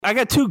I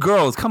got 2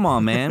 girls. Come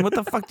on, man. What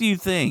the fuck do you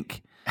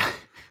think?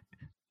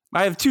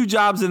 I have 2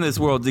 jobs in this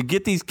world: to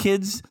get these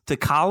kids to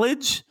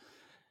college,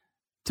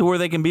 to where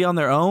they can be on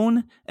their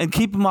own, and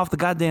keep them off the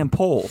goddamn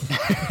pole.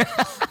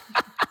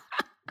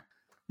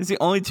 It's the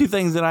only 2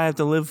 things that I have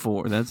to live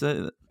for. That's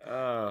it.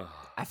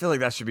 I feel like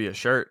that should be a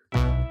shirt.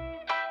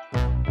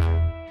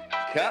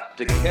 Cap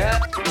to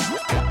cap.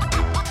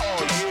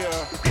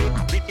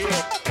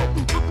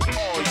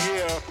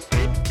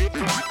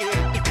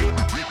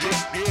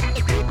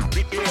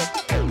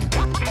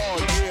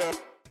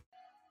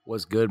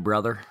 What's good,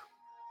 brother?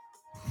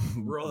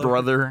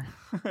 Brother.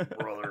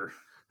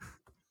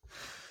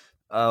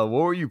 What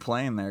were you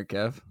playing there,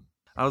 Kev?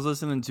 I was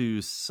listening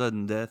to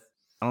Sudden Death.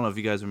 I don't know if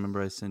you guys remember.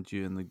 I sent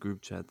you in the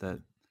group chat that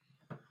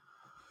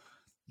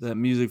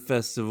music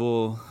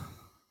festival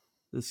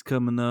that's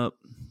coming up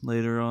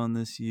later on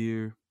this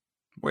year.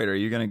 Wait, are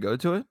you going to go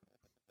to it?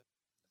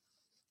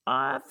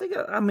 I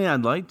mean,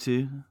 I'd like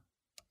to.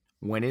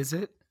 When is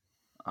it?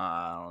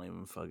 I don't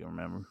even fucking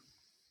remember.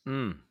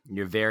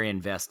 You're very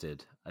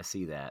invested. I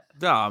see that.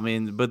 No, I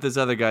mean, but this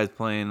other guy's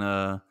playing,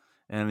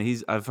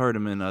 and I've heard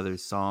him in other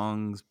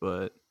songs,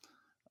 but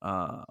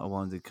I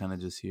wanted to kind of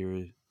just hear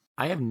it.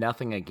 I have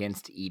nothing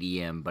against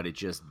EDM, but it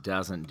just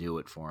doesn't do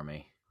it for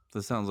me.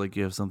 That sounds like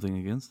you have something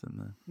against him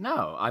then.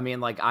 No, I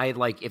mean,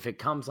 if it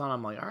comes on,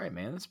 I'm like, all right,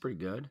 man, that's pretty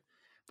good.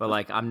 But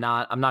like, I'm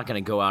not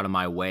going to go out of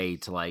my way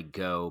to like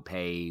go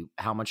pay.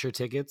 How much are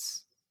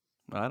tickets?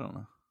 I don't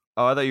know.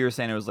 Oh, I thought you were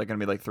saying it was like going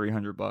to be like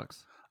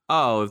 $300.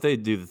 Oh, if they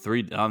do the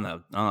 3, I'm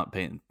not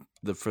paying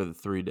for the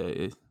 3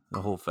 days, the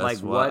whole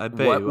festival. Like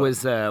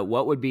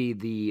what would be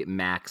the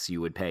max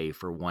you would pay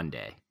for one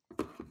day?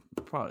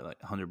 Probably like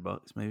 $100,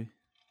 maybe.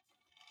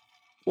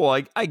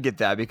 Well, I get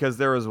that because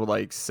there was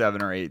like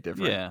 7 or 8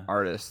 different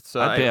artists. So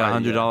I'd pay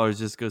 $100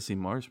 just to go see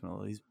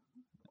Marshmello. He's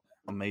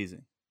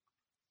amazing.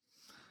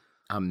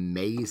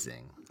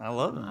 Amazing. I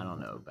love him. I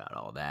don't know about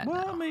all that.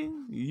 Well, now. I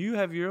mean, you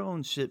have your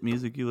own shit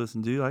music you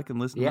listen to. I can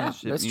listen to my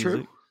shit that's music.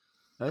 true.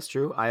 That's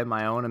true. I have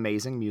my own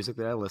amazing music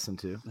that I listen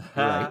to.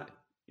 Right.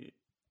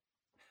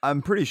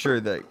 I'm pretty sure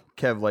that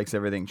Kev likes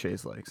everything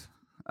Chase likes.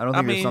 I don't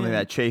think there's something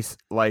that Chase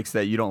likes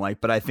that you don't like,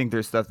 but I think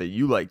there's stuff that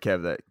you like,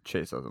 Kev, that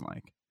Chase doesn't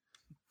like.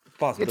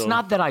 It's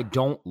not that I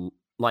don't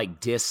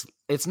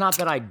it's not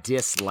that I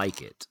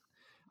dislike it.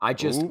 I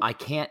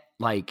can't,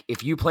 like,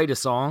 if you played a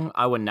song,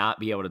 I would not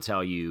be able to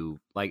tell you,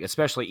 like,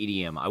 especially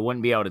EDM, I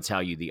wouldn't be able to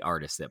tell you the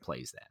artist that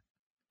plays that.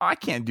 I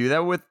can't do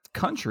that with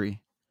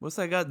country. What's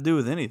that got to do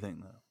with anything,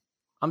 though?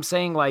 I'm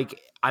saying, like,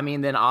 I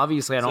mean, then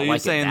obviously I don't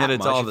like it that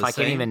it's much all if the I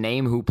same? can't even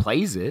name who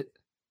plays it.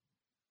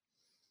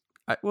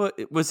 So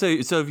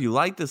if you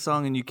like the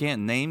song and you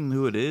can't name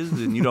who it is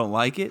and you don't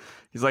like it,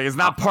 he's like, it's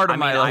not part of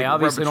my I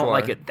obviously repertoire. don't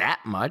like it that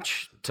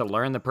much to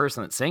learn the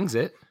person that sings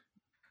it.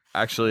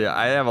 Actually,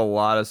 I have a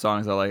lot of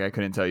songs I like. I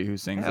couldn't tell you who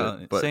sings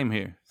it. But same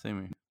here.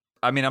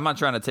 I mean, I'm not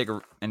trying to take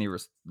any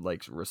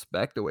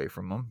respect away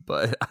from them,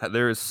 but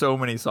there is so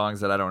many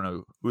songs that I don't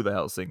know who the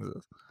hell sings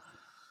this.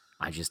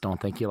 I just don't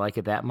think you like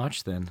it that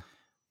much then.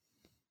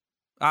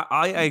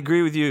 I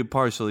agree with you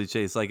partially,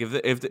 Chase. Like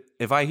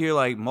if I hear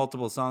like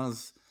multiple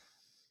songs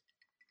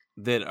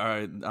that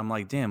are, I'm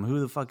like, damn, who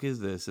the fuck is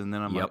this? And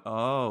then I'm like,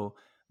 oh,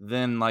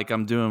 then like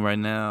I'm doing right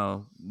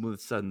now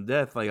with Sudden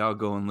Death, like I'll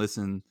go and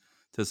listen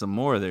to some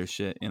more of their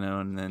shit,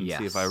 and then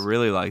see if I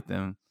really like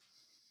them.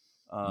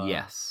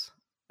 Yes.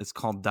 It's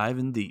called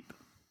Diving Deep.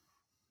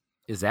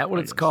 Is that what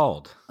it's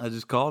called? I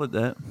just called it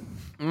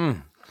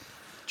that.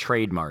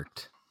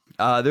 Trademarked.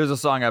 There's a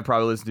song I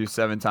probably listened to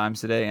 7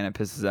 times today, and it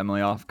pisses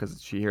Emily off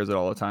because she hears it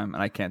all the time,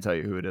 and I can't tell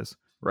you who it is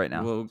right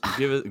now. Well,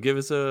 give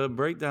us a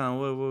breakdown.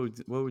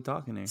 What are we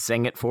talking here?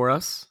 Sing it for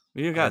us.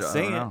 You got to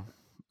sing it.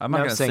 I'm not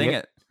going to sing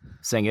it.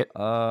 Sing it.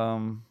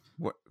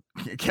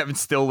 Kevin's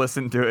still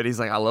listening to it. He's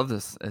like, I love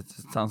this. It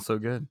sounds so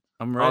good.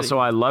 I'm ready. Also,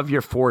 I love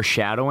your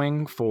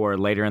foreshadowing for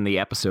later in the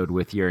episode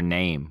with your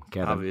name,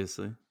 Kevin.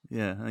 Obviously.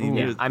 Yeah. You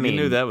you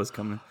knew that was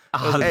coming.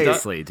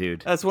 Obviously,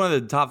 dude. That's one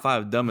of the top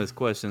 5 dumbest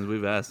questions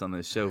we've asked on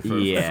this show.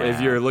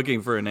 If you're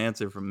looking for an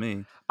answer from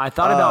me. I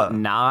thought about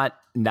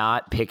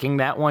not picking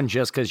that one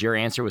just because your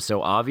answer was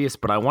so obvious,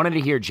 but I wanted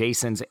to hear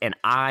Jason's, and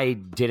I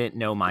didn't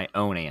know my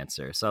own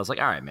answer. So I was like,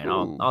 all right, man,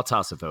 I'll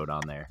toss a vote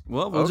on there.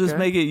 Well, we'll just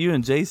make it you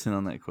and Jason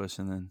on that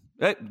question then.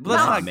 Hey,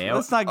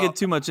 let's not get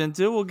too much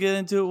into it. We'll get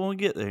into it when we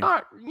get there. All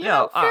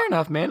right, fair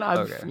enough, man.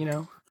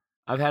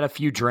 I've had a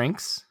few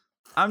drinks.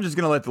 I'm just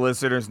gonna let the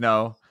listeners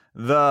know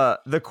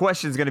the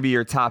question is gonna be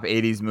your top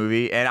 80s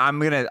movie, and I'm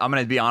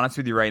gonna be honest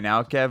with you right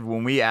now, Kev.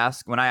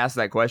 When I ask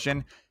that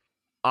question,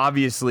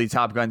 obviously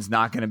Top Gun's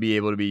not gonna be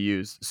able to be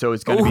used, so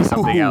it's gonna be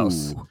something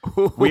else.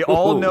 We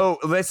all know.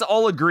 Let's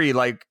all agree,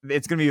 like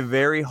it's gonna be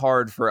very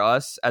hard for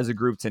us as a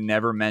group to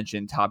never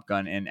mention Top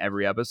Gun in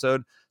every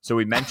episode. So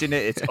we mentioned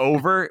it. It's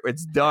over.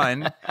 It's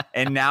done.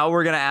 And now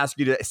we're gonna ask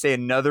you to say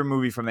another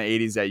movie from the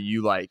 80s that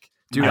you like.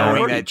 Dude, I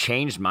already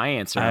changed my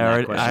answer on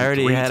that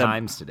question 3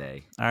 times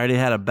today. I already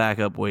had a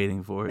backup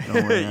waiting for it.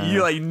 Don't worry.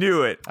 You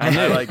knew it.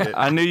 I like it.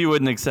 I knew you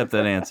wouldn't accept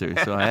that answer,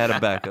 so I had a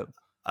backup.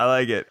 I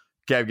like it.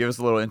 Kev, give us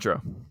a little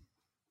intro.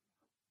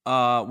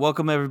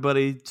 Welcome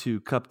everybody to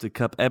Cup to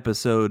Cup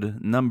episode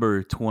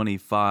number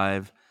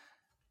 25.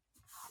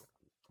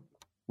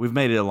 We've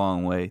made it a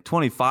long way.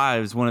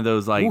 25 is one of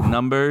those like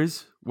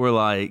numbers where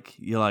like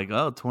you're like,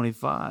 oh,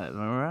 25.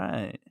 All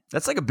right.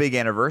 That's like a big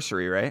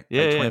anniversary, right?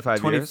 Yeah, like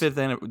 25 years.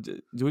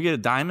 25th. Do we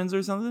get diamonds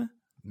or something?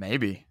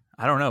 Maybe.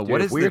 I don't know. Dude,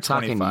 what is we're the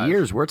talking 25?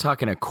 years? We're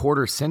talking a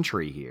quarter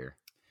century here.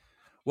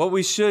 What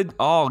we should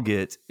all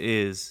get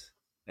is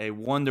a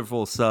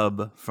wonderful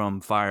sub from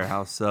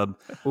Firehouse Sub.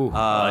 Ooh,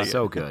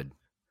 so good.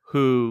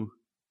 Who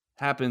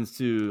happens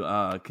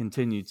to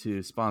continue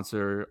to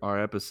sponsor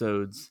our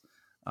episodes.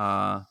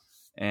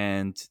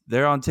 And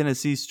they're on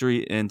Tennessee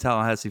Street in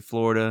Tallahassee,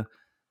 Florida.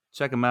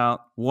 Check them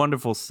out.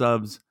 Wonderful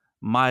subs.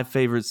 My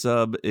favorite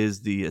sub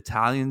is the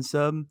Italian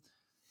sub.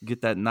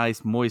 Get that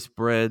nice moist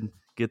bread.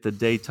 Get the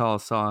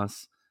Daytall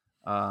sauce.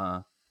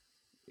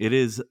 It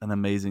is an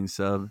amazing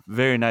sub.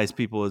 Very nice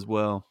people as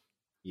well.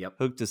 Yep.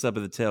 Hooked us up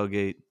at the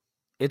tailgate.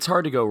 It's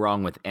hard to go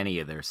wrong with any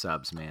of their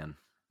subs, man.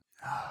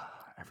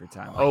 Every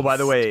time. Oh, by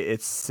the way,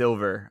 it's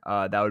silver.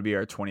 That would be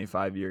our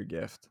 25-year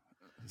gift.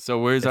 So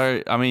where's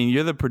our? I mean,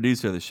 you're the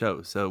producer of the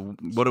show. So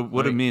what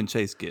do me and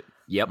Chase get?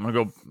 Yep. I'm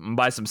gonna go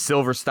buy some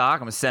silver stock. I'm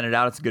gonna send it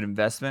out. It's a good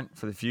investment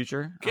for the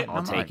future.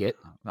 I'll take it.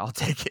 I'll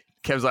take it.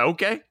 Kev's like,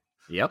 okay.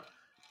 Yep.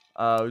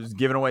 Just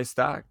giving away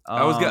stock.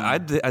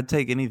 I'd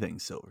take anything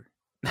silver.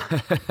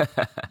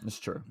 That's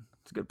true.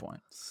 It's a good point.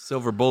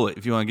 Silver bullet.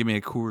 If you want to give me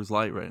a Coors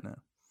Light right now.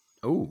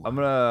 Ooh. I'm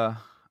gonna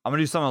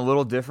do something a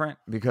little different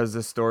because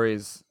this story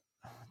is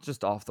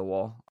just off the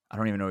wall. I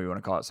don't even know what you want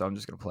to call it, so I'm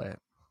just gonna play it.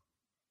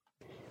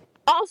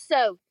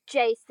 Also,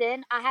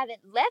 Jason, I haven't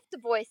left the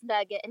voice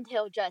nugget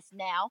until just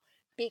now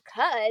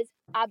because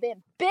I've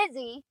been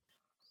busy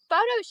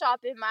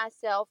photoshopping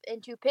myself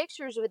into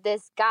pictures with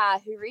this guy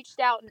who reached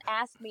out and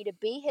asked me to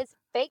be his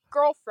fake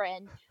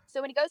girlfriend.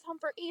 So when he goes home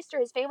for Easter,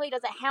 his family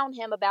doesn't hound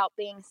him about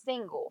being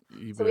single.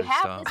 So we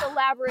have this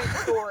elaborate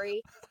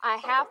story. I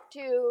have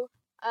to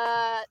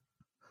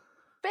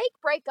fake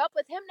break up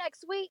with him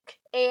next week,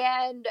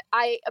 and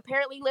I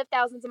apparently live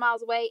thousands of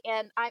miles away,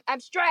 and I'm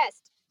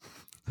stressed.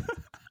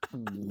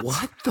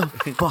 What the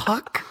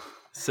fuck?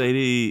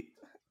 Sadie,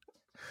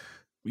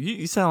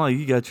 you sound like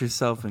you got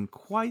yourself in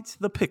quite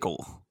the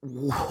pickle.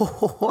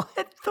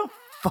 What the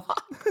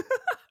fuck?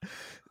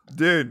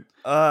 Dude,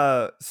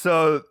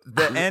 so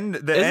the end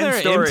Isn't there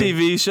story, an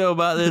MTV show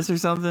about this or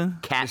something?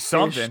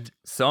 Catfish.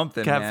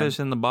 something Catfish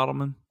man. in the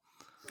Bottleman?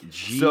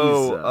 Jesus.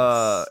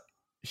 So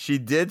she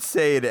did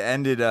say it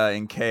ended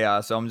in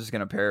chaos, so I'm just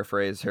gonna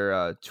paraphrase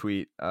her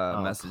tweet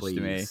message to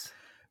me.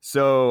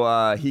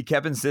 So he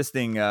kept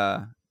insisting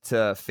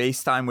to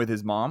FaceTime with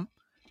his mom,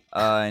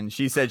 and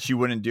she said she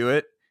wouldn't do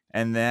it,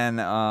 and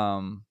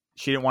then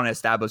she didn't want to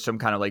establish some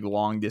kind of like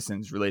long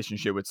distance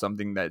relationship with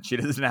something that she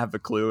doesn't have a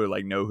clue or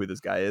like know who this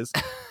guy is.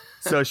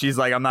 So she's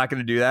like, I'm not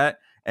going to do that.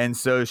 And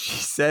so she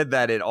said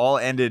that it all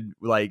ended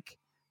like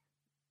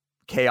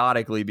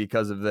chaotically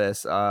because of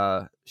this.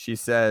 She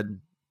said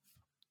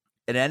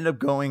it ended up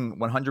going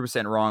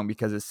 100% wrong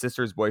because his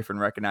sister's boyfriend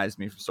recognized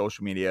me from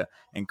social media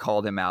and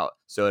called him out.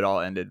 So it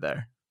all ended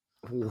there.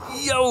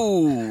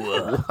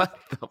 Yo! What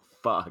the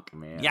fuck,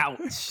 man?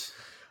 Youch.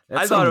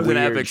 I thought it was an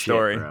weird epic shit,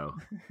 story. bro.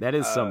 That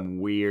is some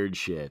weird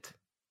shit.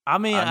 I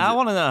mean, I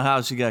want to know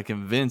how she got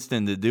convinced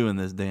into doing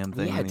this damn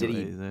thing. Yeah,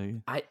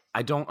 anyways.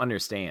 I don't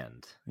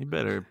understand. He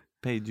better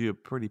paid you a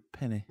pretty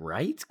penny.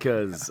 Right?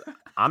 Because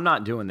I'm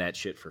not doing that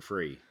shit for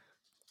free.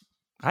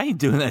 I ain't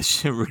doing that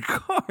shit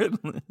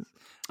regardless.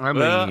 I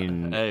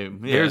mean, hey,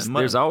 yeah,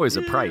 there's always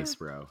a price,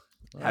 bro.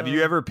 Have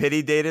you ever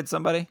pity dated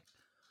somebody?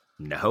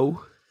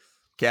 No.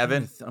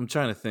 Kevin? I'm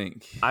trying to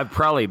think. I've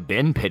probably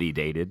been pity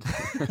dated.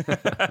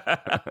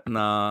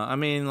 Nah, I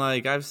mean,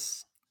 like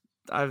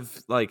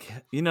I've like,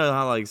 you know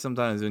how like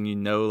sometimes when you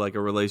know like a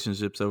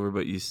relationship's over,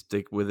 but you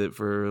stick with it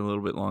for a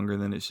little bit longer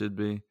than it should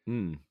be.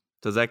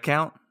 Does that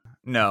count?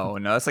 No,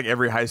 that's like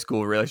every high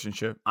school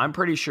relationship. I'm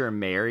pretty sure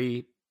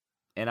Mary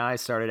and I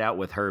started out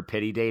with her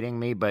pity dating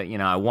me, but you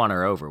know, I won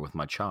her over with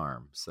my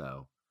charm.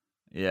 So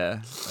yeah,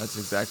 that's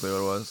exactly what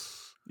it was.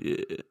 Yeah.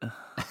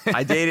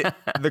 I dated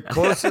the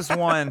closest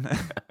one.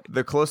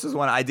 The closest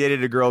one, I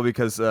dated a girl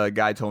because a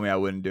guy told me I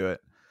wouldn't do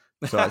it.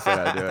 So I said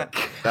I'd do it.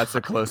 That's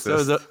the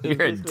closest. So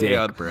You're a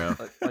dick, bro.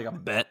 Like a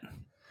bet.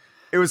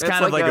 It was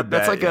kind of like a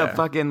bet. That's like a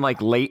fucking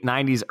like late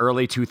 90s,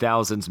 early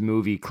 2000s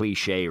movie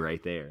cliche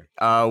right there.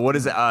 What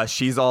is it?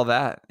 She's All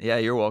That. Yeah,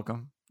 you're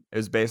welcome. It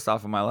was based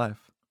off of my life.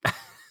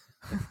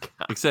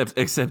 Except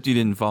you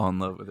didn't fall in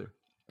love with her.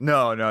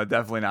 No,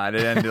 definitely not.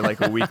 It ended like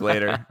a week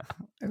later.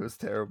 It was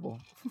terrible.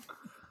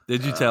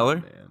 Did you tell her?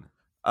 Man.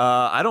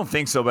 I don't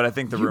think so, but I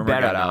think the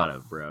rumor got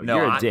out. Bro. No,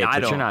 you're a dick, but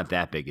don't. you're not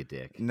that big a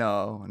dick.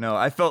 No.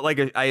 I felt like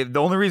the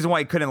only reason why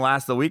it couldn't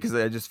last the week is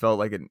that I just felt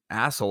like an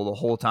asshole the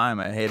whole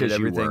time. I hated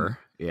everything. You were.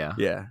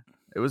 Yeah.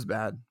 It was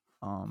bad.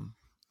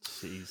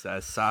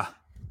 Jesus. All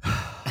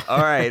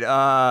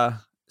right.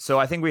 So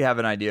I think we have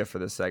an idea for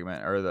this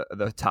segment or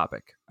the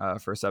topic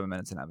for 7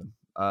 Minutes in Heaven.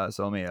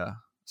 So let me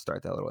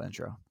start that little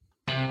intro.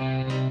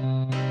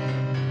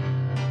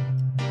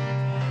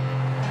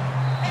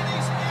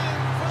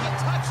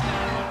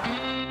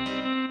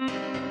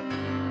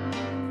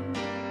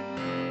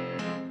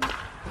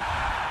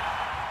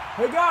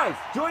 Hey guys,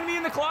 join me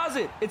in the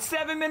closet. It's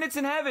 7 minutes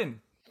in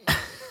heaven.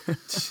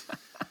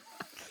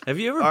 Have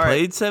you ever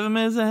played 7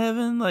 Minutes in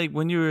Heaven, like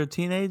when you were a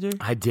teenager?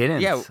 I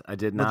didn't. Yeah, I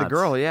did not. With the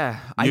girl, yeah.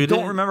 I You don't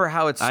did? remember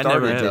how it I started,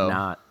 never I had. did though.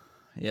 not.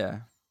 Yeah.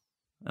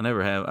 I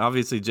never have.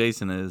 Obviously,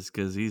 Jason is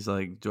because he's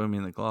like, join me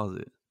in the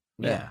closet.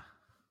 Yeah.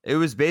 It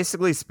was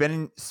basically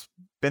spin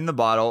the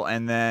bottle,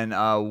 and then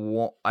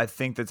I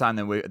think the time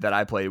that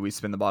I played, we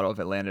spin the bottle. If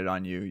it landed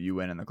on you, you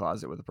went in the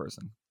closet with the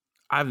person.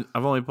 I've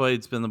only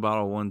played Spin the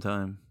Bottle one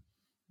time.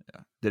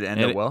 Yeah. Did it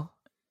end up well?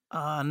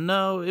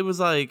 No, it was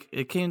like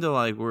it came to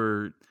like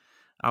where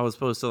I was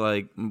supposed to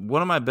like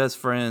one of my best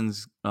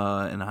friends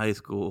in high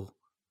school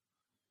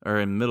or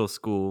in middle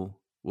school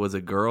was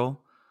a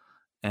girl,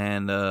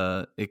 and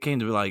it came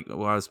to like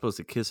well I was supposed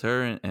to kiss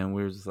her, and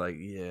we were just like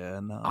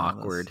no,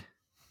 Awkward.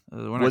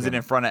 Was it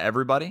in front of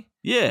everybody?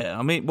 Yeah,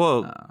 I mean,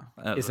 well,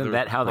 Isn't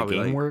that how the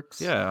game works?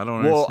 Yeah, I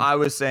don't. Well, understand. I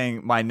was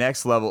saying my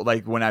next level,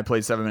 like when I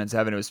played 7 Minutes in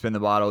Heaven, it was spin the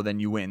bottle.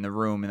 Then you went in the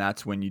room, and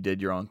that's when you did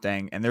your own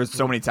thing. And there's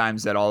so many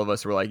times that all of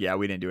us were like, "Yeah,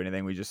 we didn't do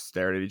anything. We just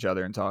stared at each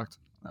other and talked."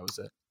 That was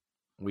it.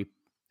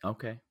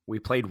 We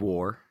played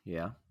War.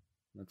 Yeah,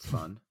 that's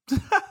fun.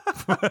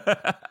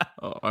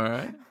 Oh, all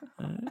right.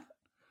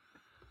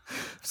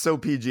 So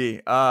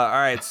PG. All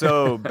right.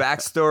 So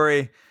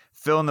backstory,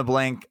 fill in the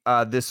blank.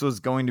 This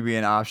was going to be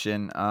an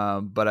option,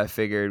 but I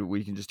figured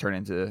we can just turn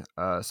into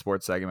a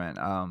sports segment.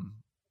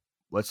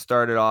 Let's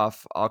start it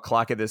off. I'll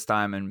clock it this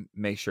time and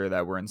make sure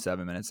that we're in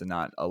 7 minutes and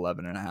not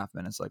 11 and a half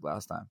minutes like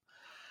last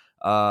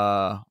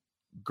time.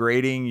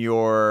 Grading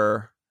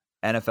your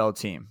NFL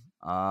team.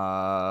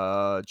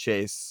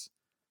 Chase,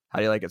 how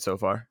do you like it so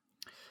far?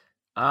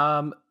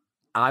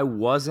 I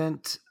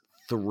wasn't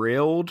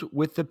thrilled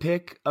with the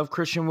pick of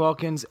Christian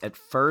Wilkins at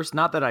first.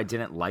 Not that I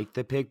didn't like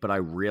the pick, but I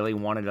really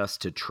wanted us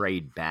to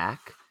trade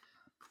back.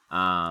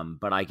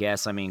 But I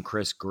guess, I mean,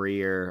 Chris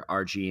Greer,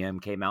 our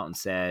GM, came out and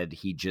said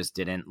he just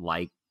didn't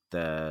like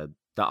the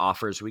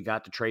offers we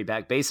got to trade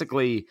back.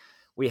 Basically,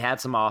 we had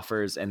some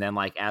offers, and then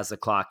like as the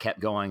clock kept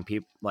going,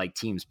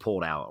 teams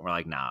pulled out. We're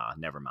like, nah,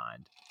 never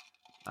mind.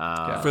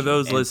 For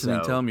those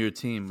listening, so, tell them your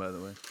team, by the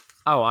way.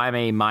 Oh, I'm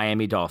a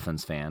Miami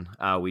Dolphins fan.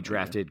 We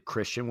drafted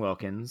Christian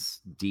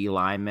Wilkins, D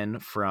lineman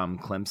from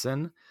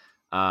Clemson.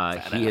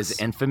 He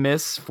is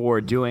infamous for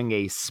doing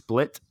a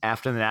split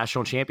after the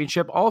national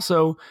championship,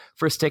 also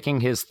for sticking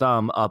his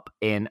thumb up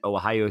in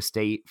Ohio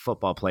State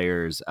football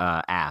player's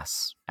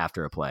ass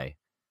after a play.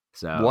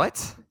 So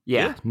What?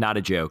 Yeah, not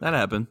a joke. That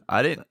happened.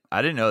 I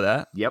didn't know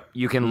that. Yep,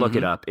 you can look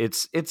it up.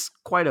 It's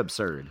quite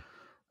absurd.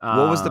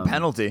 What was the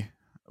penalty?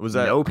 Was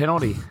that no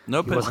penalty?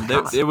 No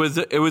penalty. It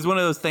was one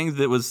of those things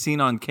that was seen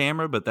on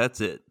camera, but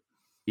that's it.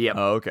 Yep.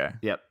 Oh, okay.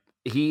 Yep.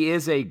 He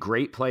is a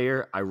great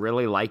player. I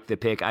really like the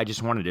pick. I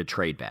just wanted to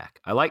trade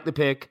back. I like the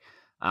pick.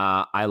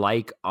 I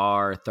like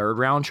our third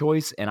round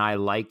choice, and I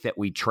like that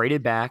we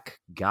traded back,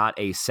 got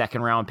a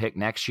second round pick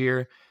next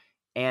year.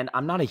 And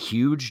I'm not a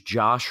huge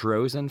Josh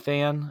Rosen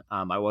fan.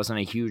 I wasn't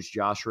a huge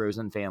Josh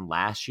Rosen fan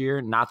last year.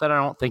 Not that I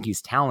don't think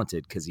he's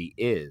talented, because he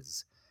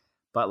is.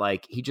 But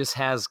like he just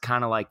has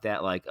kind of like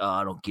that, like, oh,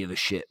 I don't give a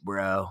shit,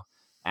 bro,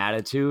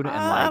 attitude. And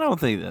like, I don't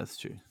think that's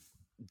true.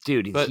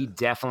 Dude, he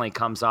definitely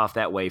comes off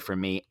that way for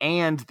me.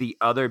 And the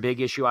other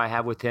big issue I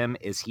have with him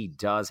is he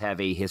does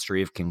have a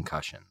history of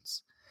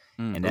concussions.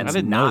 And that's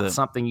not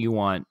something you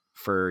want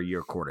for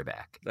your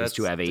quarterback, is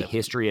to have a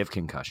history of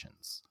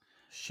concussions.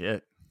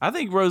 Shit. I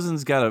think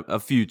Rosen's got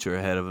a future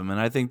ahead of him, and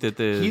I think that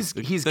the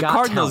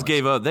Cardinals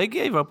talent. They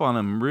gave up on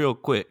him real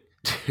quick.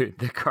 Dude,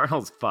 the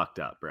Cardinals fucked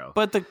up, bro.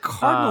 But the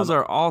Cardinals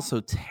are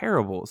also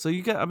terrible. So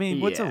you got, I mean,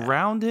 what's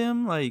around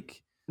him?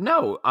 Like,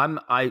 no,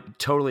 I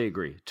totally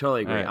agree.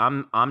 Totally agree.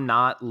 Right. I'm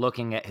not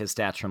looking at his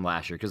stats from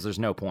last year because there's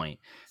no point.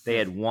 They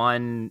had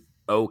one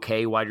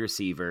okay wide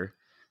receiver,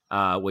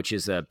 which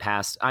is a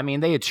past. I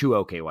mean, they had two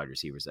okay wide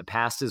receivers, a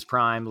past his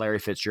prime, Larry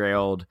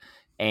Fitzgerald,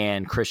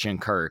 and Christian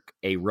Kirk,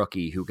 a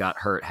rookie who got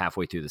hurt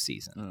halfway through the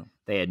season. Oh.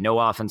 They had no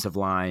offensive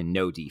line,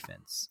 no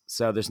defense.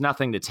 So there's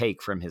nothing to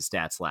take from his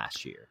stats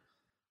last year.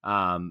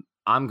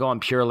 I'm going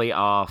purely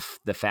off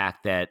the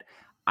fact that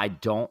I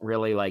don't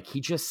really like,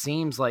 he just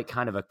seems like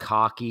kind of a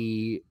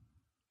cocky,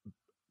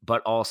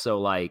 but also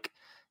like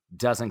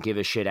doesn't give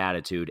a shit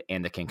attitude,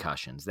 and the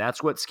concussions.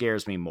 That's what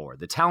scares me more.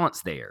 The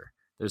talent's there.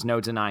 There's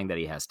no denying that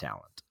he has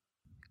talent.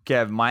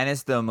 Kev,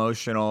 minus the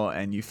emotional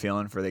and you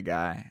feeling for the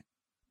guy,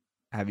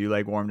 have you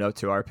like warmed up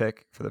to our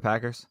pick for the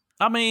Packers?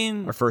 I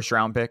mean, Our first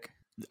round pick?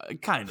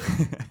 kind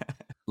of.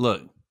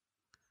 Look,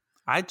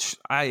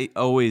 I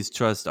always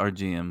trust our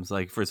GMs.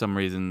 Like, for some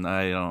reason,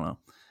 I don't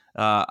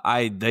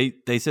know.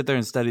 They sit there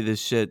and study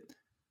this shit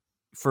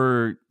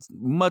for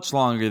much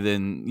longer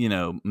than, you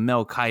know,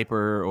 Mel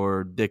Kiper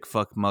or Dick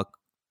Fuck Muck,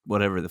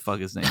 whatever the fuck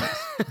his name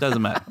is.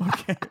 Doesn't matter.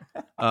 Okay.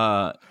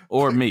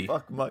 Or me.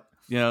 Fuck Muck.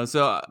 You know,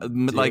 so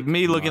like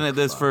me looking at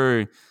this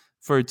for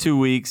 2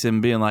 weeks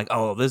and being like,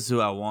 oh, this is who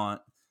I want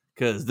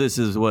because this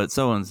is what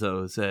so and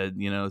so said.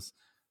 You know,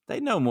 they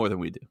know more than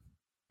we do.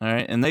 All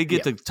right, and they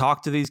get to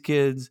talk to these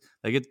kids.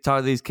 They get to talk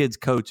to these kids'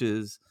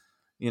 coaches.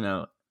 You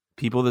know,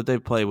 people that they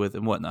play with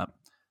and whatnot.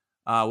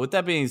 With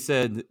that being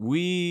said,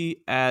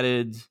 we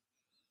added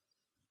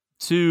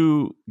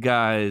 2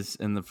 guys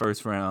in the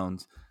first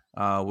round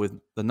with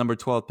the number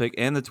 12 pick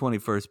and the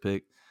 21st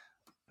pick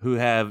who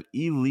have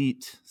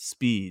elite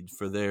speed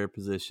for their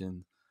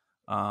position.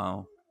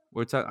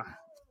 We're talking.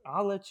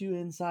 I'll let you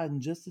inside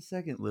in just a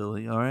second,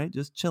 Lily. All right,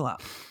 just chill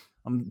out.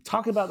 I'm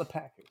talking about the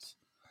Packers.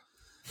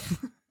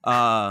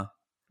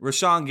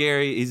 Rashawn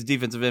Gary, he's a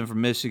defensive end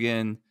from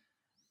Michigan.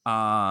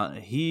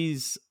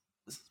 He's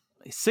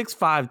 6'5",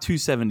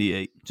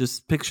 278.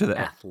 Just picture that.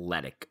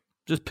 Athletic.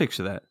 Just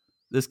picture that.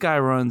 This guy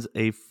runs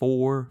a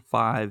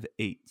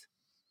 4.58.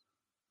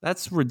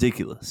 That's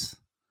ridiculous.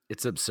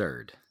 It's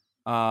absurd.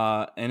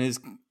 And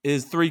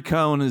his 3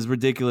 cone is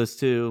ridiculous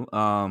too.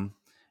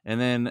 And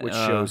then which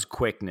shows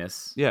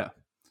quickness. Yeah.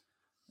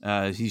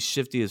 He's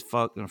shifty as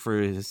fuck for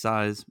his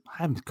size.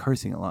 I'm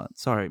cursing a lot.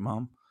 Sorry,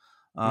 Mom.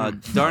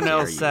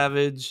 Darnell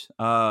Savage.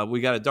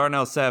 We got a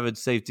Darnell Savage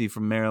safety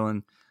from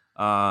Maryland.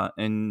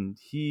 And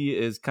he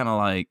is kind of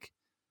like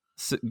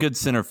good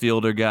center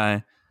fielder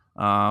guy,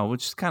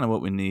 which is kind of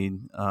what we need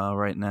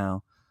right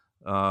now.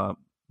 But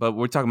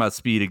we're talking about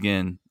speed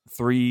again.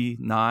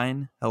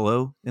 3.9.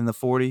 Hello, in the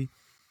 40.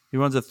 He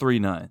runs a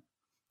 3.9.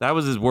 That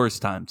was his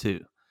worst time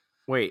too.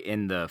 Wait,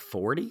 in the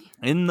 40?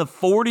 In the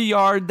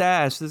 40-yard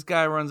dash, this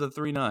guy runs a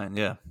 3.9.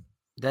 Yeah,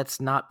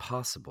 that's not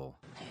possible.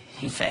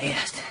 He's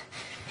fast.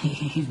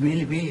 He's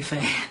really, really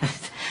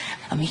fast.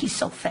 I mean, he's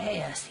so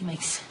fast. He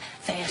makes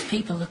fast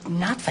people look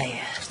not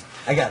fast.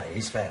 I got it.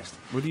 He's fast.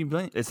 What do you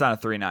blame? It's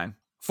not a 3.9.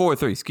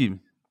 4.3. Excuse me.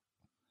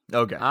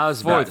 Okay. I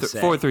was about to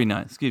say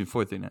 4.39. Excuse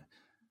me. 4.39.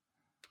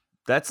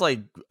 That's like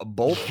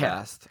bolt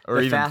fast, or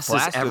the even fastest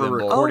faster ever than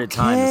bolt. recorded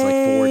time is like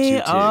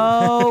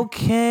 4.22.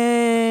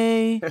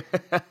 Okay. God.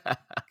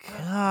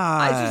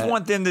 I just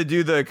want them to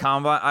do the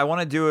combine. I want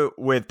to do it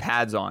with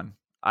pads on.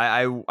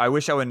 I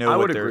wish I would know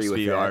what their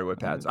speed are with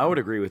pads on. I would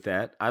agree with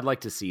that. I'd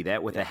like to see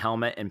that with a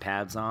helmet and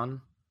pads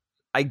on.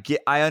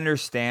 I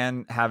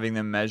understand having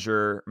them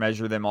measure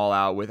them all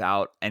out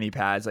without any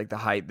pads, like the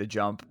height, the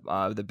jump,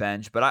 the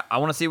bench. But I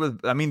want to see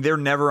they're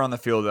never on the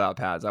field without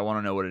pads. I want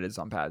to know what it is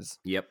on pads.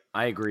 Yep,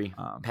 I agree.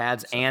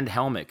 Pads and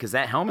helmet, because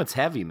that helmet's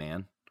heavy,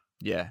 man.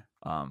 Yeah.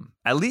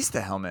 At least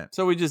the helmet.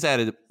 So we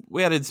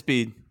added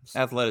speed,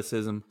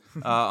 athleticism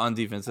on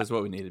defense. That's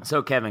what we needed.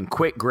 So Kevin,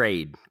 quick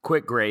grade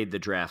the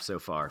draft so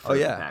far for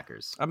the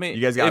Packers. I mean,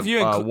 you guys got if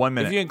you 1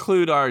 minute. If you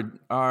include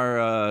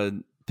our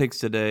picks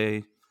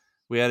today,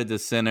 we added the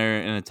center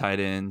and a tight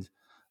end.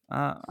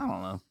 I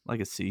don't know, like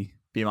a C,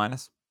 B-.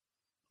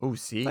 Oh,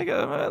 C. Like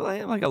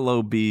a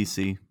low B,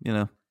 C. You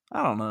know,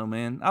 I don't know,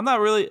 man. I'm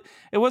not really.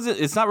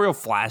 It's not real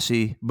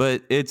flashy,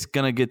 but it's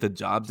gonna get the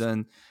job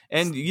done.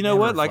 And you know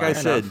what? Like I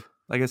said,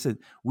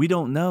 we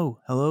don't know.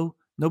 Hello,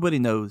 nobody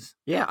knows.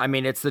 Yeah, I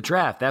mean it's the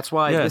draft. That's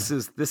why this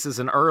is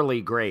an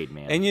early grade,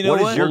 man. And you know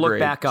what? We'll look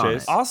back on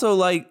it. Also,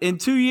 like in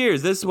 2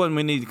 years, this is when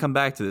we need to come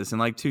back to this. In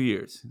like 2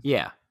 years.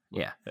 Yeah.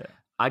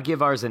 I'd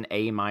give ours an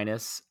A-.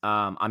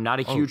 I'm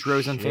not a huge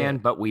Rosen fan,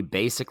 but we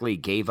basically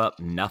gave up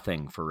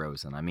nothing for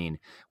Rosen. I mean,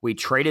 we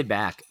traded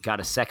back, got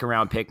a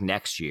second-round pick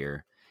next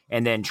year,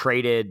 and then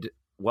traded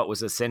what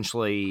was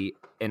essentially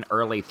an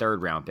early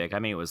third-round pick. I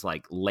mean, it was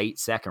like late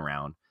second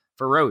round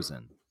for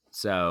Rosen.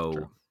 So,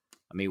 true.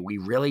 I mean, we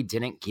really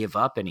didn't give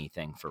up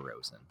anything for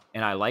Rosen.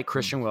 And I like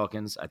Christian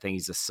Wilkins. I think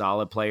he's a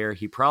solid player.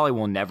 He probably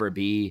will never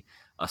be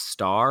a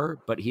star,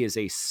 but he is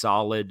a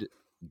solid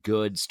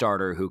good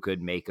starter who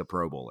could make a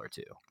Pro Bowl or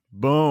two.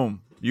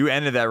 Boom. You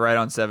ended that right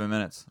on 7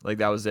 minutes. Like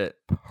that was it.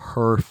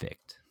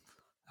 Perfect.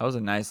 That was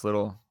a nice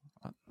little.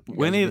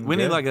 We need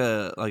like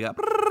a. I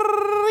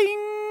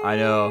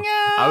know.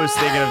 I was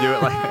thinking of doing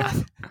like.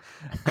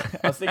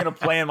 I was thinking of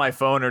playing my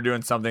phone or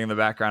doing something in the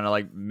background to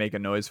like make a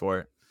noise for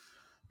it.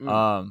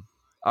 All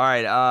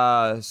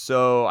right.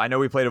 So I know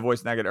we played a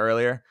voice nugget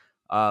earlier,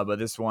 but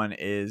this one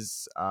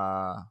is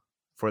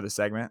for the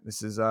segment.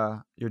 This is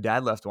your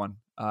dad left one.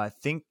 I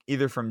think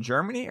either from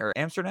Germany or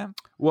Amsterdam.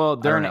 Well,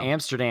 they're in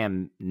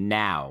Amsterdam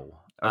now,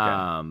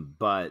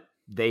 but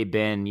they've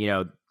been,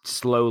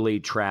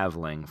 slowly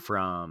traveling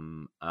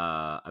from,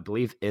 I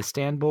believe,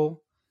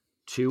 Istanbul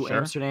to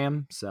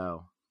Amsterdam.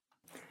 So,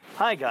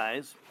 hi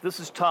guys, this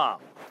is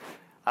Tom.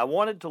 I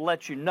wanted to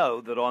let you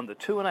know that on the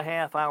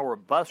 2.5-hour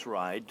bus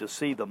ride to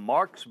see the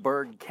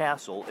Marksburg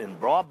Castle in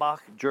Brabach,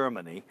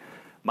 Germany,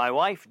 my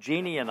wife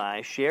Jeannie and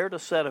I shared a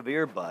set of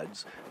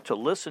earbuds to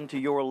listen to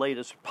your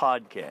latest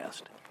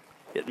podcast.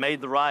 It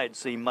made the ride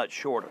seem much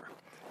shorter.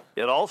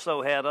 It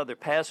also had other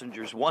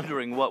passengers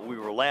wondering what we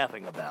were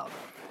laughing about.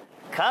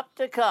 Cup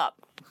to cup,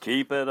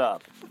 keep it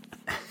up.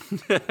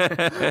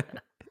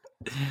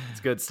 It's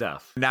good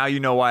stuff. Now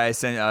you know why I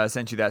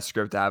sent you that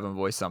script to have him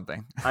voice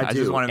something. I do,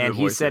 just wanted him and to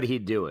he voice said it.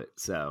 he'd do it.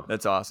 So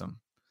That's awesome.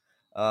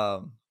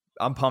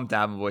 I'm pumped to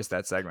have him voice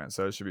that segment,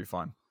 so it should be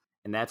fun.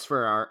 And that's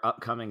for our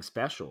upcoming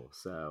special.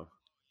 So,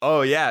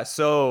 oh yeah.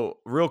 So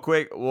real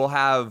quick, we'll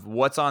have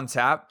What's on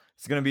Tap.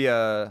 It's gonna be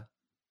an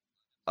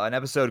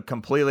episode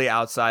completely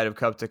outside of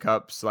Cup to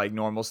Cups, like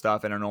normal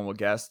stuff and a normal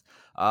guest.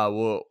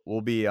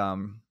 We'll be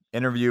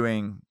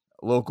interviewing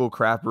local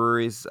craft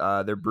breweries,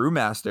 their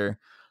brewmaster,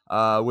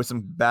 with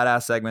some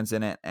badass segments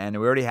in it, and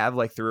we already have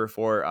like 3 or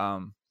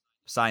 4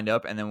 signed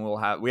up, and then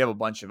we have a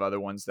bunch of other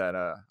ones that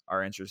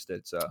are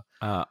interested. So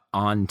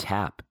on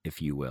tap,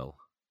 if you will.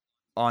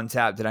 On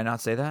tap. Did I not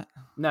say that?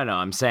 No,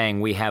 I'm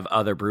saying we have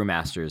other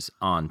brewmasters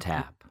on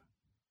tap.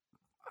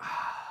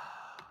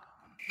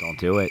 Don't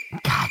do it.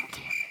 God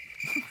damn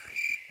it.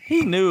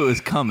 He knew it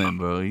was coming,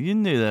 bro. You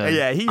knew that.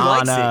 Yeah, he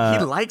likes it.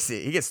 He likes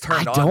it. He gets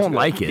turned on. I don't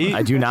like it.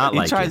 I do not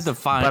like it. He tries to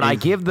find But I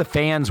give the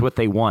fans what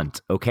they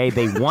want, okay?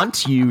 They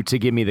want you to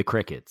give me the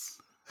crickets.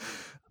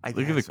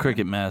 Look at the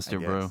cricket master,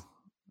 bro.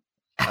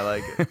 I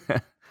like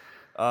it.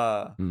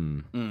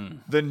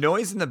 The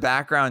noise in the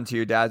background to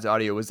your dad's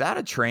audio, was that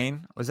a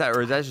train? Or is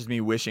that just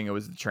me wishing it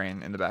was the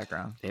train in the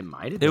background? It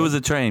might have been. It was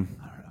a train.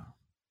 I don't know.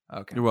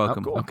 Okay. You're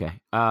welcome. Oh, cool. Okay.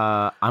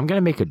 I'm going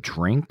to make a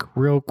drink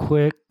real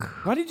quick.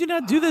 Why did you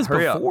not do this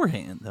Hurry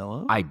beforehand,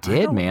 though? I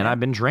did, man.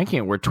 I've been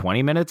drinking. We're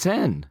 20 minutes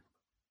in.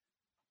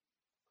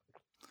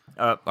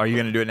 Are you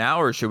going to do it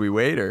now, or should we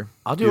wait, or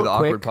I'll do the it quick.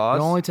 awkward pause?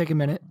 It'll only take a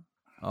minute.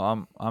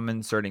 Oh, I'm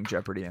inserting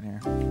Jeopardy in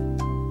here.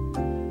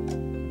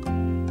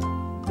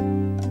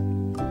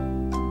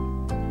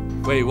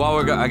 Wait,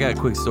 I got a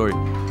quick story.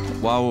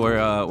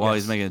 While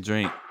he's making a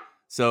drink.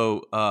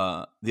 So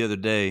the other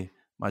day,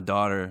 my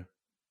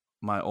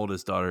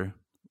oldest daughter,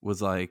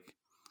 was like,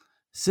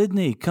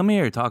 "Sydney, come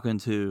here," talking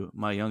to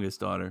my youngest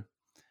daughter,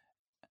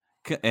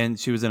 and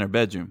she was in her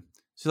bedroom.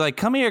 She's like,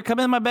 "Come here, come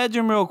in my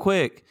bedroom real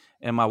quick."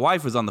 And my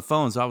wife was on the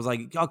phone, so I was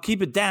like, "Y'all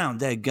keep it down,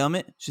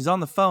 dadgummit." She's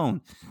on the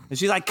phone, and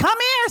she's like, "Come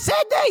here,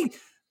 Sydney."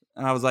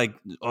 And I was like,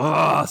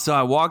 "Oh!" So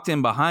I walked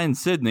in behind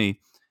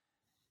Sydney.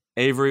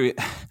 Avery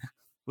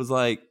was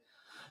like,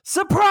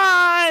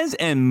 "Surprise!"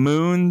 and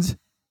mooned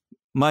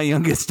my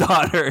youngest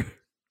daughter.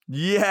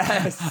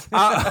 Yes.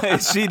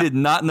 She did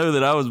not know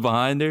that I was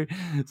behind her.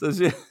 So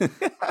she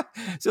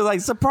was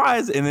like,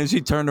 "Surprise!" And then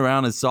she turned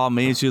around and saw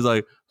me, and she was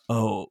like,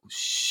 "Oh,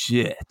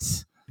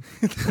 shit."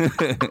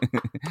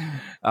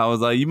 I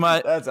was like,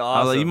 That's awesome. I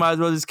was like, "You might as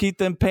well just keep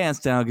them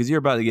pants down because you're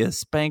about to get a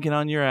spanking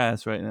on your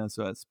ass right now."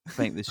 So I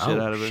spanked the shit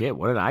out of her. Shit,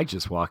 what did I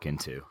just walk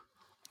into?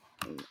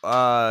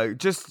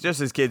 Just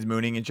as kids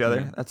mooning each other.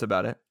 Yeah. That's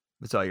about it.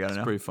 That's all you gotta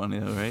know. Pretty funny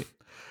though, right?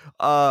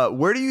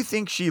 Where do you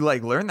think she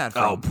learned that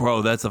from? Oh,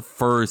 bro, that's the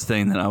first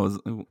thing that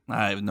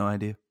I have no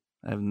idea.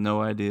 I'm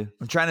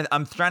trying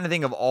to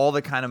think of all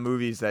the kind of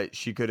movies that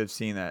she could have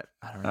seen that.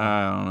 I don't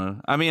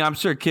know. I mean, I'm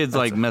sure kids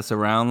mess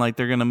around like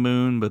they're gonna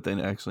moon, but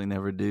they actually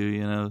never do.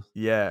 You know?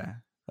 Yeah.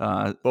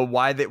 But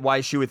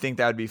why she would think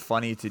that would be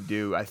funny to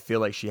do? I feel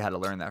like she had to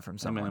learn that from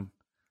someone.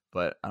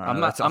 But I don't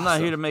know. I'm not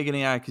here to make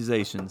any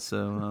accusations,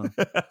 so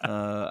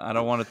I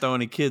don't want to throw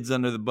any kids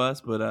under the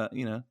bus. But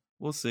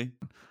we'll see.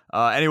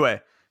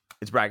 Anyway,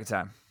 it's bracket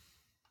time.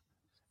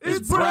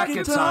 It's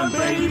bracket time,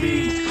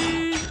 baby.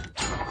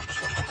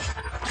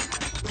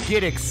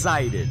 Get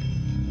excited.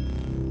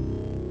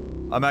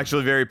 I'm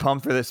actually very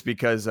pumped for this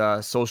because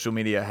social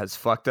media has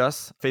fucked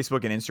us.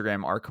 Facebook and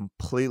Instagram are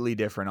completely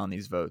different on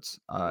these votes.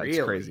 Really?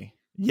 It's crazy.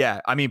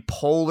 Yeah, I mean,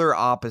 polar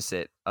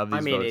opposite of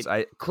these votes.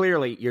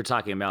 Clearly, you're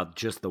talking about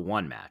just the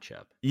one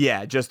matchup.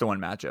 Yeah, just the one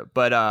matchup.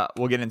 But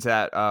we'll get into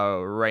that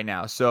right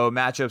now. So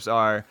matchups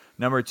are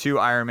number 2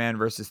 Iron Man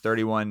versus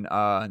 31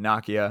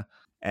 Nakia,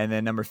 and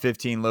then number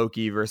 15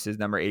 Loki versus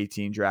number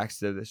 18 Drax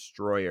the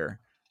Destroyer.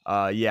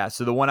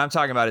 So the one I'm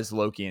talking about is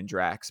Loki and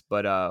Drax.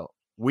 But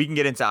we can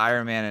get into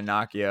Iron Man and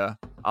Nakia.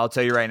 I'll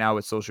tell you right now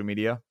with social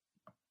media,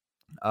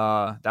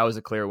 that was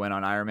a clear win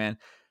on Iron Man.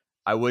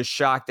 I was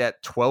shocked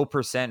that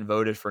 12%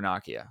 voted for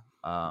Nakia.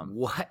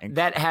 What?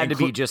 That had to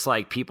be just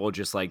like people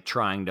just like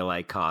trying to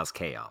like cause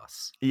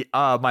chaos.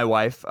 My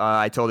wife,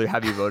 I told her,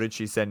 "Have you voted?"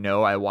 She said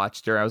no. I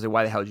watched her. I was like,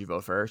 "Why the hell did you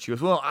vote for her?" She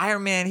goes, "Well,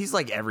 Iron Man, he's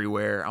like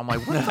everywhere." I'm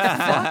like, "What the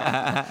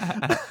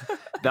fuck?"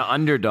 The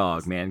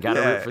underdog, man. Got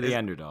to root for the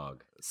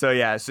underdog. So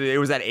it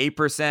was at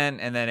 8%,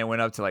 and then it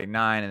went up to like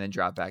 9%, and then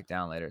dropped back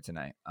down later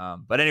tonight.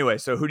 But anyway,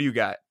 so who do you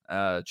got,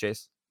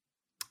 Chase?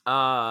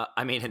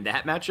 I mean, in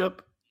that matchup,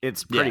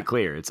 it's pretty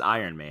clear. It's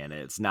Iron Man.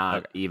 It's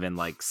not even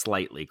like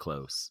slightly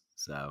close.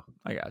 So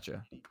I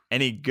gotcha.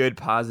 Any good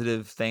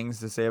positive things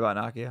to say about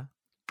Nakia?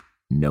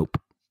 Nope.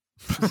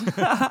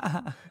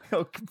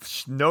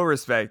 No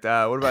respect.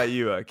 What about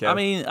you, Kev? I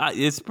mean,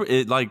 it's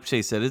like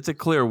Chase said, it's a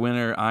clear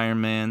winner.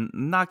 Iron Man,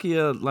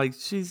 Nakia, like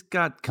she's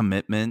got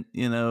commitment,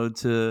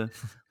 to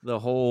the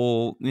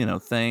whole,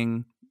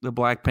 thing, the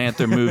Black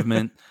Panther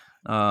movement.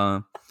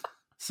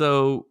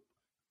 So,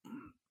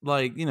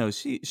 like,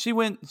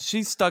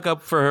 she stuck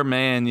up for her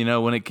man,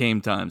 when it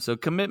came time. So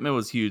commitment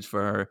was huge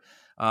for her.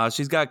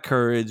 She's got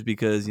courage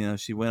because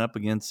she went up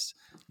against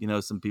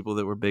some people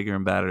that were bigger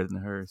and badder than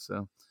her.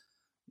 So.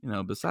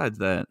 Besides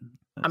that,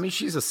 I mean,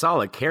 she's a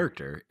solid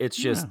character. It's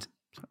just,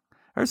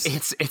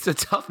 it's a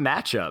tough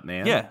matchup,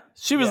 man. Yeah,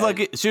 she was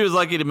lucky. She was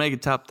lucky to make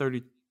it top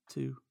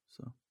 32.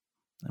 So,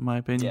 in my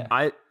opinion,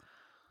 I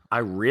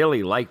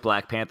really like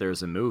Black Panther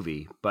as a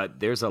movie,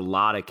 but there's a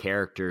lot of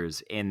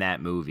characters in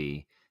that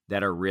movie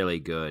that are really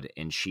good,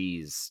 and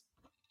she's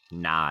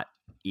not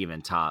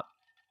even top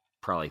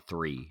probably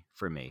 3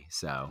 for me.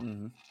 So,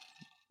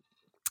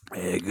 I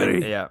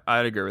agree. Yeah,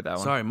 I'd agree with that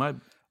one. Sorry, my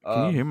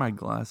Can you hear my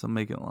glass? I'm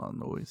making a lot of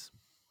noise.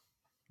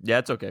 Yeah,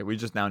 it's okay. We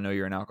just now know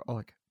you're an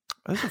alcoholic.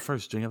 That's the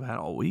first drink I've had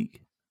all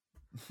week.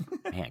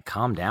 Man,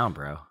 calm down,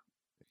 bro.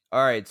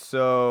 All right,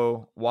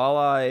 so while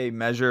I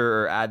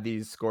measure or add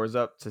these scores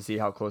up to see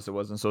how close it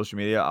was on social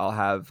media, I'll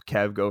have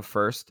Kev go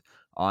first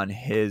on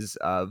his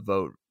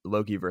vote,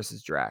 Loki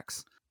versus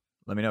Drax.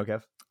 Let me know,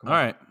 Kev. All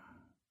right.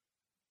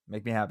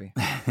 Make me happy.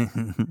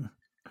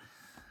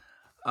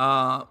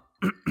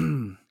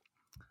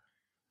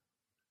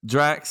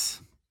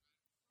 Drax,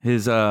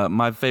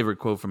 my favorite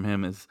quote from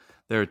him is,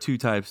 "There are two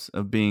types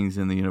of beings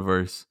in the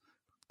universe,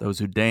 those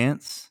who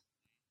dance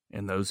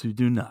and those who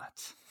do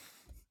not."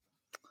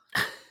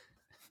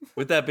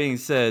 With that being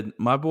said,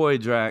 my boy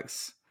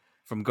Drax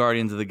from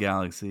Guardians of the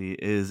Galaxy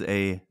is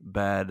a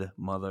bad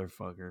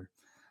motherfucker.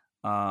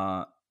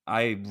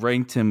 I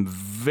ranked him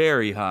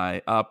very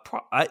high.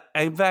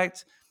 In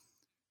fact,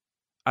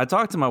 I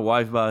talked to my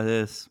wife about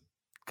this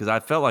because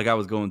I felt like I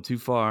was going too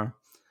far.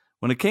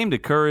 When it came to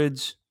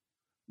courage,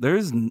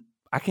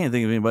 I can't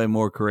think of anybody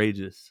more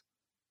courageous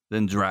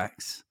than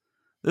Drax.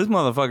 This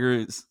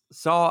motherfucker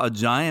saw a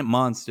giant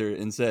monster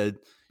and said,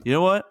 "You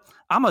know what?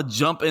 I'm going to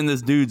jump in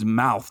this dude's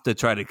mouth to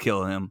try to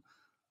kill him."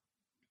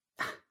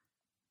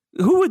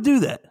 Who would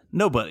do that?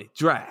 Nobody.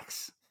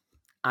 Drax.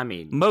 I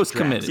mean, most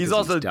Drax, committed. He's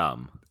also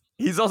dumb.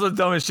 He's also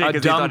dumb as shit A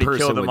because he dumb thought he person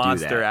killed the would do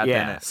monster that. at the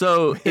Yeah. end.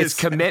 So It's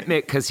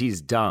commitment because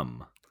he's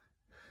dumb.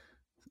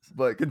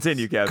 But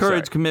continue, Kev.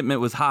 courage, sorry.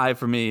 commitment was high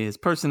for me. His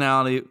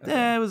personality,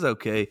 it was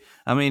okay.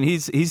 I mean,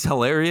 he's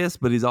hilarious,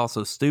 but he's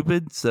also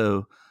stupid.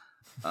 So,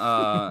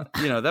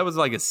 that was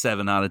like a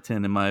 7 out of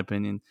 10 in my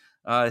opinion.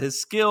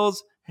 His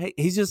skills,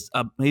 he's just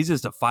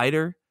a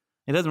fighter.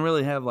 He doesn't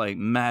really have like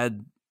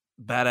mad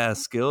badass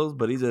skills,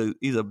 but he's a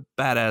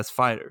badass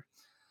fighter.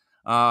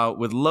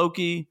 With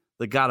Loki,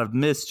 the god of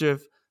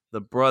mischief,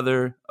 the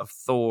brother of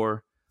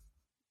Thor,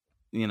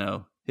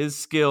 his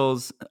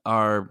skills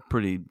are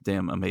pretty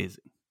damn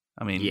amazing.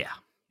 I mean, Yeah.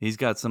 he's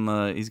got some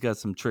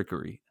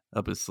trickery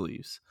up his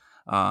sleeves.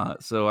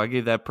 So I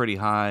gave that pretty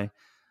high.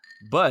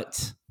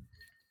 But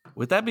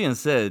with that being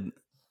said,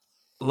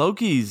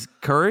 Loki's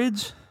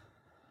courage,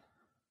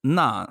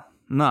 nah.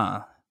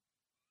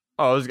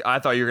 Oh, I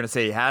thought you were gonna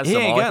say he has He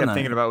some. ain't All I got kept none.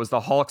 thinking about was the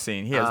Hulk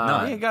scene. He has He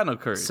none. ain't got no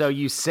courage. So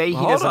you say he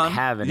Hold doesn't on.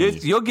 have any.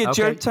 You'll get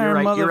your turn, you're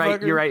right,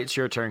 motherfucker. You're right. It's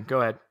your turn. Go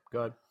ahead.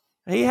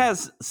 He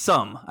has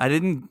some. I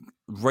didn't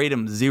rate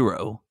him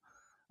 0.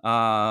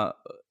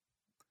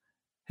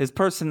 His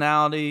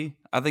personality,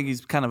 I think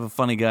he's kind of a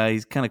funny guy.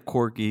 He's kind of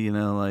quirky,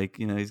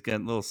 he's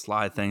got little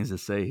sly things to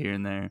say here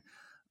and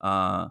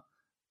there.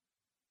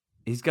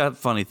 He's got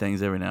funny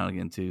things every now and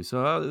again too.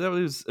 So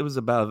it was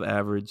above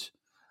average.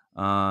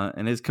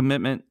 And his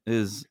commitment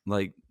is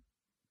like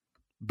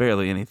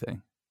barely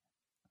anything.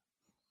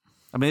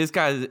 I mean, this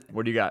guy,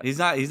 What do you got? he's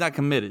not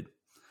committed.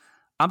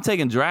 I'm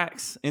taking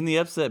Drax in the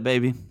upset,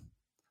 baby.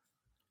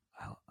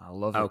 I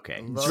love it. Okay.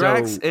 I love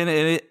Drax, it.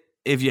 and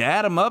if you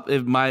add them up,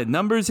 if my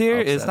numbers here,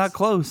 it's Upsets. not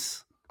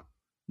close.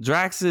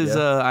 Drax is,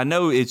 Yeah. I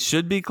know it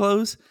should be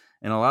close,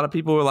 and a lot of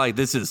people were like,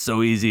 "This is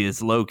so easy,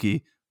 it's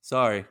Loki."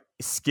 Sorry.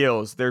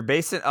 Skills. They're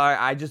based.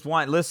 I just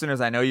want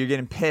listeners. I know you're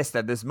getting pissed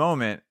at this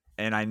moment,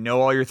 and I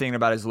know all you're thinking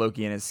about is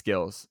Loki and his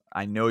skills.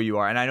 I know you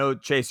are, and I know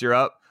Chase, you're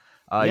up.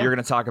 Yeah. You're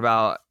going to talk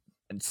about.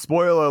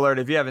 Spoiler alert!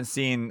 If you haven't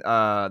seen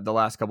the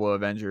last couple of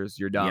Avengers,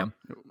 you're dumb.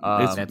 You've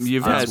I'm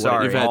had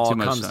sorry. you've had all too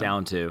much comes time.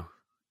 down to.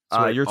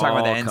 You're talking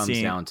about the end comes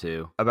scene down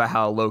to. about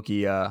how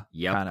Loki Yep.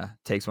 kind of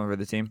takes one for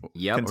the team.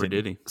 Yep. Or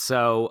did he?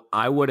 So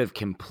I would have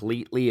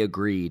completely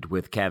agreed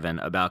with Kevin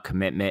about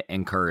commitment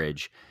and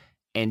courage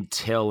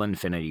until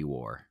Infinity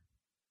War.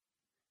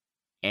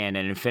 And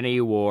in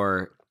Infinity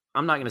War,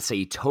 I'm not going to say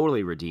he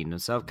totally redeemed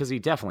himself because he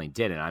definitely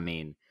didn't. I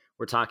mean,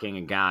 we're talking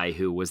a guy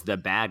who was the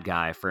bad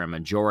guy for a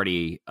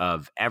majority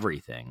of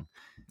everything.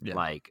 Yeah.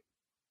 Like,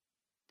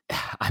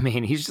 I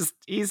mean, he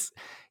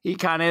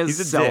kind of He's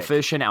a is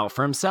selfish and out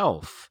for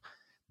himself.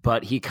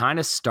 But he kind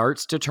of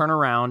starts to turn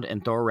around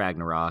in Thor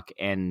Ragnarok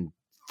and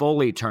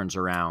fully turns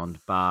around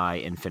by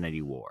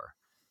Infinity War.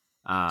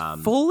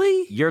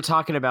 Fully? You're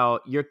talking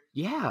about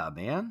yeah,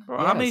 man. Bro,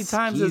 how many Yes,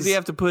 times does he he's-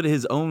 have to put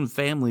his own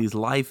family's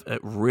life at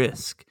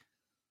risk?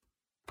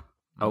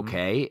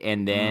 Okay,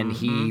 and then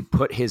he Mm-hmm.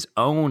 put his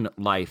own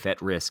life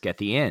at risk at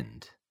the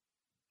end.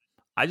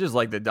 I just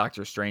like that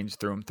Doctor Strange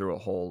threw him through a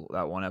hole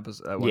that one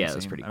episode. That one Yeah, scene.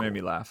 that's pretty That made cool.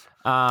 me laugh.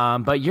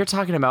 But you're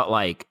talking about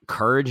like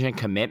courage and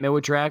commitment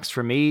with Drax.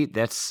 For me,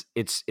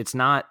 it's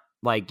not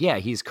like, yeah,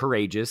 he's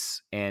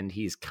courageous and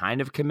he's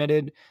kind of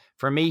committed.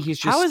 For me, he's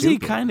just How is he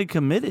stupid. kind of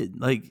committed?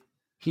 Like,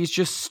 He's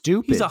just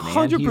stupid. he's man.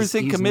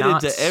 100% He's committed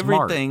not to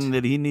smart. everything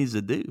that he needs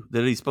to do,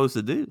 that he's supposed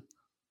to do.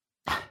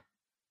 Have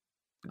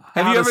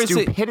Out you of ever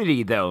seen?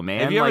 stupidity though,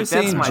 man? Have you ever Like,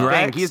 that's seen my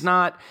Drax? thing. He's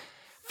not.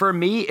 For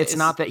me, it's It's-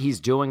 not that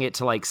he's doing it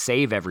to like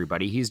save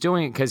everybody. He's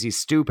doing it because he's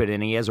stupid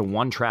and he has a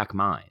one-track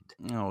mind.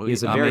 No, He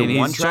has a I very mean, he's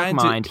one-track trying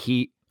to- mind.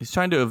 He's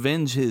trying to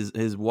avenge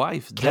his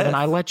wife's Kevin, death.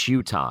 I let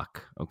you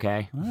talk,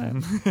 okay? All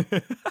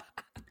right.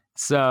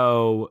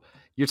 So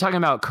you're talking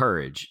about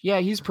courage. Yeah,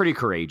 he's pretty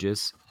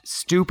courageous.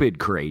 Stupid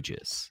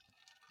courageous.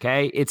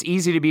 Okay? It's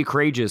easy to be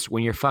courageous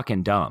when you're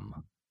fucking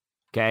dumb.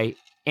 Okay?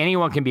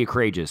 Anyone can be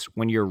courageous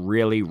when you're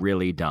really,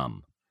 really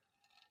dumb.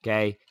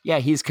 Okay? Yeah,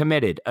 he's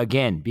committed,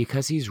 again,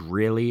 because he's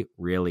really,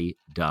 really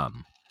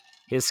dumb.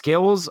 His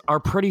skills are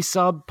pretty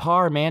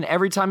subpar, man.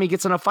 Every time he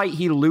gets in a fight,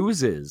 he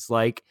loses.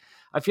 Like,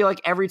 I feel like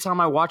every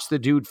time I watch the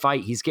dude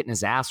fight, he's getting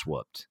his ass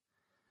whooped.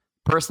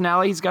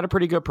 Personality, he's got a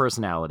pretty good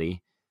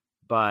personality.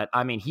 But,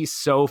 I mean, he's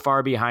so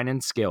far behind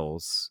in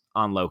skills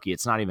on Loki.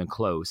 It's not even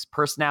close.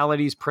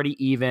 Personality's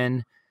pretty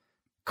even.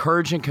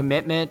 Courage and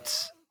commitment.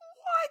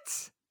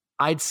 What?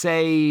 I'd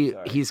say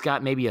he's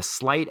got maybe a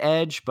slight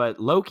edge, but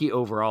Loki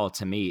overall,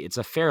 to me, it's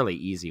a fairly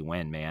easy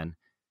win, man.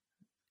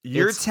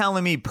 You're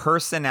telling me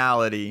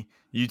personality,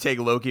 you take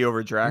Loki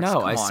over Drax? No,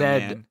 Come on,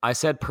 man. I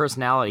said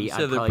personality. said I'd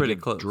they're probably pretty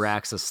give close.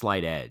 Drax a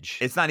slight edge.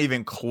 It's not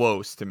even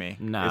close to me.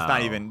 No. It's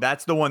not even.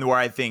 That's the one where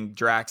I think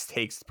Drax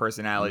takes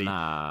personality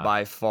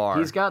by far.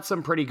 He's got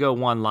some pretty good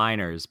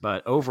one-liners,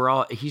 but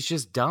overall, he's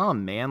just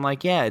dumb, man.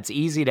 Like, yeah, it's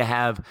easy to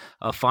have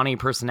a funny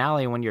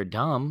personality when you're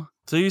dumb.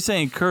 So you're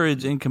saying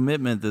courage and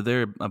commitment that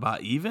they're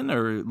about even,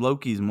 or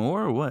Loki's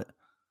more, or what?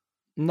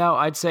 No,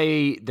 I'd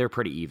say they're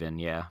pretty even,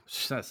 yeah.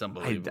 That's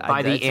unbelievable.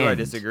 By the that's where end. I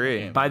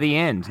disagree. By the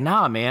end.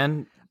 Nah,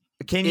 man.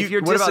 Can you? If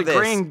you're what about this?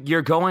 disagreeing,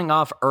 you're going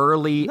off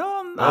early. No,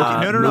 I'm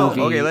not. Okay, no.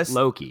 movie Okay, let's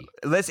Loki.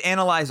 Let's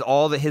analyze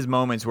all his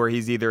moments where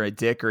he's either a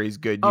dick or he's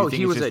good. Do you Oh, think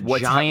he it's was just a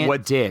what's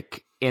giant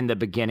dick in the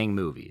beginning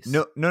movies.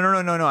 No.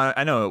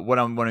 I know what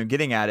I'm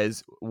getting at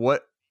is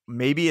what.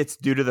 Maybe it's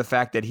due to the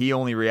fact that he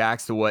only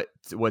reacts to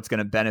what's going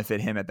to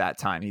benefit him at that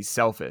time. He's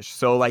selfish.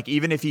 So like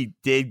even if he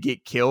did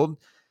get killed,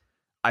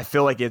 I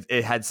feel like it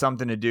had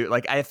something to do.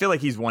 Like I feel like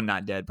he's one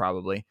not dead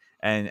probably,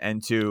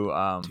 and two,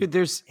 Dude,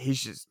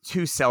 he's just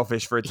too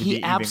selfish for it to be.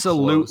 He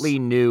absolutely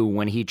knew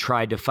when he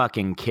tried to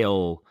fucking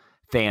kill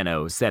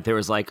Thanos that there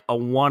was like a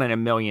 1 in a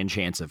million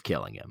chance of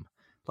killing him.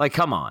 Like,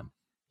 come on,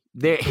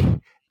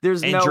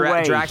 there's And no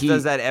way Drax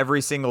does that every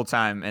single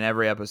time in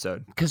every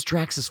episode. because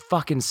Drax is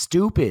fucking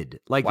stupid.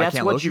 Like Why that's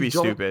can't what Loki you be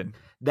don't- stupid?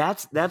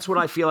 That's what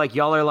I feel like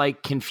y'all are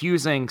like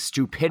confusing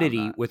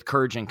stupidity with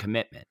courage and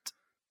commitment.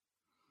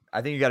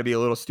 I think you got to be a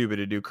little stupid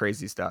to do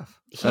crazy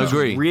stuff. He's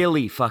Agree.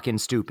 really fucking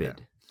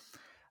stupid.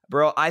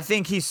 Bro, I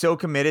think he's so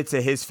committed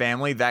to his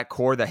family, that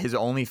core, that his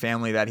only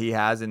family that he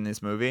has in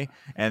this movie.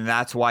 And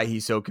that's why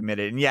he's so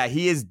committed. And yeah,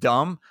 he is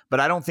dumb, but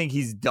I don't think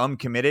he's dumb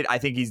committed. I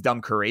think he's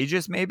dumb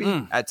courageous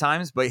maybe at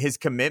times, but his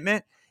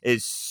commitment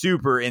is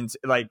super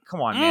like, come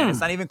on, man.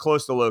 It's not even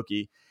close to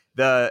Loki.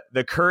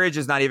 The courage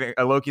is not even,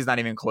 Loki's not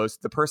even close.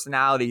 The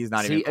personality is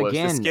not even close.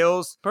 Again, the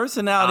skills.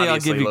 Personality, I'll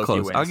Obviously, give you Loki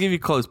close. wins. I'll give you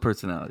close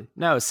personality.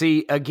 No,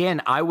 see,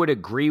 again, I would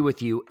agree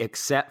with you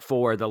except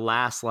for the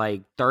last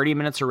like 30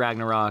 minutes of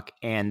Ragnarok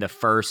and the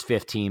first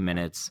 15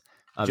 minutes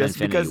of Just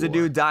Infinity because the War.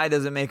 dude died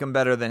doesn't make him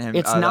better than him.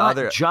 It's the not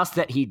other- just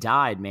that he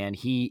died, man.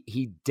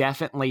 He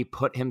definitely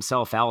put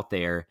himself out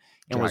there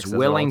and Drax was does it all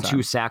willing the time.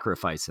 to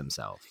sacrifice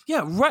himself.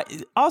 Yeah,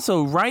 right.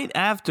 Also, right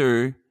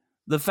after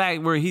the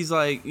fact where he's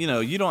like,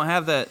 you don't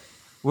have that.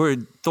 Where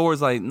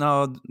Thor's like,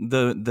 no,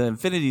 the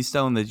Infinity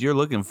Stone that you're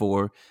looking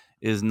for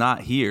is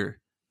not here,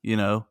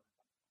 And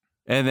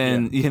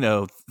then,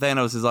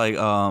 Thanos is like,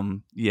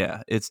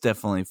 yeah, it's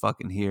definitely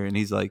fucking here. And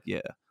he's like,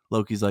 yeah.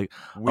 Loki's like,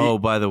 oh,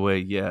 by the way,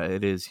 yeah,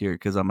 it is here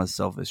because I'm a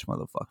selfish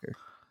motherfucker.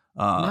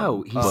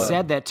 No, he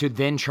said that to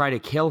then try to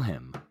kill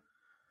him.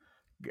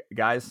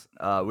 Guys,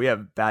 we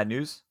have bad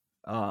news.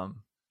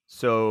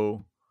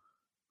 So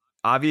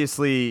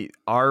obviously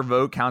our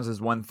vote counts as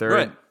 1/3.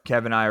 Right.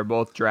 Kev and I are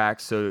both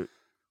Drax, so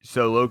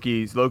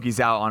Loki's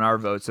out on our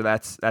vote. So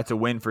that's a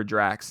win for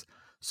Drax.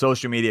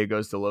 Social media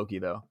goes to Loki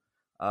though.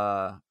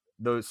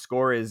 The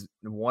score is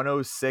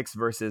 106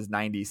 versus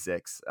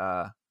 96,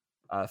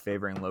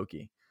 favoring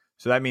Loki.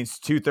 So that means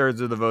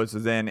 2/3 of the votes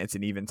is in. It's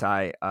an even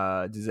tie.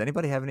 Does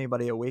anybody have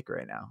anybody awake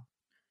right now?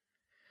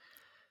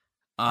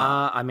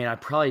 I mean, I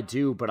probably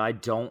do, but I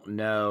don't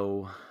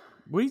know.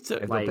 Wait,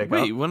 Like,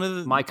 wait, one of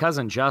the My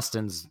cousin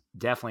Justin's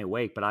definitely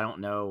awake, but I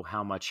don't know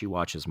how much he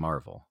watches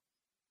Marvel.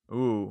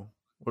 Ooh.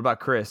 What about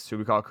Chris? Should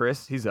we call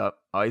Chris? He's up.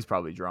 Oh, he's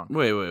probably drunk.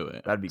 wait.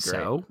 That'd be great.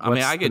 So, I mean,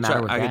 what's I the could matter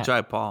try. with I could that?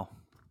 try Paul.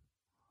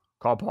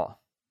 Call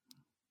Paul.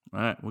 All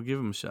right, we'll give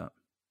him a shot.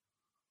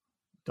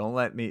 Don't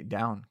let me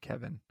down,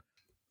 Kevin.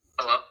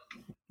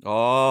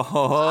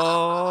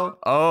 Oh,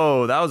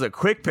 Oh, that was a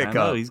quick I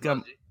know,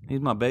 pickup. he's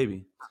my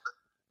baby.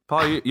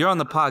 Paul, you're on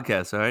the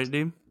podcast, all right,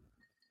 dude?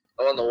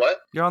 I'm on the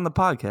what? You're on the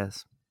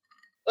podcast.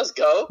 Let's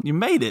go. You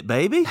made it,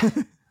 baby.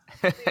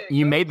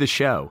 You made the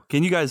show.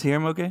 Can you guys hear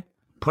him okay?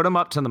 Put him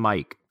up to the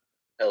mic.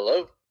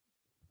 Hello.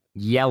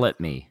 Yell at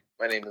me.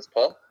 My name is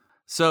Paul.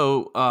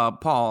 So,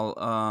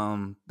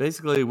 Paul,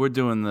 basically we're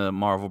doing the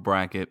Marvel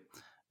bracket,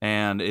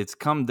 and it's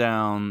come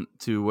down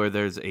to where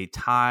there's a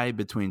tie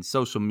between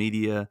social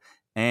media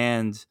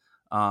and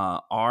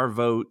our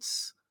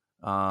votes.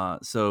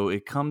 So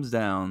it comes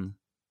down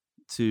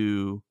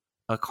to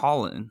a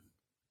call-in,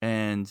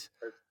 and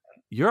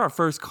you're our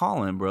first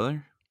call-in,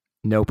 brother.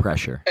 No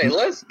pressure. Hey,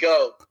 let's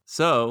go.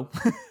 So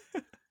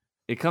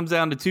it comes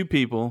down to 2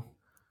 people,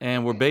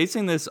 and we're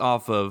basing this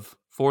off of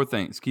 4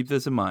 things. Keep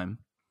this in mind.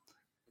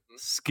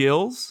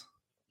 skills,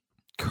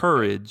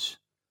 courage,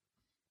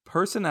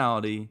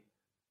 personality,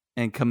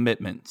 and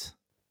commitment.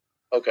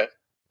 Okay.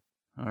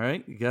 All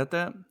right, you got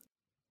that?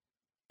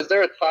 Is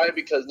there a tie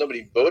because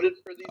nobody voted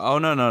for these? Oh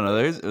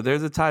no.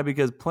 There's a tie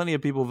because plenty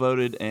of people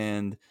voted,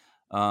 and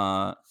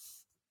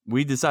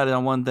we decided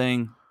on one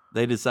thing.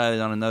 They decided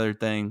on another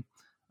thing.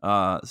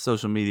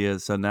 Social media.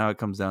 So now it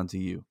comes down to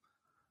you.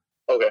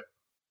 Okay.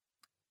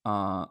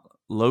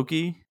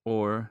 Loki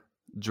or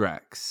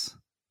Drax?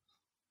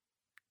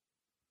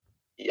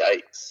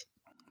 Yikes.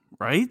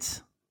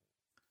 Right?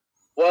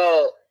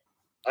 Well,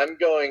 I'm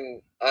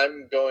going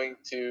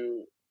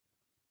to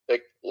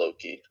pick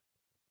Loki.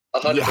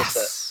 100%.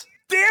 Yes.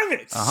 Damn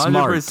it!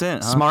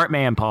 100%. Smart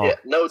man, Paul. Yeah,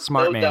 no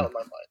Smart man. doubt in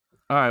my mind.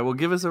 All right. Well,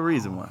 give us a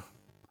reason why.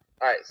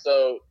 All right,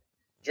 so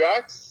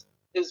Drax,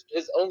 his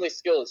only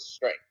skill is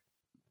strength.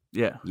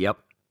 Yeah. Yep.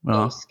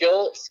 Uh-huh.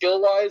 Skill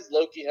wise,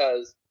 Loki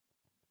has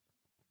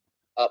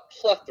a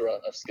plethora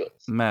of skills.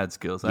 Mad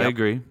skills. Yep. I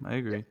agree.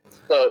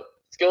 So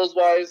skills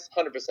wise,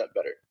 100%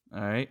 better.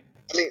 All right.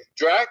 I mean,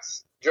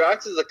 Drax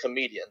is a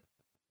comedian.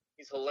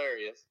 He's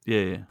hilarious.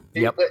 Yeah.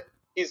 Yep. But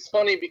he's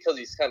funny because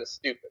he's kind of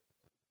stupid.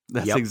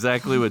 That's Yep.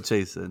 exactly what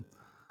Chase said.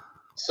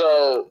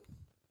 So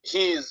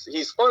he's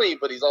funny,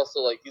 but he's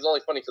also like he's only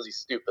funny because he's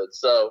stupid.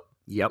 So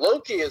Yep.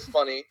 Loki is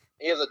funny.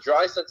 He has a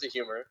dry sense of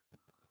humor,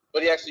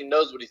 but he actually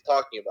knows what he's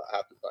talking about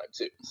half the time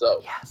too.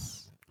 So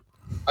Yes.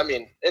 I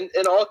mean, in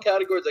all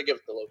categories, I give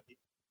it to Loki.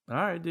 All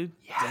right, dude.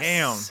 Yes.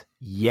 Damn.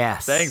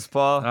 Yes. Thanks, All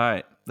Paul.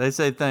 right. They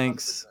say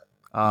thanks.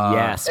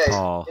 Yes, Hey,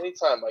 Paul.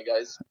 anytime, my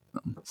guys.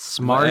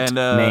 Smart And,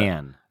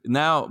 man.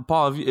 Now,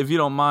 Paul, if you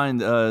don't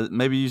mind,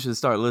 maybe you should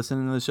start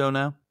listening to the show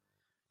now.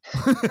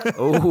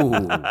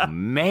 Oh,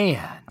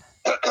 man.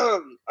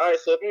 All right,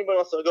 so if anybody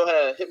wants to go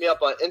ahead and hit me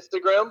up on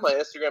Instagram, my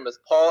Instagram is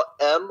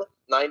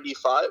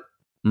PaulM95.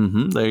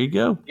 There you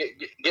go.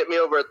 Get me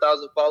over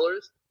 1,000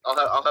 followers.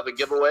 I'll have a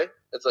giveaway.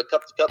 It's a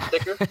cup to cup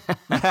sticker.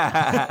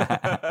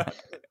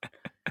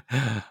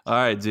 All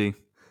right, G.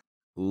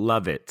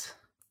 Love it.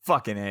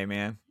 Fucking A,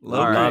 man.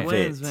 Loki Love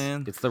wins, it.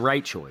 man. It's the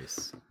right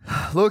choice.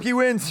 Loki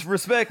wins.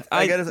 Respect.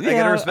 I gotta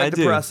yeah, respect I the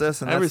do.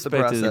 process, and I that's the respect it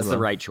as process. It's the well.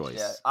 right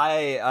choice.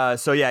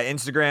 Yeah,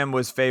 Instagram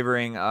was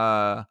favoring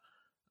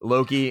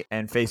Loki,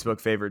 and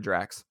Facebook favored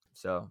Drax.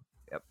 So,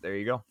 yep, there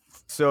you go.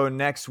 So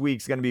next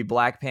week's gonna be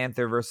Black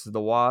Panther versus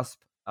the Wasp,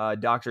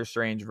 Doctor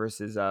Strange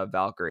versus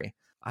Valkyrie.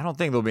 I don't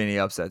think there'll be any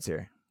upsets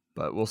here,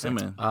 but we'll see. Hey,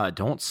 man.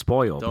 Don't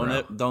spoil,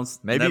 bro.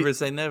 Never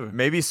say never.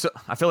 Maybe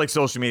I feel like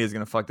social media is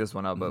gonna fuck this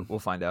one up, but we'll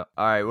find out.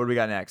 All right, what do we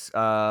got next?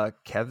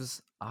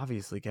 Kev's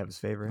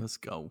favorite. Let's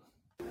go.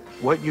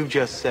 What you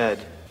just said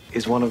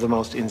is one of the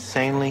most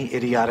insanely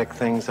idiotic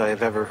things I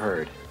have ever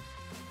heard.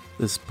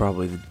 This is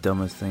probably the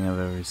dumbest thing I've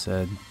ever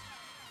said.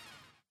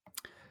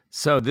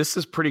 So this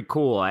is pretty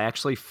cool. I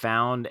actually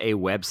found a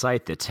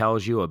website that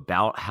tells you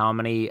about how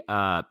many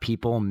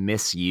people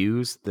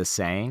misuse the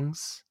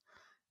sayings.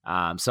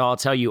 So I'll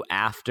tell you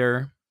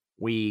after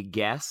we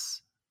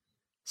guess.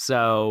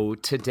 So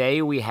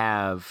today we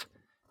have,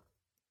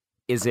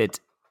 is it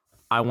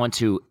I want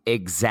to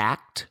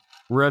exact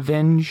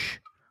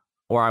revenge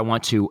or I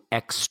want to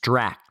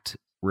extract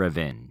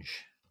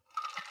revenge?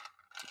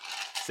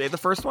 Say the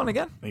first one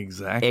again.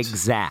 Exact.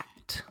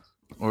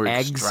 Or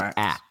extract.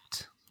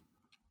 Exact.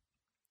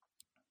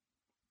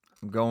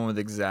 I'm going with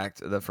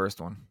exact, the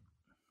first one.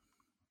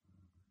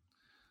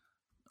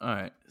 All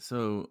right.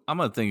 So I'm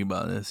going to think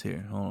about this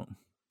here. Hold on.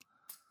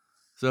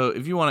 So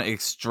if you want to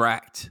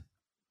extract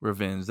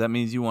revenge, that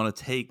means you want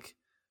to take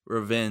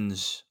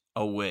revenge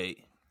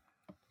away.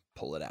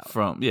 Pull it out.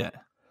 From, yeah.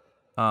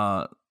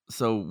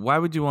 So why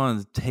would you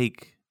want to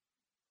take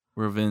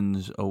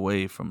revenge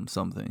away from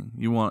something?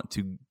 You want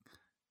to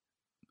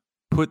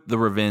put the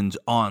revenge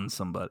on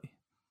somebody.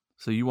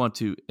 So you want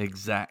to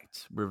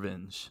exact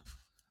revenge.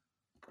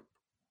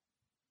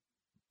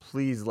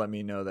 Please let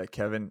me know that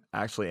Kevin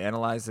actually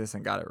analyzed this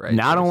and got it right.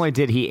 Not Chase. only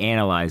did he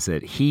analyze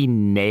it, he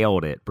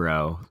nailed it,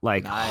 bro.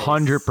 Like Nice.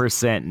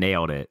 100%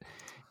 nailed it.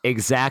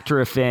 Exact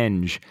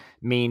revenge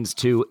means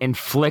to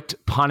inflict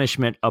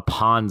punishment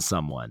upon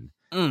someone.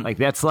 Like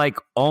that's like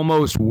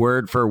almost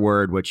word for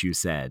word what you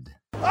said.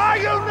 Are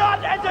you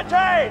not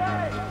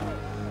entertained?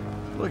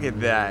 Look at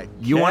that.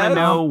 You want to Kev?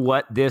 know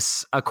what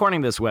this,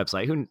 according to this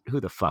website, who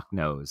the fuck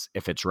knows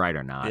if it's right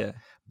or not? Yeah.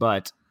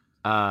 But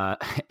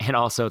and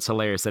also it's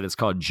hilarious that it's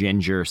called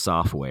Ginger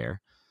Software.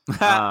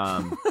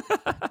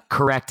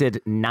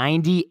 Corrected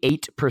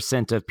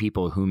 98% of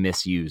people who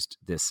misused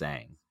this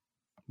saying.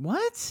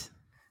 What?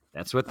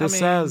 That's what this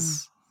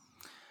says.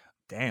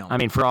 Damn. I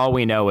mean, for all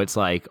we know, it's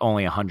like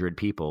only 100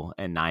 people,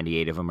 and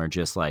 98 of them are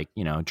just like,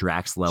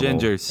 Drax level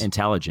Gingers.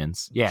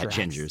 intelligence. Yeah, Drax.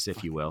 gingers,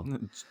 if you will.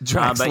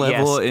 Drax but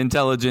level yes.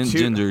 intelligent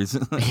gingers.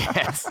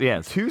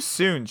 yes. Too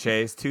soon,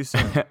 Chase. Too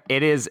soon.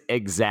 It is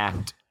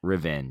exact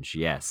revenge.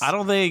 Yes. I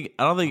don't think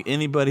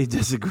anybody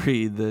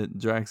disagreed that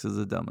Drax is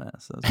a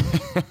dumbass.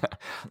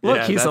 Look,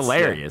 Yeah, he's that's-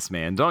 hilarious,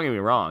 man. Don't get me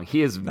wrong.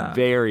 He is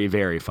very,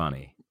 very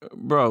funny.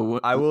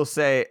 Bro, I will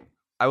say,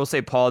 I will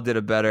say Paul did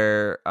a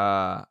better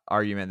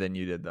argument than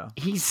you did, though.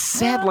 He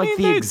said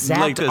the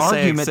exact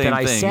argument that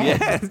I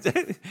said.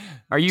 Yeah.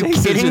 Are you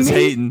Jason's kidding just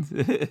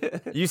me?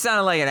 hating. You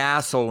sounded like an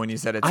asshole when you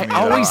said it to me.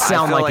 I always though.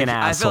 sound I feel like an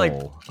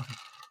asshole.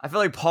 I feel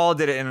like Paul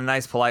did it in a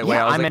nice, polite way.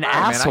 Yeah, I was I'm like, an "All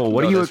right, man, I asshole. can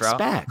What go do you this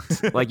route."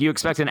 expect? Like, you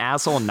expect an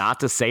asshole not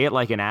to say it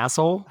like an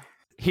asshole?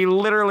 He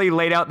literally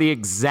laid out the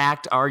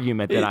exact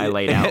argument that I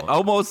laid out.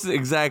 Almost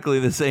exactly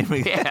the same.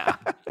 Yeah.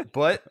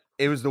 But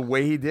it was the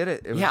way he did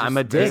it. It was Yeah, just I'm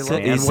a very dick,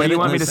 lovely. man. What do you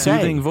want me to say?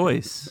 Soothing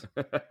voice.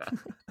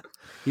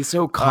 He's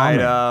so All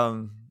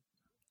calm.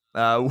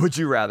 right, would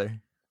you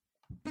rather?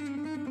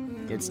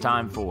 It's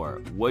time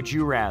for Would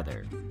You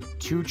Rather.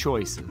 2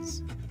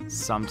 choices.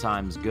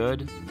 Sometimes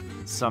good,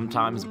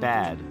 sometimes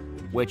bad.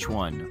 Which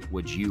one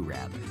would you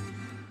rather?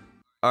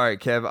 All right,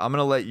 Kev, I'm going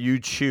to let you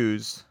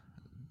choose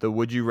the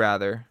would you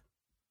rather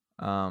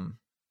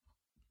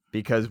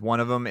because one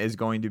of them is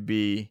going to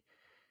be,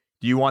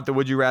 do you want the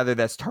would you rather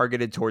that's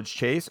targeted towards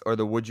Chase or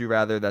the would you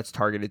rather that's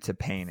targeted to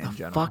Payne in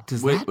general? Fuck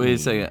does Wait that a mean?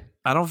 second.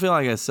 I don't feel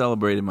like I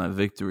celebrated my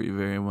victory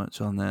very much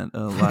on that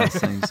last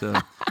thing. So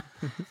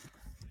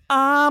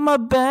I'm a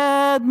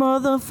bad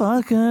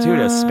motherfucker, Dude,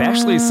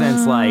 especially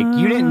since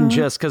you didn't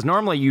just, because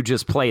normally you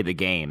just play the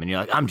game and you're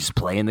like, I'm just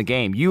playing the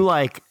game. You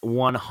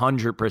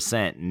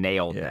 100%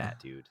 nailed that,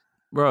 dude.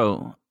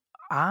 Bro,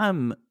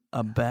 I'm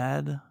a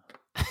bad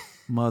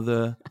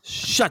mother.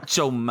 Shut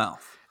your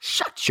mouth.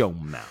 Shut your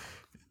mouth.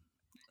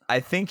 I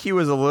think he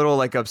was a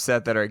little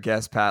upset that our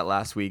guest Pat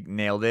last week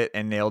nailed it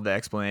and nailed the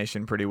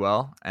explanation pretty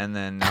well, and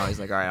then now he's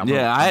like, all right,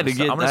 I had to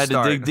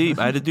dig deep.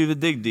 I had to do the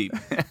dig deep.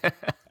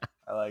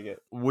 I like it.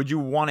 Would you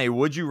want a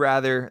would you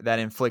rather that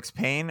inflicts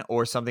pain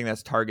or something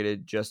that's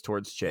targeted just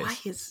towards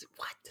Chase?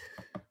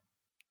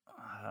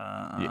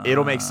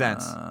 It'll make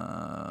sense.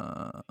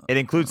 It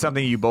includes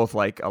something you both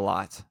like a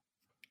lot.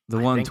 The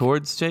one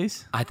towards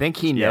Chase? I think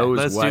he knows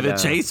let's what, do the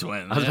Chase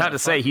one. I was about to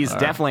say, he's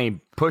definitely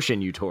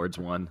pushing you towards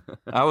one.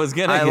 I was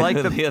going to like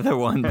the other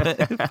one, but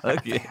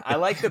fuck it. I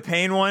like the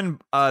pain one.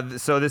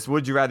 So this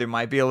would you rather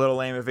might be a little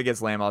lame. If it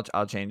gets lame,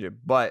 I'll change it.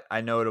 But I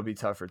know it'll be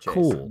tough for Chase.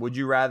 Cool. Would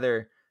you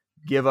rather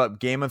give up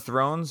Game of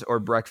Thrones or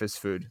breakfast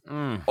food?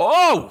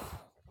 Oh!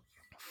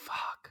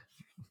 Fuck.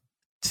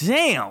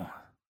 Damn.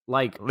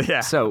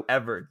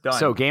 Ever done.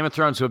 So Game of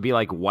Thrones would be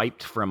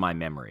wiped from my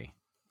memory.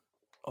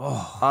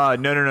 Oh.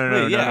 No.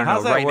 Wait, yeah,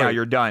 how's that Right now, work?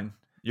 you're done.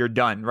 You're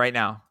done right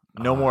now.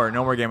 No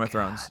more Game of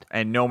Thrones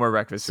and no more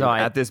breakfast food So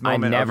at this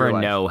moment. I never of your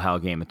life. know how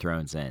Game of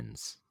Thrones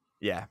ends.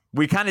 Yeah,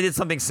 we kind of did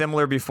something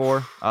similar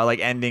before,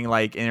 ending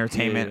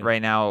entertainment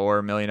right now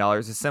or $1 million.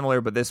 It's similar,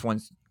 but this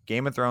one's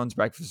Game of Thrones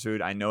breakfast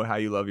food. I know how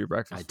you love your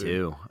breakfast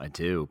food. I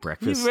do. He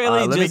Breakfast.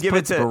 really let me just give it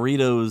puts to-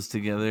 burritos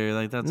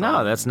together.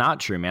 That's not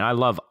true, man. I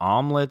love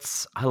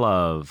omelets. I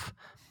love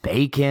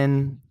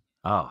bacon.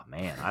 Oh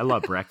man, I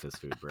love breakfast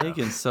food, bro.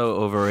 Bacon's so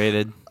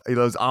overrated. He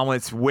loves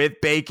omelets with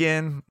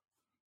bacon.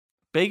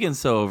 Bacon's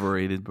so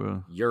overrated,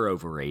 bro. You're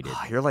overrated.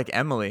 You're like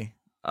Emily.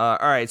 All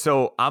right,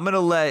 so I'm gonna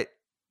let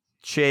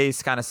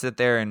Chase kind of sit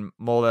there and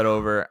mull that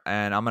over,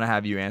 and I'm gonna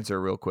have you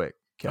answer real quick.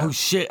 Kev. Oh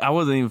shit, I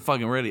wasn't even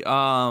fucking ready. You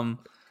don't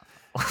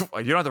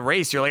have to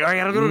race. You're like, oh, I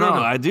gotta go. No,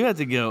 I do have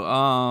to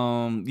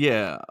go.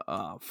 Yeah.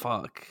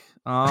 Fuck.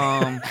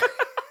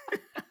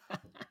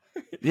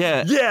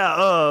 Yeah.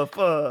 Yeah.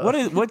 Fuck.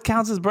 What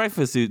counts as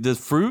breakfast food? Does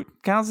fruit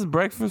counts as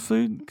breakfast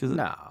food?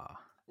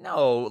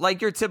 No,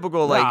 like your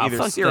typical Nah, either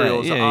fuck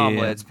cereals, that. Yeah,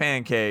 omelets,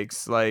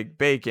 pancakes,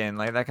 bacon,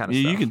 that kind of stuff.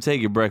 You can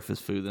take your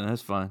breakfast food, then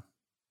that's fine.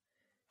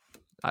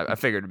 I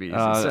figured it'd be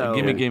easy.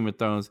 Give me Game of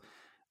Thrones.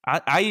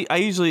 I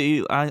usually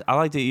eat. I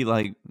like to eat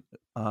like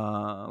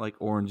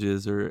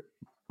oranges or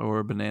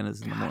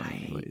bananas in the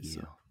morning. Anyways,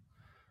 so.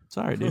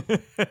 Sorry, dude.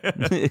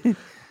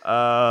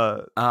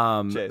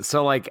 Chase.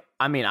 So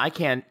I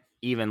can't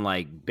even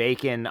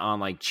bacon on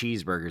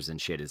cheeseburgers and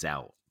shit is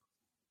out.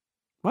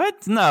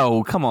 What?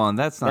 No, come on.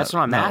 That's not. That's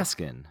what I'm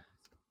asking.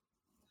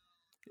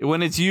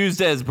 When it's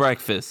used as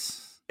breakfast.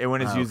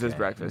 When it's used as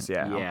breakfast,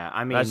 yeah. Yeah,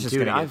 I mean, That's just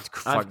dude, gonna I've get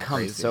fucking come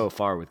crazy. so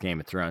far with Game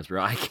of Thrones,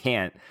 bro. I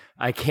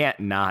can't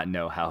not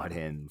know how it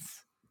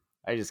ends.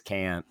 I just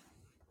can't.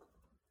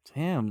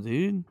 Damn,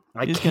 dude.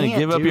 I You're just gonna can't,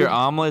 give up your dude.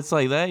 omelets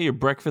like that? Your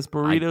breakfast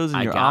burritos I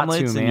and your got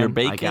omelets to, and your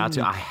man.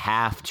 bacon? I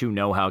have to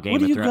know how Game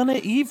What are of you Thrones. gonna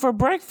eat for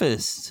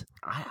breakfast?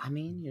 I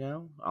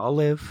mean, I'll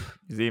live.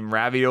 He's eating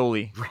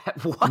ravioli.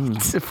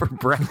 What for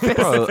breakfast?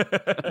 Bro,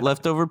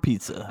 leftover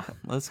pizza.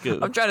 Let's go.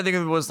 I'm trying to think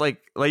of it was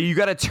like you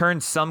got to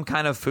turn some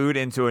kind of food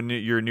into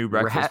your new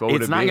breakfast. What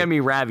would It's it not be? gonna be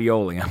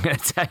ravioli. I'm gonna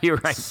tell you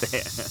right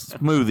there.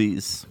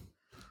 Smoothies.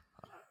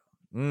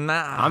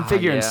 Nah, I'm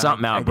figuring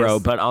something out, bro.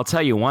 guess. But I'll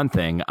tell you one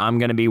thing: I'm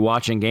gonna be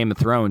watching Game of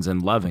Thrones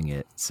and loving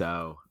it.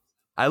 So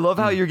I love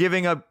how you're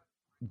giving up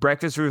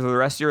breakfast food for the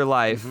rest of your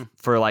life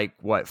for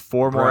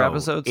 4 more Bro,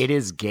 episodes. It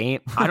is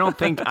game. I don't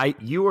think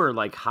you are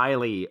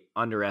highly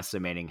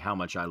underestimating how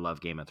much I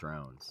love Game of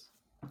Thrones.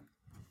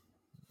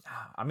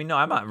 I mean, no,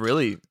 I'm not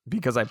really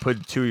because I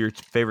put two of your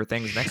favorite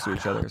things next to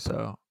each other,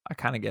 so I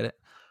kind of get it.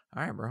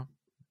 All right, bro.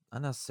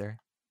 Unnecessary.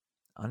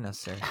 Get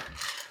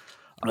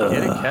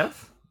it, Kev?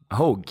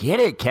 Oh, get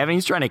it, Kevin.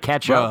 He's trying to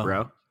catch up,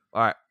 bro.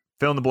 All right.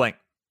 Fill in the blank.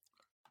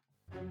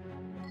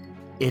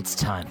 It's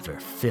time for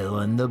fill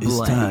in the It's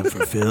blank. time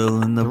for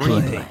fill in the 3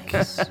 blank.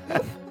 blanks.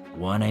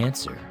 1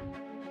 answer.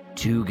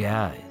 2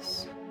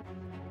 guys.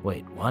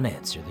 Wait, 1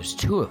 answer. There's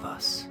 2 of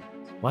us.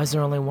 Why is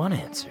there only 1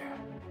 answer?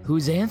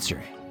 Who's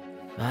answering?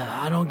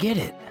 I don't get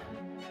it.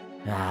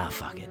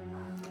 Fuck it.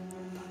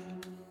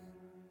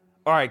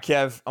 All right,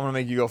 Kev, I'm going to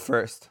make you go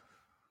first.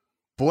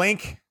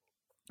 Blink.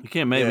 You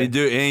can't make me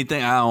do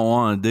anything I don't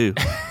want to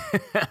do.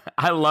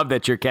 I love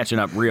that you're catching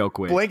up real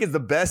quick. Blink is the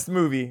best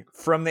movie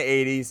from the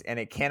 80s, and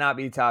it cannot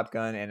be Top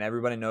Gun, and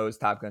everybody knows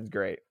Top Gun's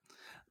great.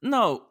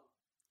 No.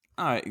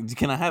 All right.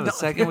 Can I have a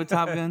second with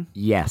Top Gun?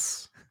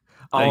 Yes.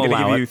 I'm I'll going to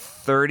allow give you it.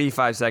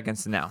 35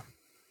 seconds now.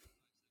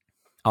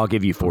 I'll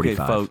give you 45.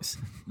 Okay, folks.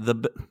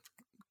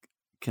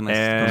 Can I?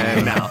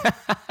 And now.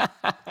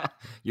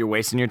 You're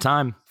wasting your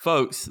time.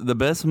 Folks, the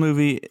best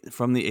movie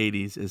from the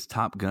 80s is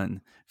Top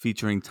Gun,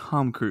 featuring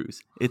Tom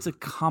Cruise. It's a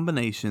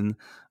combination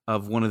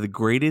of one of the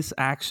greatest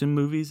action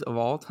movies of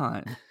all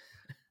time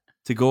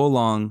to go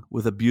along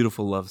with a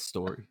beautiful love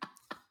story.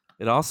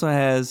 It also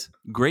has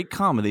great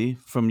comedy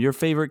from your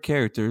favorite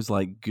characters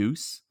like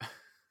Goose.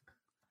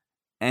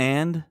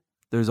 And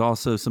there's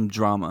also some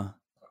drama.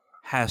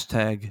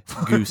 Hashtag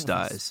Goose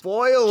dies.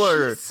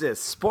 Spoiler. Jesus,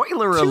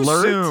 spoiler Too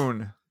alert.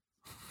 soon.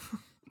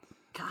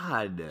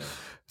 God.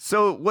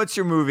 So what's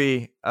your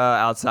movie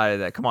outside of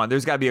that? Come on,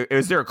 there's got to be.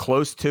 Is there a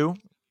close to?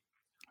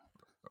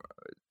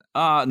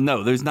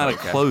 No, there's not a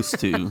close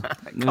to.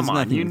 Come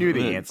on, you knew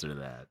the answer to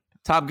that.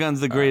 Top Gun's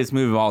the greatest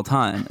movie of all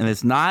time, and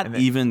it's not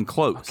even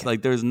close. Okay.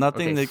 Like, there's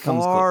nothing that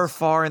comes far, close.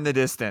 far in the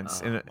distance,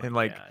 in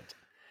like God.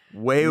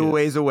 way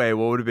ways away.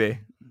 What would it be?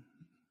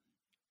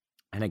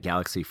 In a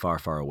galaxy far,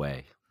 far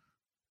away.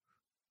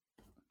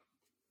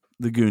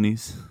 The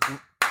Goonies.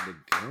 The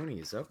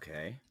Goonies,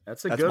 okay.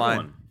 That's That's good mine.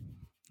 one.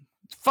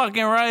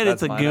 Fucking right,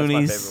 That's it's a mine.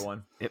 Goonies. That's my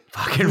favorite one.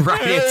 Fucking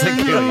right, it's a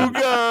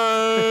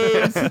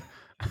Goonies.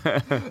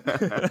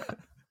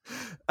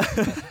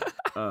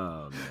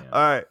 Oh, man.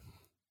 All right.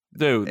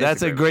 Dude,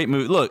 that's a great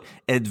movie. Look,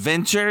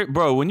 adventure.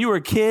 Bro, when you were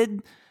a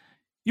kid,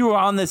 you were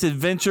on this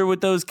adventure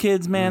with those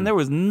kids, man. There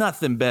was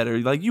nothing better.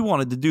 Like, you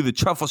wanted to do the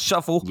truffle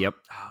shuffle. Yep.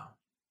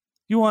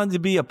 You wanted to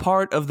be a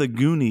part of the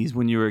Goonies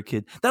when you were a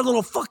kid. That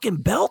little fucking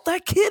belt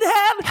that kid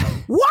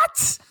had?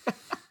 What?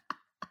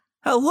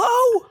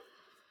 Hello?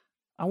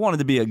 I wanted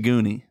to be a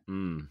Goonie.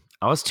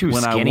 I was too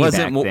when skinny I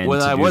wasn't, back then when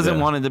to I do wasn't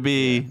the- wanted to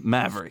be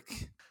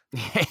Maverick.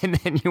 And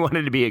then you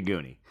wanted to be a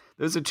Goonie.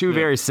 Those are two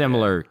very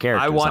similar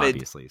characters,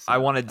 obviously. So. I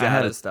wanted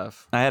data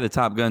stuff. I had a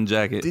Top Gun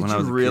jacket Did when I you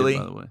was a really? kid,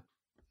 by the way.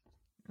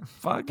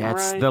 Fuck,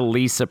 That's right. the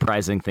least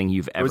surprising thing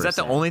you've ever Was that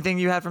said. the only thing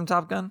you had from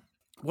Top Gun?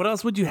 What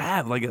else would you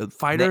have? Like a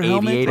fighter The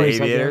helmet? aviators,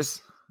 The I aviators,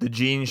 guess. the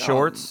jean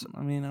shorts.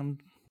 I mean,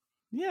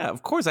 yeah,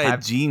 of course I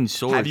had jean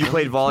shorts. Have you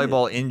played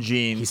volleyball in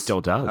jeans? He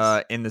still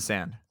does. In the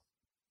sand.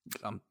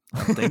 I'm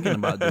thinking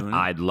about doing it.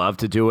 I'd love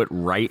to do it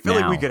right I feel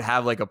now. like we could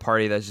have like a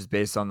party that's just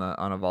based on a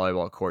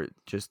volleyball court,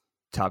 just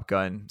Top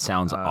Gun.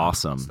 Sounds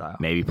awesome. Style.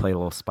 Maybe play a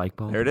little spike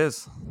ball. There it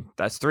is.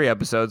 That's 3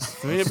 episodes.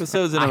 3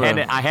 episodes in a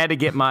row. I had to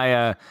get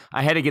my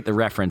I had to get the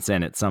reference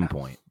in at some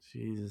point.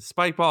 Jesus.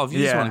 Spike Ball, if you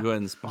just Yeah. want to go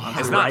ahead and sponsor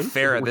It's it. not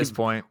fair at this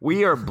point.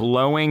 We are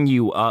blowing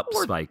you up,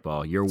 Spike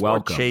Ball. You're Or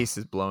welcome. Chase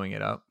is blowing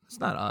it up. It's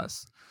not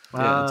us.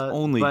 Yeah, it's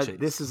only but Chase.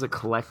 this is a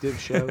collective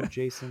show,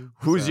 Jason.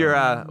 Who's So-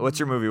 your what's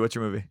your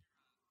movie?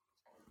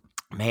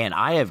 Man,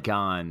 I have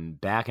gone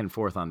back and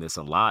forth on this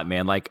a lot,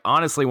 man. Like,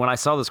 honestly, when I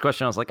saw this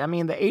question, I was like, I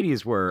mean, the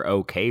 80s were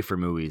okay for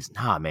movies.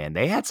 Nah, man,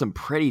 they had some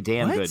pretty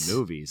damn What? good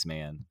movies,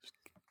 man.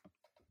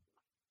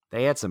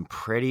 They had some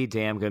pretty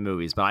damn good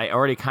movies, but I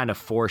already kind of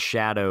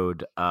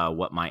foreshadowed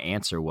what my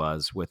answer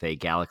was with A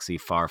Galaxy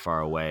Far,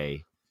 Far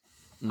Away.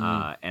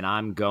 And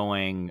I'm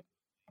going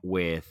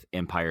with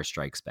Empire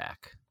Strikes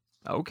Back.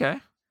 Okay.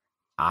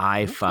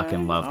 I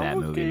fucking love that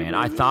movie, man.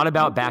 I thought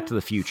about Back to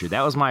the Future.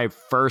 That was my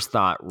first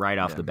thought right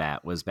off the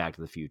bat was Back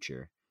to the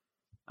Future.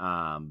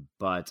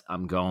 But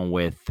I'm going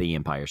with The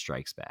Empire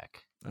Strikes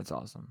Back. That's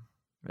awesome.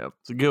 Yep.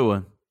 It's a good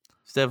one.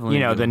 It's definitely You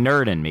know, a the good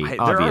nerd in me, There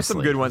obviously. are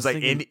some good ones, like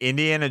thinking-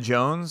 Indiana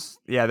Jones.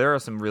 Yeah, there are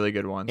some really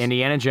good ones.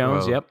 Indiana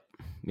Jones, Whoa.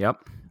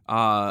 Yep.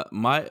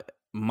 one.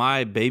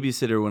 My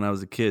babysitter when I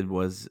was a kid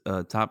was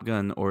Top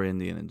Gun or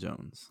Indiana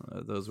Jones.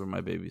 Those were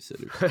my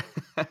babysitters.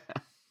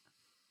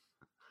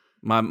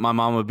 My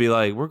mom would be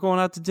like, "We're going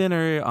out to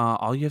dinner.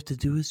 All you have to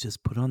do is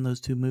just put on those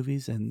 2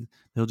 movies, and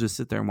they'll just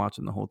sit there and watch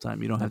them the whole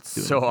time. You don't have That's to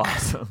do so anything."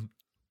 awesome.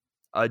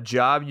 A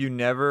job you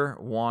never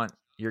want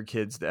your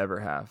kids to ever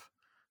have.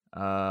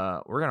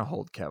 We're gonna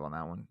hold Kev on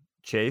that one.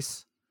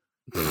 Chase.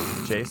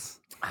 Chase.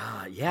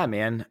 Yeah,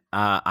 man.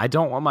 I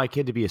don't want my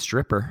kid to be a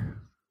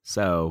stripper.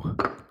 So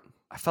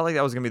I felt like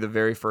that was gonna be the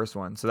very first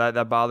one. So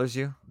that bothers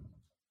you?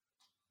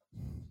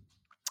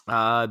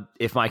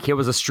 if my kid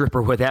was a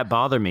stripper, would that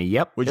bother me?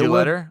 Yep. Would it you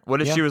let her?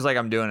 What if Yeah. she was like,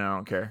 I'm doing it, I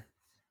don't care?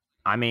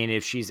 I mean,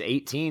 if she's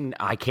 18,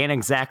 I can't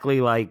exactly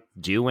like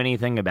do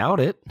anything about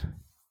it.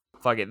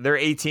 Fuck it. They're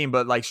 18,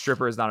 but like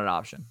stripper is not an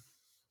option.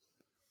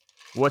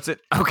 What's it?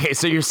 Okay,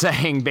 so you're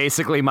saying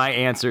basically my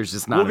answer is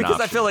just not. Well, because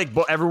an I feel like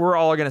we're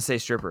all gonna say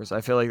strippers.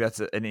 I feel like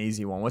that's an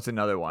easy one. What's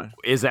another one?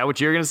 Is that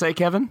what you're gonna say,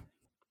 Kevin?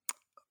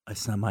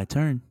 It's not my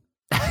turn.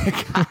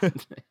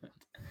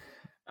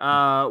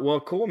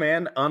 Well, cool,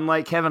 man.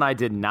 Unlike Kevin, I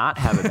did not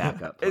have a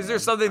backup plan. Is there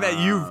something that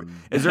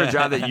is there a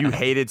job that you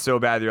hated so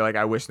bad you're like,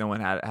 I wish no one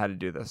had to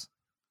do this?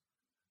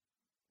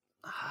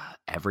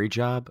 Every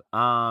job.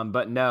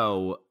 But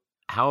no.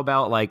 How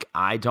about like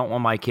I don't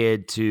want my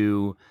kid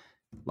to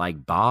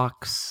like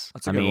box.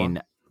 That's a good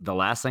one. The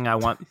last thing I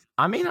want.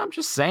 I'm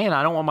just saying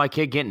I don't want my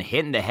kid getting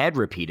hit in the head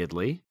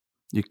repeatedly.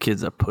 Your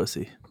kid's a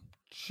pussy.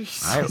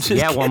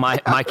 Well,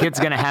 my kid's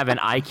gonna have an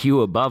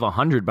IQ above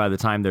 100 by the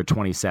time they're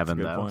 27,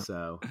 though. Point.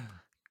 So,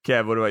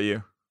 Kev, what about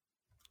you?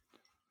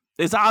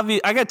 It's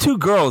obvious. I got 2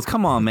 girls.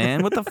 Come on,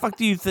 man. What the fuck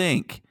do you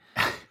think?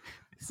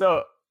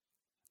 So,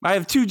 I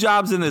have 2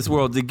 jobs in this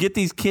world: to get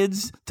these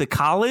kids to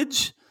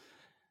college,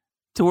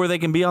 to where they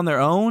can be on their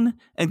own,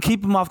 and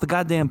keep them off the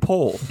goddamn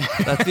pole.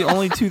 That's the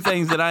only 2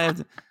 things that I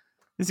have.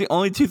 It's the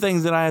only 2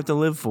 things that I have to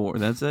live for.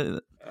 That's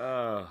it.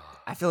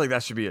 I feel like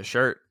that should be a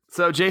shirt.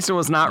 So Jason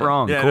was not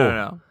wrong. Yeah, cool.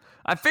 No.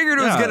 I figured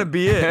it was gonna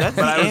be it. That's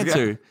the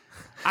answer.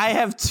 I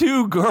have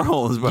 2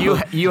 girls, bro.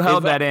 You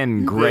held that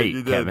in great,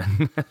 you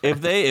Kevin.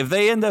 If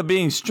they end up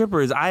being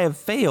strippers, I have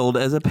failed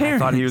as a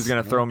parent. I thought he was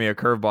gonna throw me a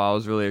curveball. I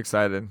was really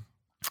excited.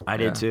 I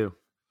did too.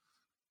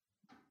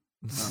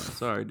 Oh,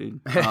 sorry, dude.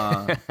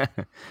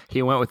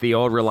 He went with the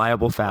old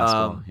reliable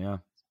fastball. Yeah.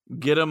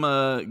 Get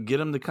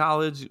them to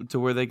college to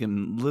where they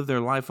can live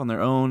their life on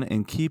their own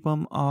and keep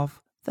them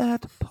off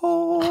that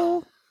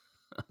pole.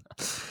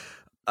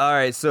 All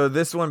right, so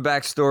this one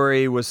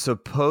backstory was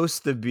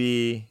supposed to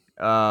be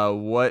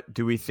what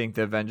do we think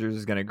the Avengers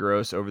is going to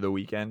gross over the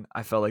weekend?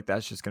 I felt like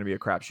that's just going to be a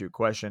crapshoot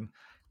question,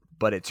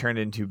 but it turned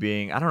into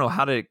being I don't know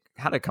how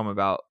to come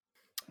about.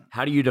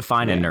 How do you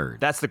define a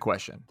nerd? That's the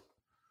question.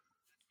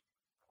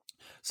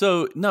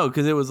 So no,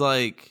 because it was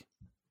like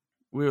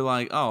we were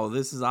like, oh,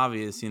 this is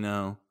obvious,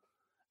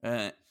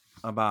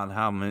 about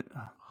how many.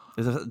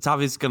 It's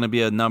obviously going to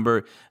be a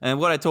number, and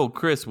what I told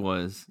Chris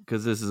was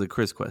because this is a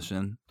Chris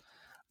question.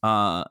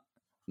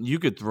 You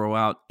could throw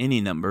out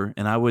any number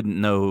and I wouldn't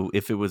know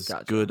if it was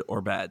good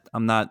or bad.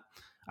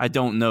 I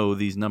don't know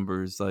these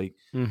numbers. Like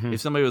if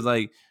somebody was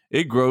like,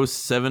 it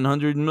grossed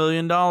 $700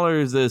 million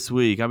this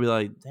week, I'd be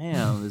like,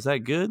 damn, is that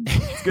good?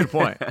 It's a good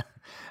point.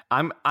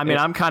 I'm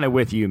kind of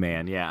with you,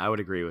 man. Yeah, I would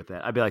agree with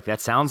that. I'd be like,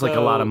 that sounds like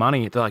a lot of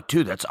money. They're like,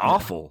 dude, that's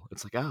awful.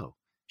 It's like, oh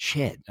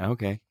shit.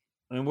 Okay.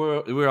 And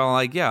we're all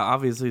like, yeah,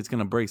 obviously it's going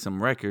to break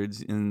some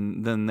records.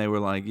 And then they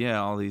were like,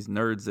 yeah, all these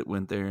nerds that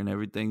went there and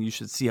everything. You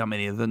should see how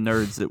many of the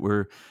nerds that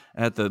were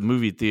at the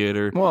movie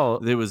theater.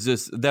 Well, it was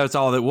that's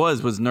all it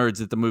was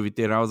nerds at the movie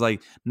theater. I was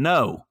like,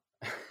 no,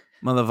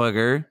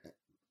 motherfucker.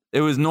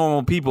 It was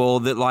normal people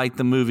that liked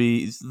the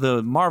movies,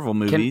 the Marvel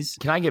movies.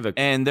 Can I give a...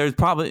 And there's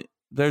probably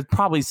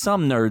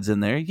some nerds in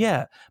there.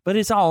 Yeah, but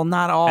it's not all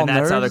nerds. And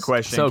that's how the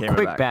question so came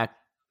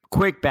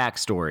quick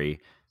backstory.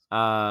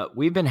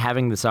 We've been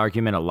having this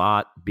argument a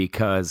lot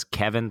because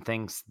Kevin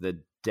thinks the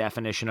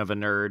definition of a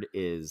nerd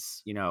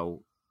is,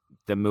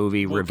 the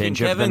movie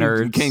Revenge of the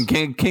Nerds.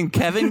 Can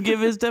Kevin give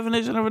his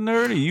definition of a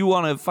nerd, or you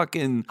want to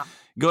fucking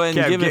go ahead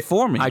and give it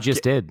for me? I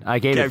just did. I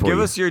gave it for you.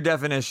 Give us your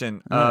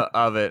definition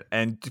of it,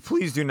 and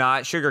please do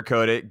not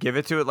sugarcoat it. Give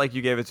it to it like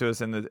you gave it to us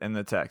in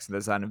the text.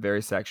 That sounded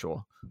very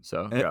sexual.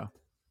 So go.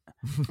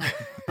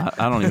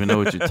 I don't even know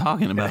what you're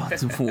talking about.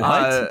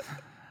 What?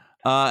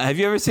 Have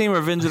you ever seen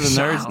Revenge of the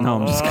Nerds?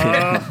 No, I'm just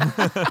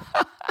kidding.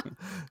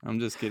 I'm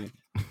just kidding.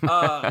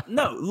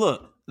 No,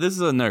 look, this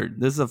is a nerd.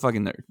 This is a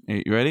fucking nerd.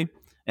 You ready?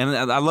 And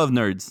I love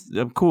nerds.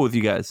 I'm cool with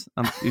you guys.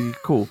 You're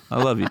cool.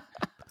 I love you.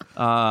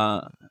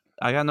 I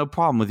got no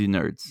problem with you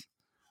nerds.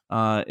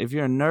 If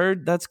you're a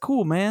nerd, that's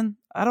cool, man.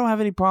 I don't have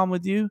any problem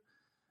with you.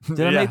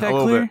 Did I make that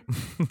clear?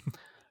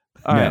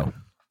 All right.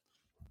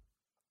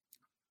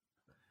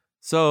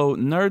 So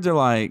nerds are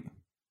like,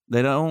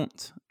 they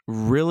don't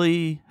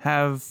really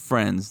have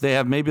friends. They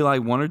have maybe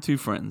like 1 or 2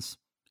 friends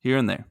here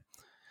and there.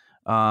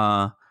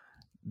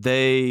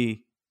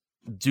 They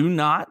do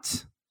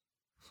not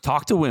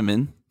talk to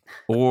women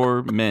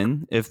or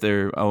men if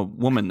they're a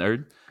woman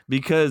nerd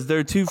because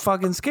they're too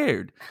fucking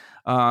scared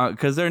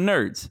because they're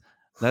nerds.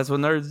 That's what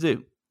nerds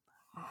do.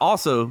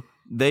 Also,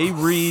 they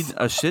read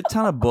a shit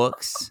ton of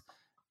books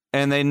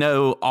and they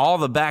know all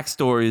the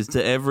backstories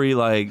to every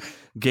like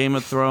Game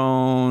of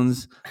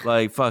Thrones,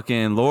 like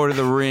fucking Lord of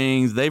the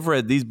Rings. They've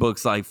read these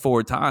books like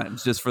 4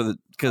 times just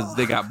because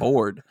they got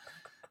bored.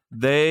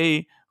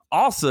 They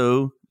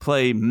also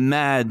play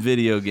mad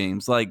video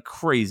games like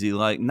crazy,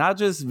 like not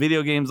just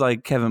video games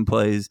like Kevin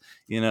plays,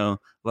 like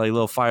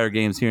little fire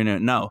games here and there.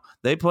 No,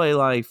 they play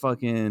like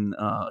fucking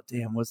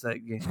what's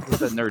that game? What's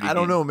that nerdy game? I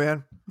don't know,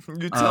 man.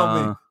 You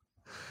tell me.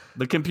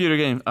 The computer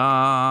game.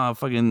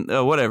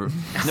 Whatever.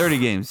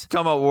 Nerdy games.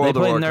 Talking about World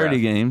of Warcraft. They play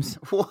nerdy games.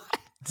 What?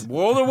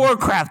 World of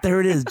Warcraft. There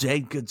it is, Jay.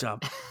 Good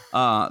job.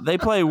 They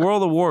play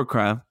World of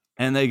Warcraft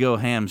and they go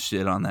ham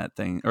shit on that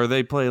thing. Or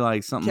they play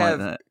like something like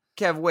that.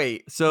 Kev,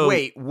 wait. So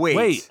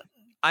wait.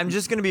 I'm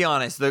just gonna be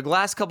honest. The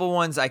last couple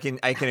ones I can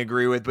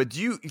agree with, but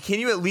can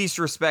you at least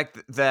respect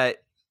that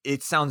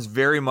it sounds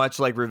very much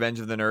like Revenge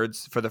of the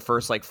Nerds for the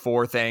first like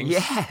 4 things?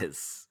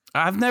 Yes.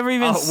 I've never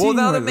even seen. Well,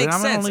 now it. that makes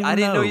sense. I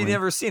didn't know you'd man.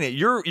 never seen it.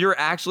 You're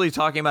actually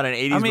talking about an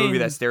 80s movie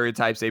that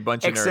stereotypes a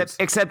bunch of nerds.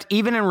 Except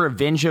even in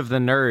Revenge of the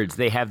Nerds,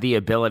 they have the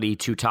ability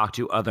to talk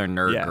to other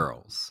nerd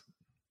girls.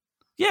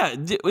 Yeah,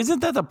 isn't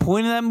that the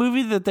point of that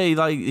movie that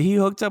he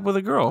hooked up with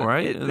a girl,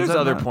 right? There's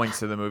other points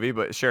to the movie,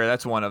 but sure,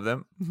 that's one of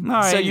them.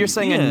 Right, so you're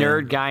saying a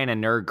nerd guy and a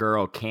nerd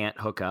girl can't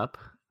hook up?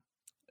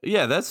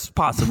 Yeah, that's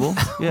possible.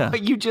 Yeah,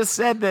 but you just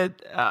said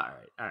that. All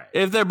right.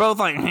 If they're both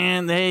like,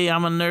 hey,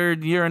 I'm a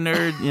nerd, you're a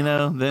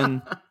nerd,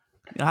 then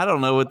I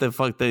don't know what the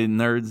fuck they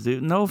nerds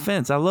do. No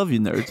offense, I love you,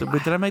 nerds.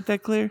 But did I make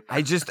that clear?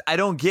 I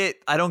don't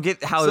get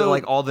how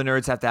like all the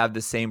nerds have to have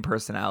the same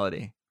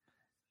personality.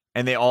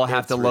 And they all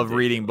have to love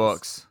reading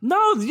books.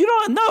 No, you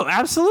don't. No,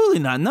 absolutely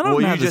not. None of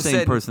them have the same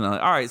said,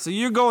 personality. All right, so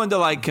you're going to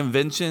like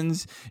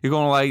conventions. You're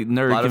going to like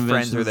nerd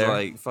conventions. Are there.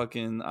 Like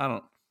fucking, I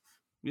don't.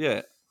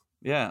 Yeah.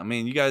 I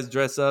mean, you guys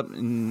dress up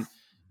in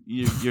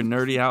your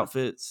nerdy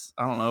outfits.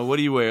 I don't know. What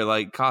do you wear?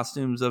 Like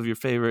costumes of your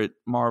favorite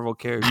Marvel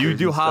characters. You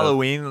do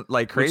Halloween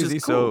like crazy. Cool.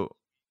 So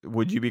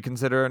would you be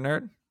considered a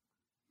nerd?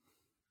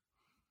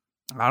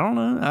 I don't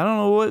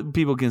know what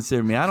people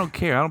consider me. I don't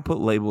care. I don't put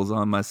labels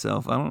on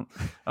myself. I'm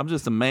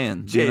just a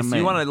man. Jace,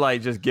 you want to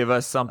like just give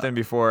us something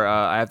before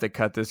I have to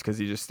cut this because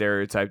you just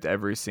stereotyped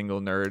every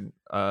single nerd.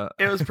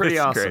 It was pretty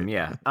awesome. Great.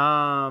 Yeah.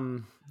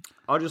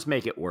 I'll just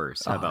make it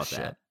worse. How about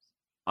that?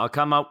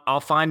 I'll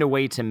find a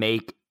way to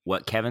make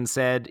what Kevin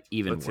said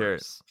even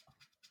worse.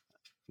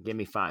 Give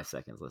me 5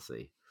 seconds. Let's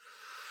see.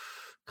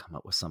 Come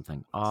up with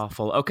something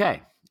awful.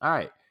 Okay. All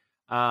right.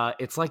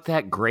 It's like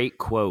that great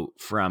quote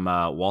from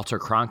Walter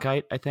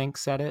Cronkite, I think,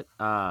 said it.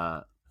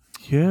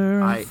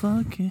 You're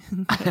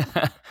fucking...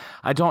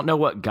 I don't know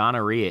what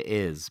gonorrhea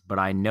is, but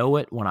I know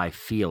it when I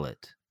feel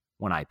it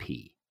when I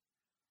pee.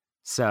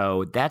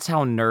 So that's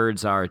how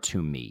nerds are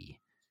to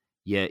me.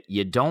 You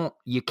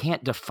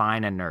can't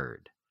define a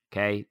nerd,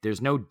 okay?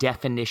 There's no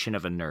definition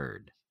of a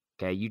nerd,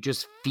 okay? You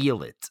just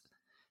feel it.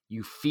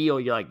 You're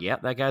like,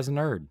 yep, that guy's a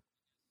nerd.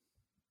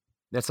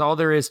 That's all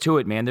there is to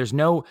it, man.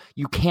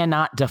 You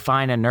cannot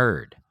define a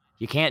nerd.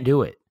 You can't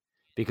do it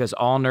because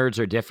all nerds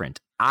are different.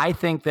 I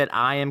think that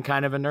I am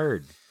kind of a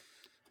nerd.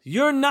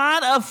 You're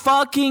not a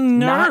fucking nerd.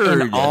 Not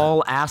in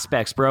all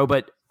aspects, bro,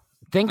 but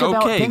think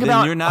about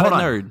you're not a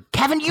nerd.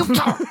 Kevin, you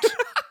don't.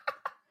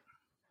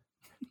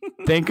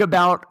 Think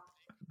about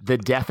the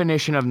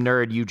definition of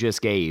nerd you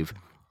just gave,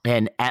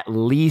 and at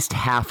least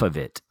half of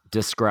it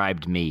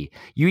described me.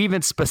 You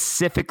even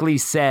specifically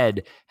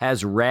said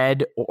has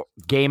read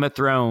Game of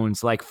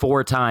Thrones like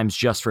 4 times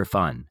just for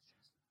fun.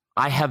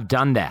 I have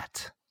done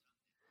that.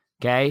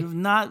 Okay? You've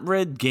not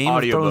read Game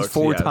of Thrones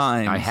 4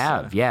 times. I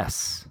have,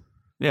 yes.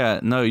 Yeah,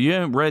 no, you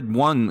haven't read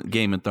one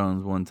Game of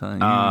Thrones one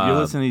time. You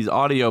listen to these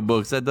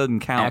audiobooks, that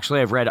doesn't count.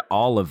 Actually, I've read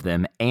all of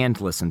them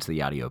and listened to the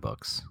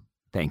audiobooks.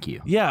 Thank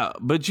you. Yeah,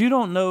 but you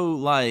don't know,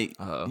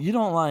 you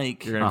don't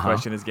like... You're going to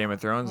question his Game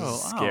of Thrones?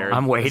 Scared.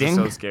 I'm waiting.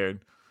 So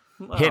scared.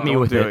 Hit me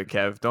with it,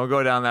 Kev. Don't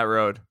go down that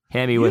road.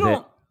 Hit me with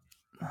it.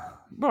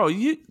 Bro,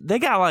 they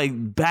got like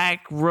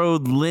back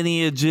road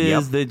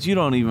lineages that you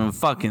don't even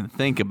fucking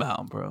think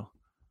about, bro.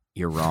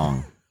 You're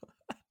wrong.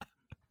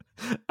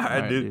 All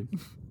right, dude.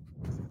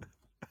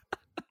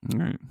 All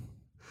right.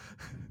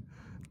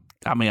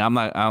 I mean, I'm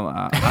not.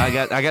 I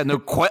got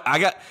no.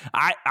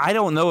 I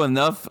don't know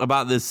enough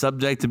about this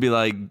subject to be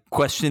like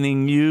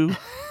questioning you.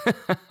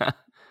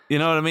 You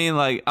know what I mean?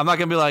 Like, I'm not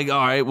gonna be like, all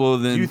right, well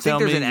then. Do you think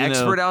there's an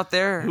expert out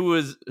there who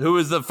was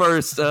the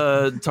first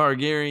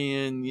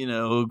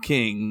Targaryen,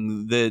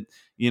 king that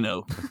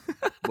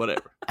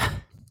whatever.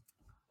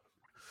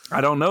 I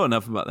don't know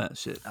enough about that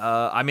shit.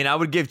 I mean, I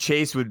would give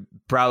Chase would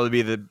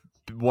probably be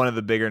one of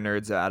the bigger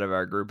nerds out of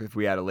our group if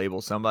we had to label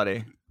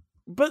somebody.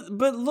 But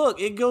look,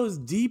 it goes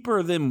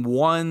deeper than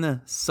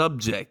one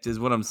subject, is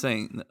what I'm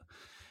saying.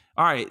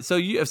 All right, so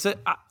you have said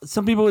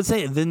some people would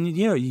say, then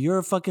you're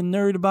a fucking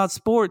nerd about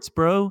sports,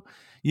 bro.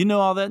 You know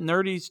all that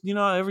nerdy,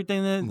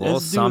 everything that. Well,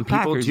 has to do some with people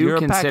Packers. do You're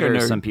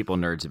consider some people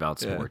nerds about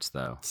sports,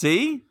 though.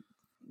 See,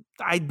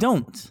 I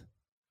don't.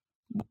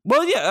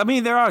 Well, yeah, I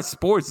mean there are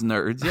sports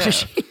nerds, yeah.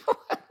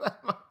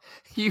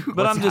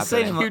 But I'm just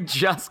saying, you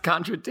just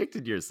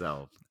contradicted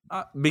yourself.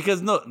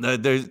 Because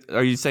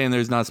are you saying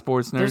there's not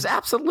sports nerds? There's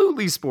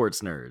absolutely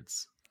sports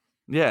nerds.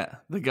 Yeah,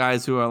 the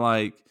guys who are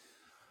like,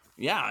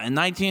 yeah, in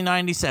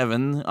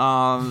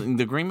 1997,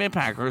 the Green Bay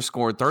Packers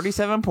scored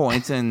 37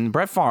 points, and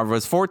Brett Favre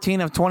was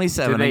 14 of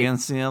 27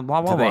 against blah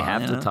blah blah. Do they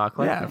have to talk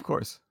like that? Yeah, of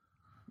course.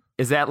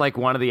 Is that like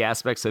one of the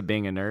aspects of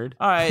being a nerd?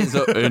 All right,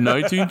 so in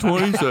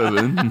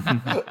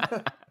 1927,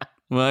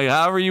 well,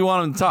 however you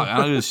want them to talk, I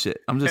don't give a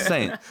shit. I'm just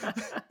saying.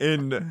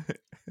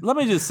 Let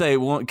me just say,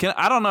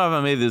 I don't know if I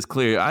made this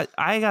clear.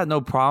 I got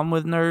no problem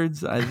with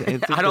nerds. I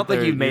don't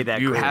think you've made that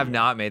clear. You have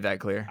not made that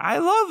clear.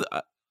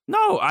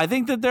 I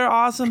think that they're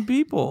awesome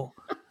people.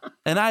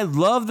 And I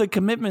love the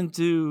commitment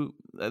to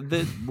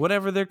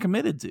whatever they're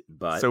committed to.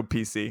 But so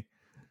PC.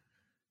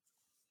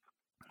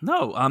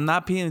 No, I'm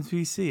not being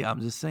PC.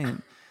 I'm just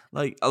saying.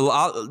 Like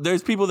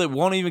there's people that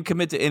won't even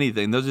commit to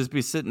anything. They'll just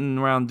be sitting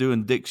around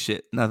doing dick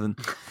shit, nothing.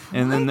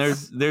 And then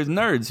there's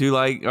nerds who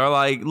are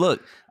like,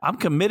 look, I'm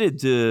committed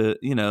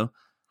to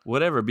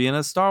whatever, being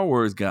a Star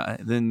Wars guy.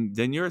 Then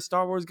you're a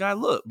Star Wars guy.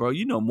 Look, bro,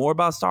 you know more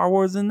about Star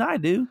Wars than I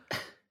do.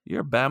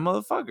 You're a bad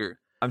motherfucker.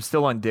 I'm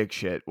still on dick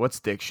shit.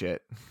 What's dick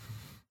shit?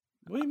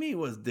 What do you mean?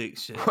 What's dick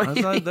shit?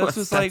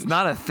 That's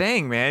not a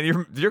thing,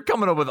 man. You're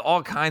coming up with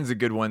all kinds of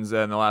good ones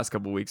in the last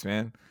couple of weeks,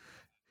 man.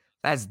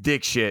 That's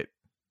dick shit.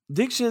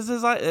 Dick shit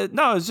is like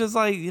no, it's just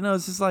like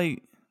it's just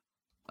like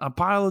a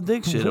pile of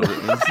dick shit.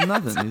 It's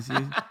nothing.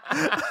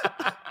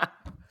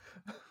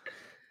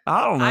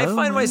 I don't know. I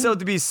find myself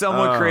to be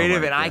somewhat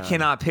creative, and I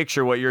cannot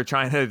picture what you're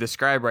trying to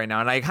describe right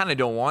now, and I kind of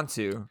don't want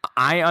to.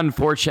 I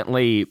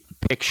unfortunately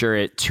picture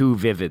it too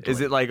vividly.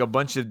 Is it like a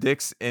bunch of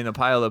dicks in a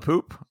pile of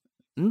poop?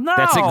 No,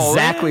 that's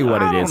exactly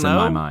what it is in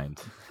my mind.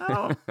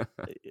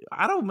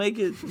 I don't make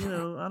it.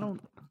 I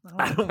don't.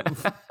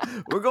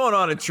 We're going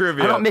on to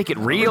trivia. I don't make it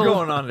real. We're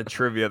going on to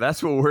trivia.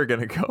 That's what we're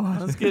gonna go on.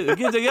 Let's get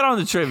on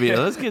to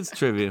trivia. Let's get to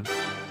trivia.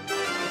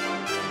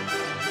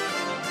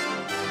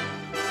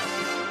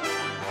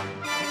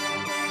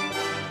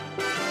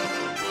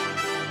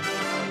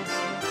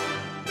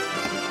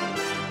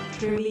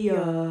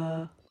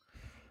 Trivia.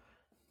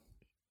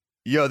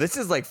 Yo, this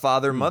is like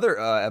father-mother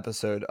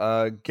episode.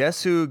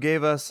 Guess who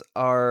gave us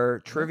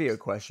our trivia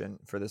question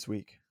for this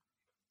week?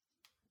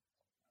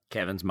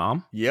 Kevin's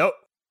mom? Yep.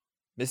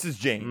 Mrs.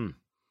 Jane.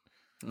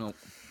 Oh,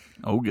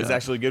 God. It's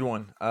actually a good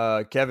one.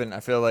 Kevin, I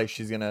feel like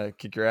she's going to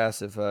kick your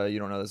ass if you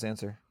don't know this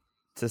answer.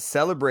 To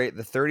celebrate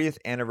the 30th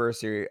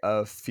anniversary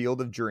of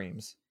Field of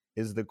Dreams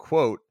is the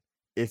quote,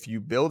 "If you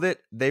build it,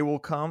 they will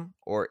come,"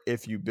 or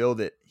 "If you build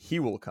it, he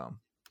will come."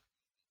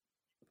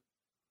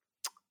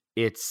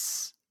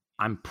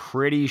 I'm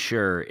pretty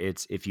sure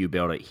it's "If you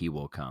build it, he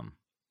will come."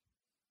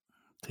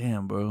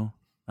 Damn, bro.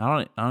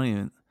 I don't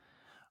even.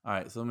 All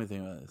right, so let me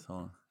think about this.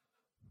 Hold on.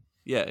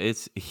 Yeah,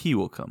 it's "he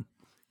will come"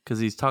 because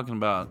he's talking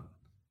about.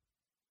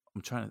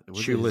 I'm trying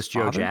to. Shoeless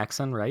Joe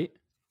Jackson, right?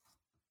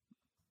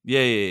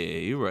 Yeah.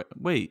 You're right.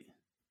 Wait.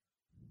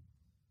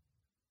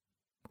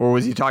 Or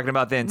was he talking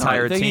about the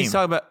entire team? I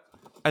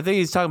think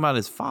he's talking about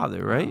his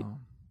father, right?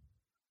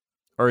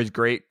 Or his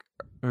great.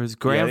 Or his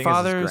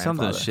grandfather or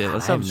something shit. I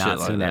have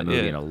not seen that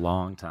movie in a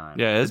long time.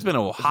 Yeah, it's been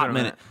a hot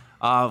minute.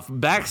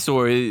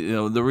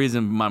 Backstory, the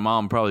reason my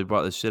mom probably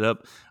brought this shit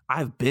up,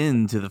 I've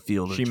been to the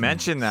Field of Dreams. She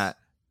mentioned that.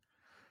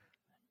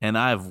 And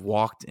I've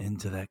walked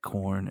into that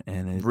corn,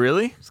 and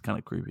really? It's kind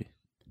of creepy.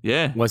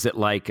 Yeah. Was it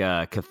like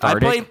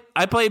cathartic?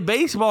 I played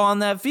baseball on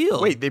that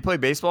field. Wait, they play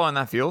baseball on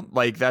that field?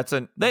 Like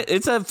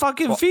it's a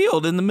fucking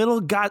field in the middle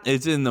of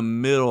it's in the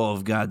middle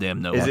of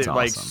goddamn nowhere. Is it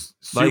like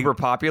super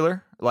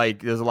popular?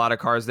 Like there's a lot of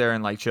cars there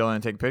and like chilling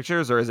and taking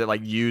pictures, or is it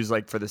like used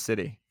like for the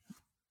city?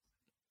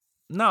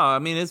 No, I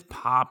mean it's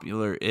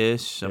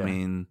popular-ish. Yeah. I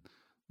mean,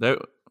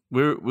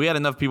 we had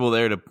enough people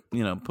there to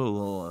put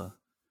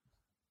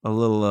a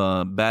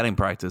little batting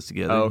practice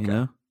together. Oh,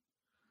 okay.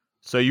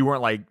 So you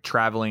weren't like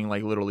traveling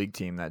like little league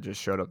team that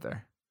just showed up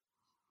there?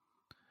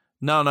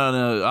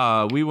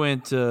 No. We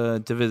went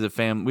to visit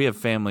family. We have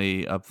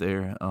family up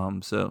there.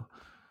 So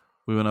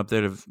we went up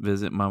there to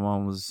visit. My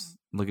mom's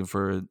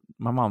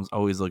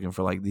always looking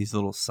for like these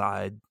little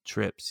side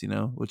trips,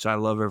 which I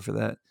love her for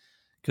that.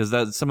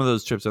 Because some of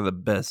those trips are the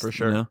best. For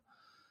sure.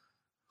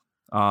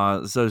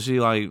 So she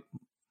like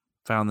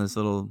found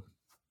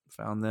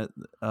that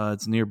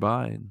it's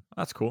nearby.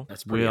 That's cool.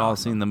 That's we all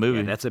seen the movie.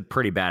 Yeah, that's a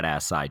pretty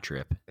badass side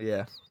trip.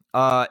 Yeah.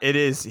 It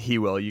is He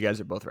Will. You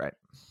guys are both right.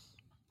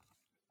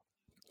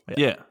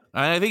 Yeah.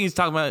 I think he's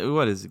talking about,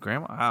 what is it,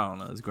 grandma? I don't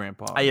know. His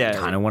grandpa. Yeah. I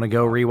kind of want to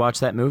go rewatch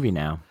that movie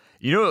now.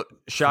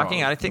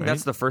 Shocking. I think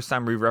that's the first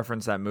time we've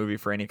referenced that movie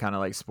for any kind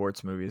of like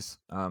sports movies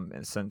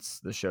since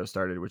the show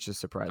started, which is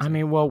surprising. I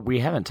mean, well, we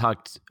haven't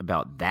talked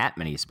about that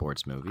many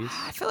sports movies.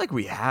 I feel like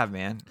we have,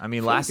 man. I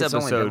mean, last episode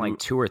only been like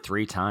 2 or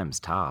 3 times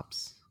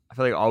tops. I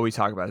feel like all we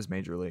talk about is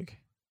Major League.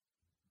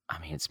 I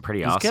mean, it's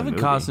pretty awesome. Is Kevin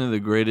Costner the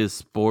greatest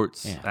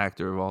sports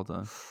actor of all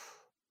time?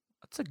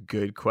 That's a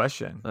good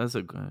question. That's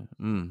a good.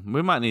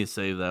 We might need to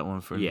save that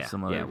one for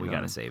some other. Yeah, we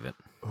gotta save it.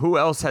 Who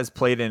else has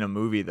played in a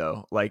movie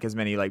though, like as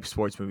many like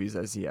sports movies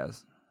as he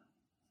has?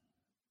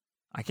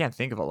 I can't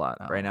think of a lot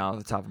right now off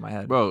the top of my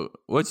head. Bro,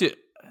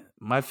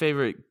 my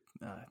favorite?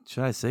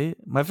 Should I say it?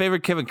 My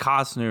favorite Kevin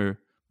Costner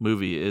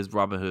movie is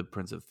Robin Hood,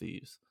 Prince of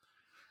Thieves.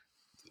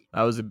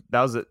 That was it.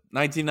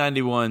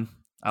 1991.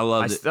 I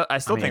loved it. I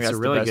still think that's a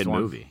really the best good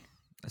one. movie.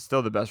 It's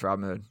still the best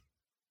Robin Hood.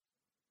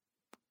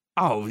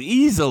 Oh,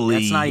 easily.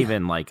 That's not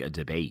even like a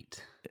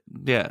debate.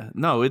 Yeah,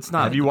 no, it's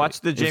not. Have you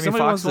watched the Jamie Foxx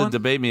one? If somebody wants to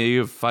debate me,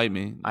 you fight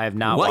me. I have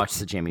not watched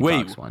the Jamie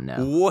Foxx one.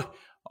 No. What?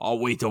 Oh,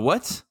 wait to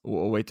what?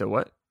 Wait to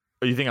what?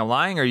 You think I'm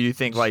lying, or you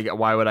think like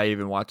why would I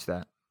even watch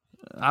that?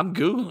 I'm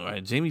googling.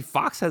 Right? Jamie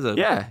Foxx has a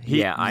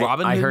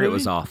I heard it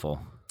was awful.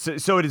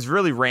 So it is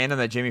really random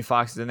that Jamie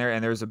Foxx is in there,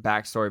 and there's a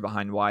backstory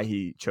behind why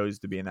he chose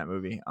to be in that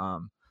movie.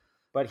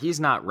 But he's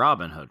not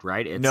Robin Hood,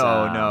 right? It's,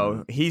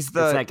 no, he's it's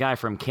that guy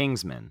from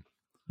Kingsman.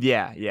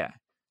 Yeah.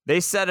 They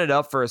set it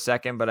up for a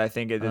second, but I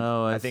think it.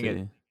 I think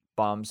it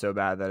bombed so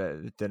bad that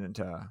it didn't.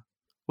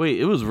 Wait,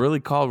 it was really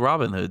called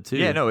Robin Hood too.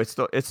 Yeah, no, it's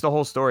the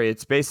whole story.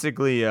 It's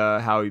basically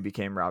how he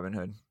became Robin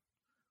Hood.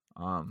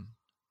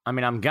 I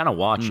mean, I'm gonna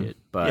watch it,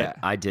 but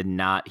I did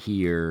not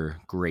hear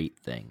great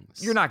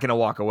things. You're not gonna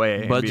walk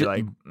away and be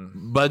like,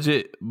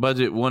 budget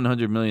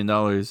 $100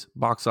 million,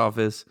 box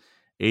office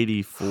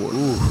 84.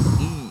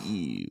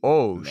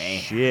 Oh man,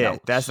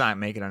 shit, that's not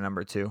making a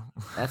number 2.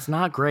 That's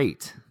not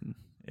great.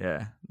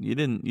 Yeah, you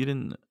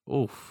didn't.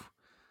 Oof.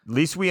 At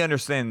least we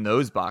understand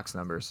those box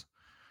numbers.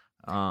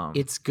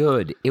 It's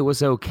good. It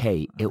was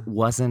okay. It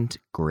wasn't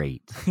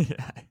great.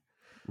 Yeah.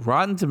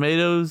 Rotten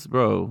Tomatoes,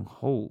 bro.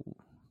 Oh,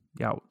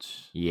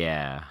 ouch.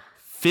 Yeah.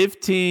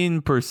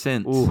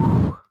 15%.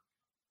 Ooh.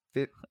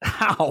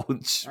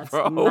 Ouch,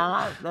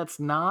 bro. That's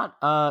not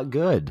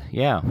good.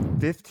 Yeah.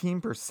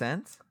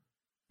 15%?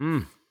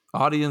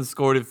 Audience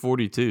scored at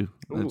 42,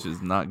 which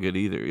is not good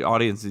either.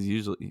 Audience is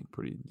usually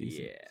pretty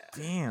decent. Yeah.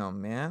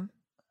 Damn, man.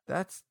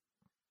 That's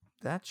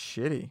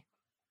shitty.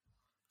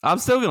 I'm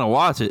still going to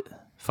watch it.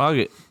 Fuck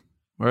it.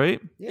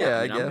 Right? Yeah,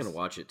 I guess. I'm going to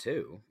watch it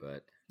too,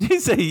 but... You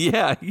say,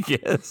 yeah,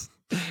 yes.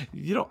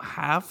 You don't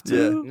have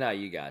to. Yeah. No,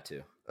 you got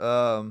to.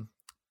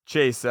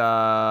 Chase, you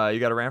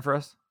got a rant for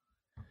us?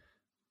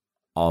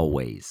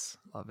 Always.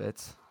 Love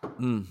it.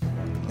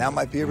 Now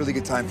might be a really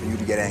good time for you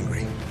to get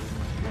angry.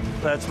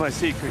 That's my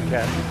secret,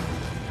 Captain.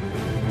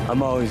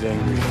 I'm always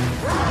angry.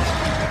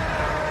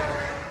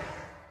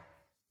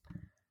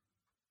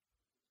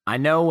 I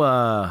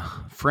know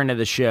friend of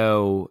the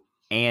show,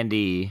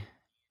 Andy,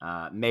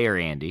 Mayor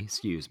Andy,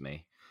 excuse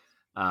me.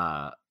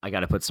 I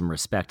got to put some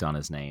respect on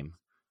his name.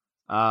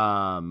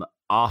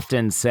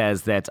 Often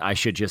says that I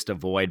should just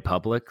avoid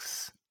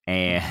Publix,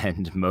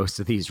 and most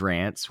of these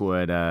rants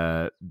would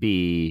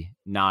be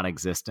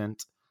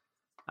non-existent.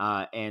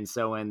 And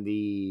so in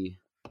the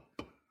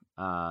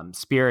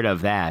spirit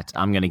of that,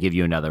 I'm going to give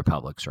you another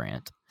Publix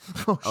rant.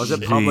 I was at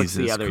Publix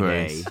the other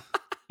day,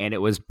 and it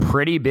was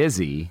pretty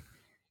busy.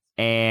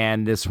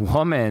 And this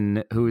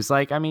woman who's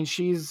like, I mean,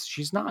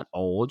 she's not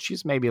old.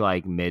 She's maybe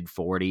like mid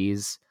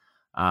 40s.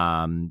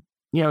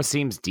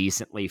 Seems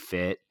decently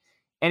fit.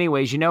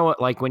 Anyways, you know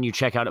what? Like when you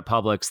check out at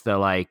Publix, the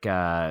like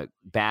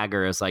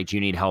bagger is like, "Do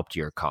you need help to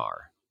your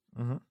car?"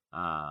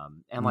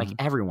 And like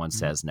everyone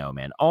says no,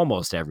 man.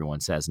 Almost everyone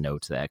says no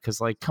to that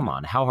because, like, come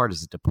on, how hard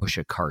is it to push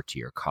a cart to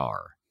your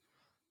car?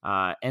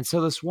 And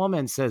so this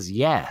woman says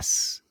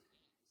yes.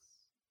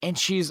 And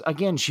she's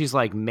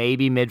like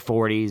maybe mid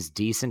 40s,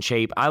 decent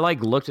shape. I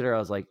like looked at her. I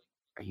was like,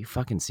 "Are you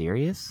fucking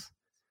serious?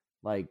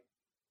 Like,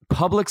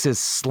 Publix is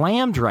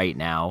slammed right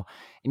now,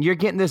 and you're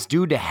getting this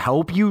dude to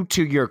help you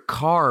to your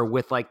car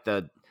with like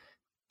the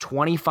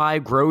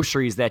 25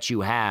 groceries that you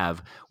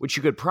have, which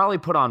you could probably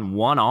put on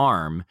one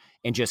arm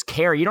and just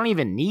carry. You don't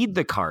even need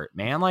the cart,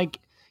 man. Like,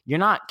 you're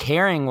not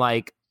carrying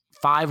like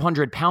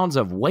 500 pounds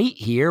of weight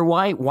here.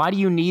 Why do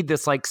you need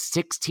this like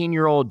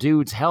 16-year-old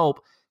dude's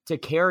help to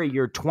carry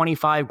your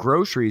 25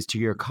 groceries to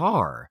your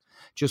car?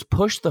 Just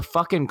push the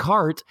fucking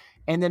cart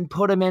and then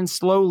put them in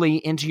slowly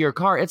into your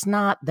car. It's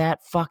not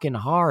that fucking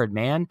hard,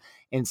 man.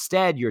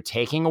 Instead, you're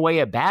taking away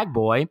a bag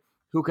boy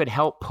who could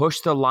help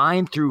push the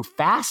line through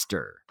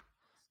faster.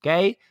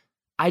 Okay?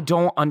 I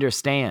don't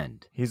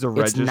understand. He's a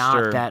register. It's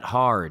not that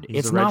hard.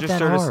 It's not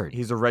that hard.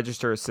 He's a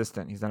register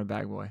assistant. He's not a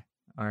bag boy.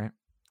 All right.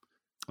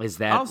 Is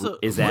that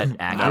accurate?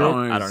 I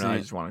don't know. I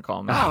just want to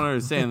call him out. I don't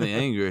understand the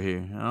anger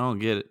here. I don't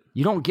get it.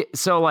 You don't get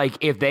so like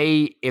if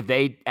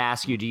they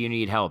ask you, do you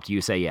need help? Do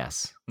you say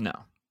yes? No.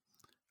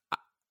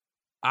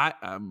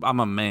 I'm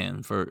a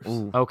man first.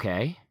 Ooh.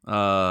 Okay.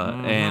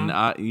 And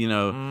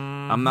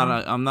I'm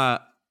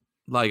not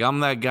like I'm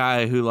that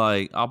guy who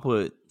like I'll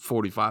put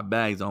 45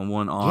 bags on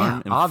one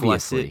arm and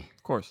obviously. flex it.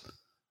 Of course.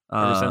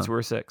 Ever since we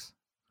were 6.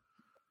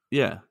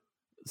 Yeah.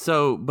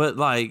 So, but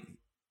like,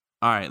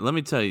 all right, let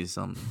me tell you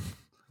something.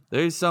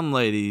 There's some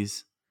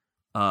ladies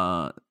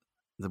that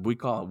we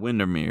call it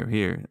Windermere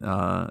here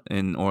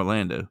in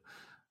Orlando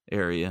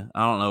area.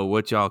 I don't know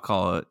what y'all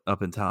call it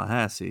up in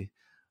Tallahassee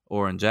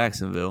or in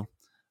Jacksonville.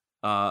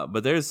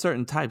 But there's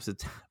certain types of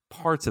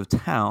parts of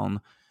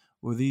town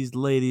where these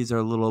ladies are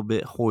a little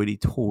bit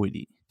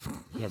hoity-toity.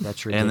 Yeah,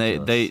 that's ridiculous.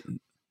 And they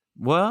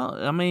well,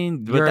 I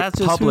mean, you're but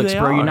that's at just Publix, who they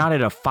bro. are. You're not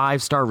at a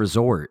 5-star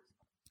resort.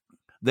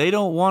 They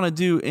don't want to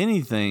do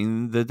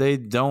anything that they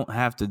don't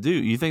have to do.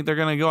 You think they're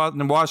going to go out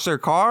and wash their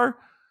car?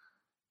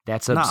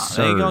 That's Nah,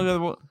 absurd. they ain't gonna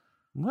go.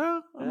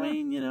 Well, I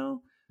mean,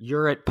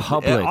 you're at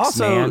Publix,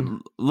 also, man.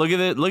 Look at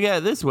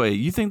it this way.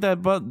 You think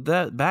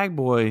that bag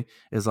boy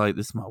is like,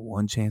 this is my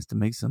one chance to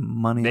make some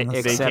money?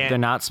 Except they're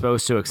not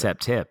supposed to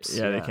accept tips.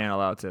 Yeah, they can't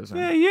allow tips.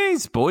 Yeah, you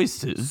ain't supposed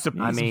to.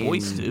 I mean,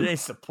 you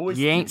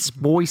ain't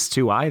supposed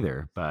to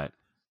either, but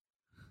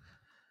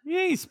you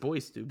ain't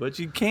supposed to, but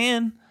you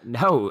can.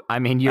 No, I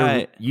mean,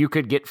 you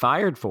could get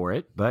fired for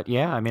it, but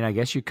yeah, I mean, I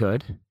guess you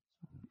could.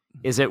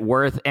 Is it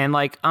worth? And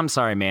like, I'm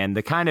sorry, man.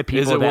 The kind of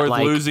people is it that worth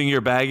like, losing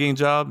your bagging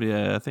job?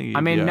 Yeah, I think.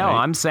 I mean, no.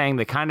 Right. I'm saying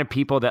the kind of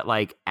people that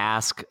like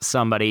ask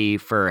somebody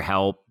for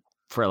help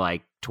for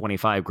like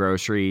 25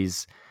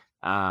 groceries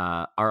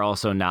are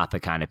also not the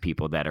kind of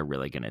people that are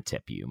really going to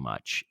tip you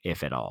much,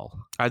 if at all.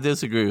 I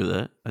disagree with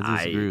that.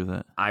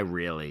 I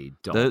really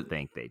don't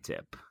think they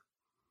tip.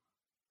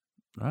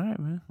 All right,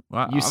 man.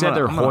 Well, you said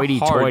they're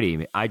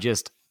hoity-toity.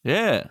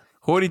 Yeah.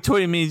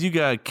 Hoity-toity means you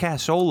got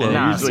cashola.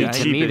 Nah,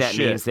 to me, that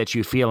means that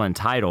you feel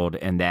entitled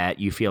and that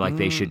you feel like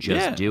they should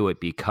just do it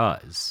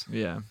because.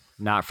 Yeah.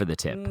 Not for the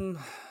tip.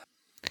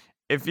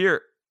 If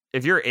you're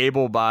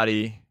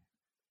able-bodied,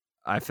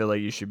 I feel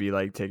like you should be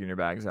like taking your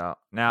bags out.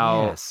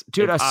 Now, yes.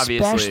 Dude,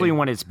 especially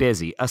when it's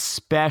busy.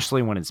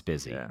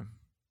 Yeah.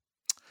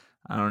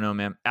 I don't know,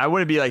 man. I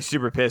wouldn't be like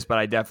super pissed, but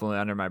I definitely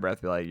under my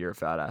breath be like, you're a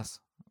fat ass.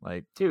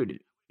 Like,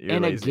 dude.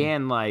 And lazy.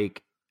 Again,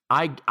 like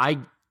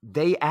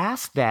they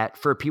ask that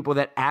for people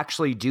that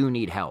actually do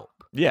need help.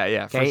 Yeah,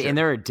 yeah. Okay, for sure. And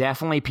there are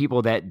definitely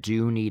people that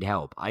do need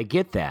help. I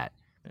get that.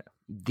 Yeah.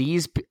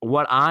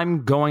 What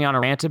I'm going on a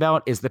rant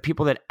about is the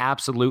people that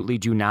absolutely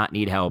do not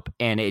need help,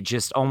 and it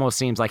just almost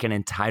seems like an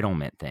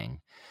entitlement thing.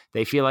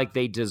 They feel like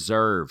they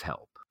deserve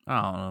help. I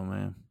don't know,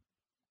 man.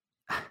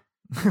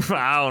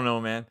 I don't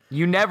know, man.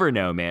 You never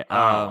know, man.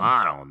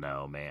 I don't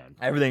know, man.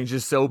 Everything's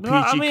just so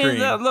peachy cream.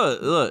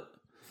 Look.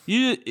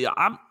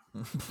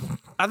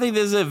 I think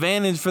there's an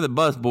advantage for the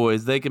bus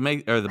boys. They can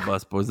make, or the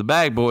bus boys, the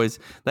bag boys.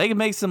 They can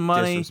make some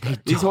money.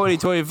 These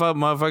hoity-toity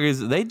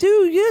motherfuckers, they do.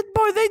 Yeah,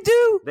 boy, they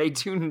do. They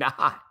do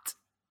not.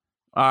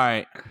 All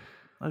right,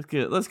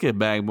 let's get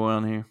bag boy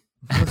on here.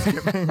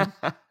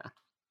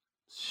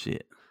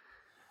 Shit.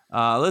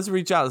 Let's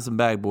reach out to some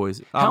bag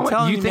boys. I'm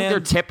telling you, you think man, they're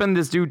tipping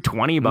this dude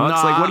 $20?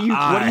 Like, what do you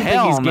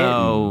think he's getting?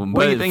 No.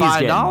 What do you think he's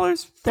getting?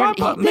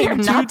 $5? They're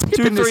not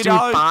tipping this dude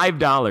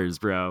 $5,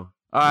 bro.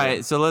 All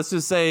right, so let's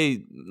just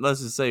say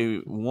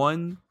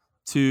 $1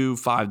 to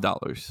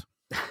 $5.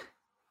 What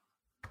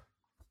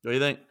do you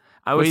think?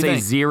 I would say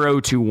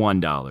 $0 to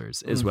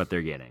 $1 is what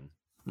they're getting.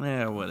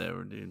 Yeah,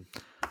 whatever, dude.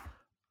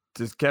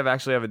 Does Kev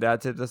actually have a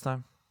dad tip this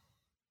time?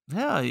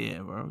 Hell yeah,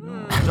 bro.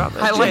 Drop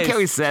that. I like how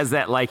he says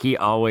that like he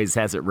always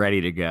has it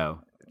ready to go.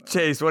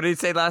 Chase, what did he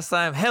say last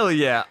time? Hell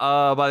yeah.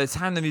 By the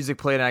time the music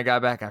played and I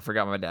got back, I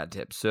forgot my dad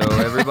tip. So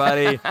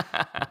everybody,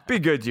 be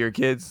good to your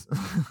kids.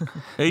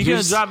 Are you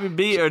going to drop your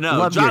beat or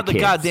no? Drop the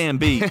goddamn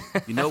beat.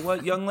 You know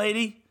what, young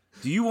lady?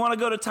 Do you want to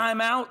go to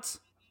timeout?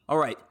 All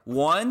right.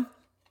 1,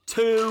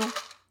 2,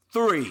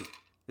 3.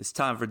 It's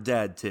time for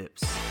dad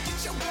tips. Get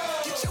your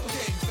game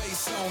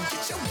face on.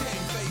 Get your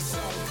game face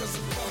on. 'Cause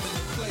I'm going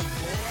to play,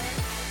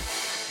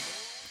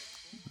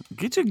 boy.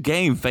 Get your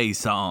game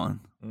face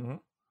on. Mm-hmm.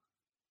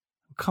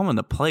 Coming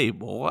to play,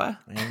 boy.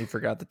 And he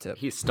forgot the tip.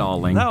 He's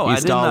stalling. No, He's I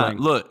did stalling.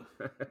 not. Look.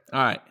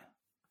 All right.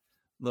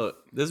 Look,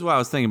 this is what I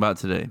was thinking about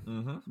today.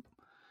 Mm-hmm.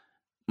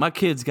 My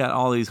kids got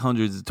all these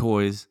hundreds of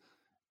toys,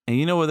 and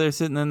you know what they're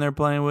sitting in there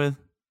playing with?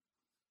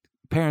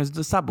 Parents,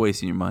 just stop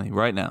wasting your money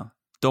right now.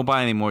 Don't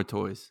buy any more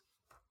toys.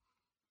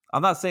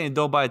 I'm not saying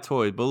don't buy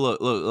toys, but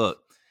look.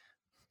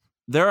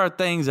 There are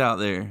things out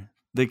there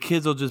that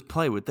kids will just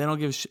play with. They don't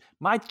give a shit.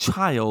 My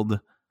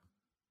child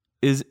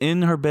is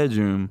in her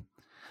bedroom.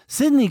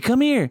 Sydney,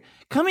 come here.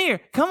 Come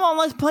on,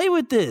 let's play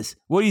with this.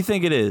 What do you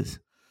think it is?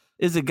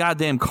 It's a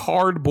goddamn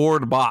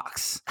cardboard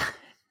box.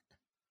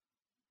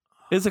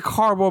 It's a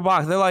cardboard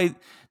box. They're like,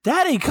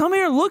 Daddy, come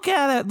here. Look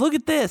at it. Look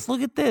at this.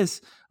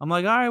 I'm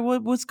like, all right,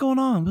 what's going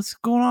on? What's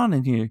going on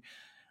in here?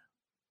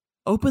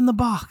 Open the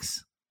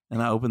box. And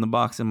I open the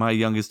box and my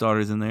youngest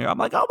daughter's in there. I'm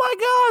like, oh my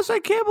gosh, I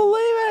can't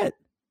believe it.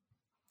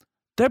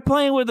 They're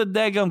playing with a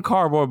daggum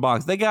cardboard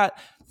box. They got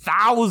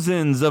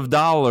thousands of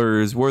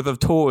dollars worth of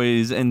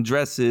toys and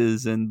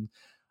dresses and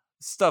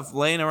stuff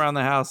laying around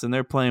the house, and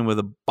they're playing with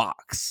a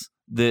box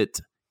that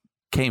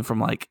came from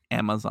like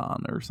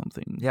Amazon or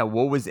something. Yeah,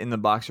 what was in the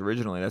box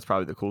originally? That's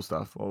probably the cool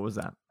stuff. What was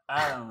that?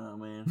 I don't know,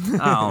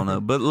 man. I don't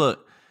know. But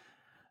look,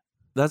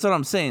 that's what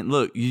I'm saying.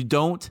 Look, you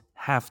don't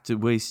have to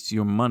waste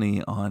your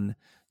money on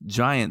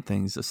giant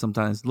things.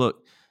 Sometimes,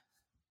 look,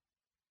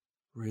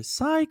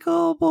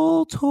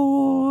 recyclable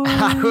toys.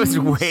 I was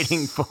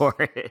waiting for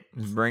it.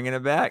 Bringing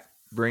it back.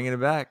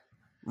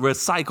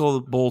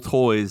 Recyclable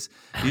toys.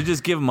 You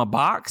just give them a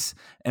box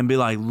and be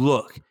like,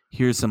 look,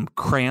 here's some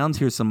crayons,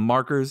 here's some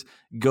markers.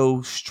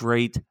 Go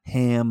straight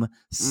ham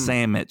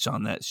sandwich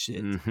on that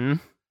shit. Mm-hmm.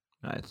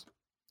 Nice.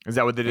 Is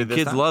that what they did this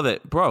kids time? love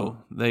it. Bro,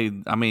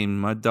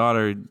 my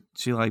daughter,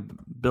 she like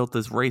built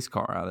this race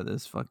car out of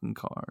this fucking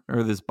car.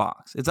 Or this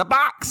box. It's a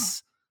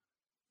box.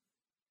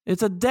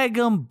 It's a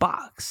daggum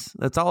box.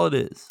 That's all it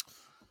is.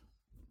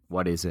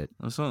 What is it?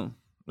 That's all.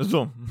 That's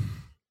all.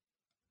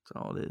 That's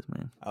all it is,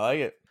 man. I like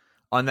it.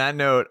 On that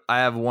note, I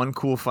have one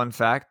cool fun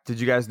fact. Did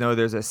you guys know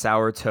there's a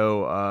sour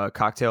toe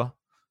cocktail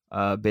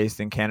based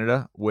in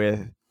Canada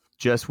with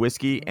just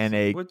whiskey and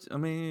a...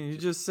 you're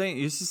just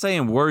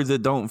saying words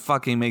that don't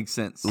fucking make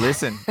sense.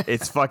 Listen,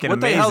 it's fucking what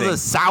amazing. What the hell is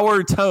a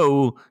sour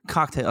toe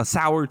cocktail? A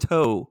sour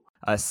toe.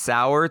 A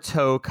sour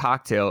toe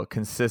cocktail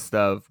consists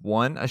of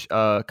 1,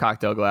 a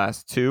cocktail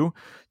glass, 2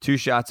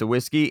 shots of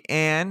whiskey,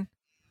 and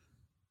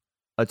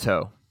a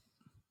toe.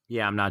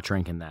 Yeah, I'm not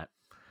drinking that.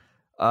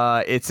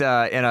 It's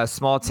in a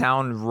small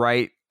town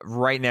right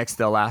right next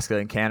to Alaska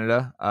and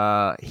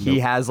Canada. He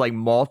has like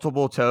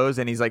multiple toes,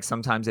 and he's like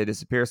sometimes they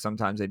disappear,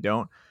 sometimes they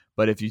don't.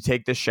 But if you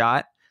take the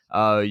shot,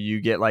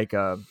 you get like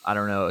a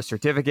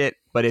certificate.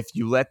 But if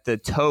you let the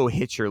toe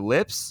hit your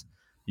lips,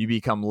 you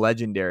become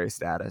legendary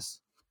status.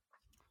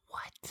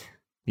 What?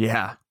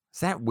 Yeah. Is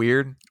that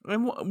weird?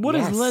 And what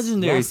does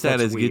legendary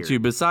status get you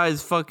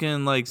besides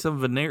fucking like some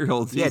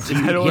venereal disease?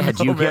 Yeah,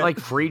 do you get like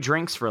free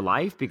drinks for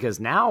life? Because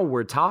now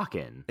we're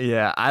talking.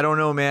 Yeah, I don't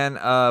know, man.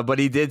 But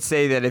he did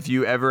say that if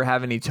you ever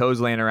have any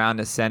toes laying around,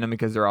 to send them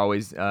because they're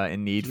always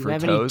in need for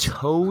have toes. Any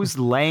toes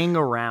laying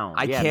around?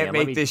 I can't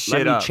make this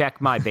shit up. Let up. me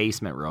check my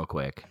basement real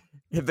quick.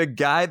 If the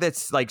guy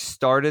that's like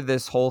started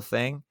this whole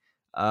thing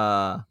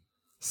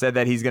said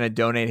that he's going to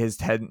donate his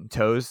head and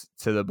toes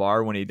to the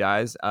bar when he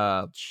dies,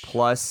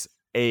 plus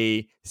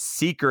a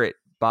secret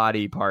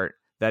body part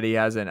that he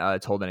hasn't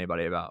told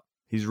anybody about.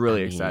 He's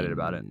really excited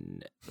about it.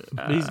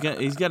 He's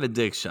got a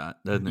dick shot,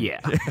 doesn't he?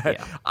 Yeah.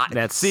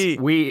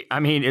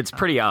 It's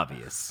pretty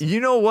obvious. You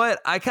know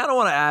what? I kind of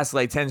want to ask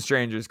like 10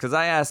 strangers, because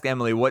I asked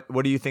Emily, what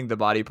do you think the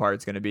body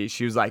part's going to be?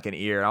 She was like an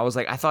ear. And I was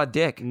like, I thought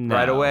dick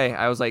right away.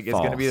 I was like, it's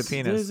going to be the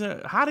penis.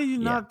 How do you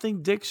not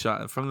think dick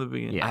shot from the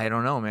beginning? Yeah. I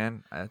don't know,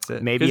 man. That's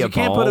it. Maybe you a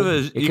can't ball.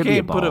 You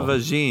can't put a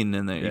vagine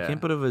in there. Yeah. You can't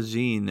put a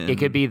vagine in. It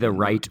could be the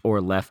right or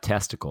left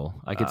testicle.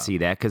 I could see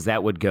that, because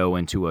that would go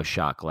into a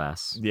shot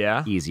glass.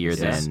 Yeah. Easier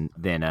than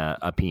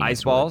a penis.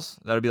 Ice balls?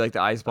 That would be like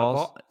the ice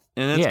balls.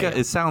 And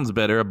it sounds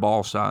better. A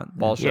ball shot.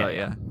 Ball shot,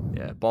 yeah.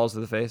 Balls to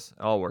the face.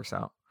 It all works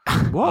out.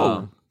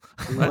 Whoa.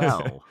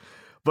 Wow.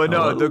 But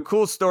no, the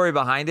cool story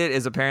behind it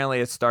is apparently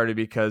it started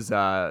because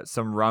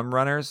some rum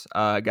runners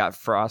got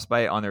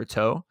frostbite on their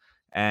toe.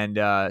 And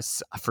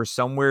for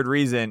some weird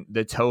reason,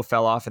 the toe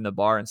fell off in the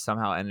bar and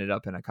somehow ended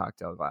up in a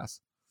cocktail glass.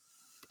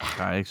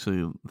 I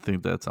actually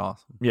think that's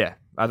awesome. Yeah,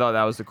 I thought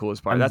that was the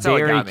coolest part. I'm That's how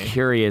it got me. very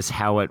curious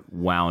how it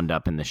wound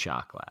up in the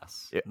shot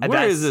glass.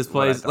 Where is this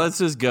place? Let's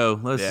just go.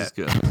 Let's just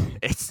go.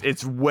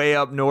 It's way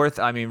up north.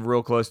 I mean,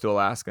 real close to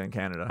Alaska and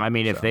Canada. I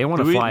mean, if they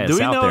want to fly us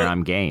out there,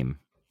 I'm game.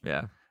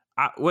 Yeah.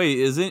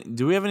 Wait,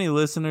 do we have any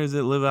listeners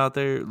that live out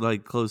there,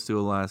 like close to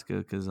Alaska?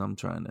 Because I'm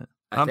trying to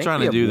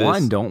do this.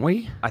 One, don't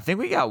we? I think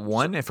we got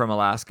one from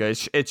Alaska.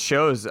 It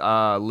shows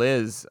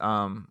Liz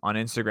on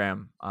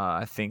Instagram.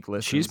 I think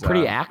listens. She's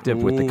pretty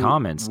active with the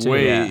comments too.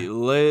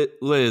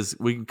 Wait, Liz,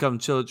 we can come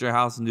chill at your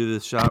house and do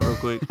this shot real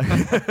quick.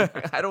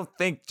 I don't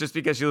think just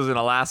because she lives in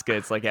Alaska,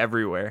 it's like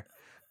everywhere.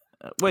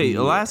 Wait,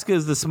 Alaska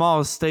is the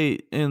smallest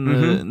state in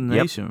the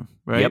nation,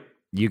 right? Yep,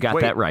 you got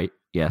that right.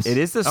 Yes, it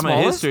is the smallest. I'm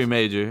a history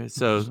major,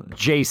 so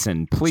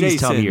Jason, please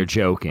tell me you're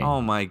joking.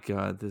 Oh my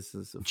God, this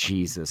is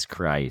Jesus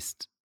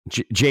Christ.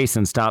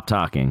 Jason, stop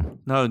talking.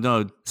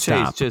 No,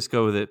 Chase, just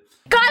go with it.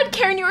 God,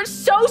 Karen, you are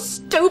so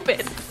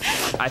stupid.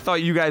 I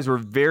thought you guys were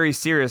very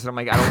serious. And I'm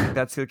like, I don't think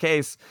that's the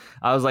case.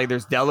 I was like,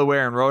 there's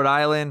Delaware and Rhode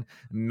Island,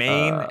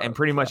 Maine, and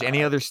pretty much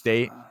any other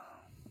state.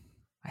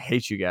 I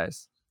hate you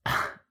guys.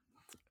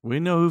 We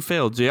know who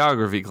failed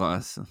geography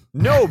class.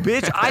 No,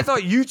 bitch. I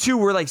thought you two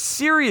were like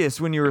serious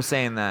when you were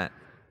saying that.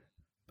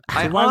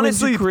 I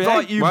honestly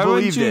thought you why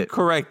believed you it.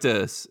 Correct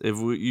us if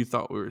you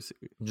thought we were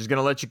serious. I'm just going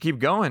to let you keep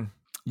going.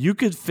 You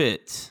could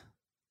fit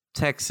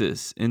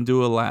Texas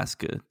into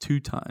Alaska 2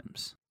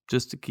 times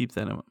just to keep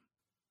that in mind.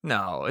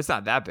 No, it's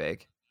not that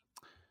big.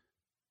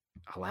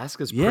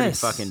 Alaska's pretty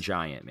fucking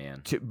giant,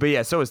 man. But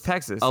yeah, so is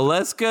Texas.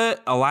 Alaska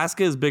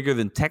is bigger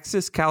than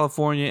Texas,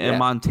 California, and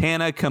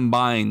Montana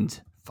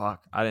combined.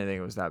 Fuck, I didn't think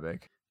it was that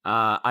big.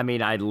 I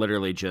mean, I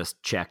literally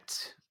just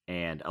checked,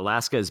 and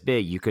Alaska is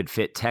big. You could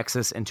fit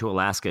Texas into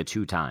Alaska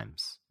 2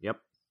 times. Yep.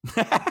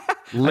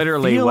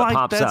 Literally what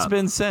pops that's up.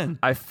 Been said.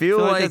 I feel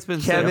like that's been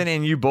Kevin said.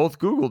 and you both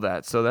Googled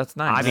that, so that's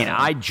nice. I mean,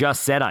 I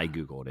just said I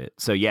Googled it.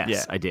 So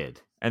yes, I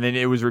did. And then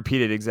it was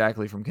repeated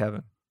exactly from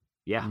Kevin.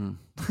 Yeah.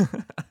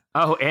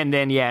 Oh, and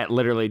then it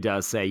literally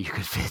does say you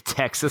could fit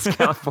Texas,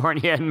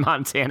 California, and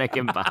Montana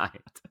combined.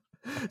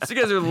 So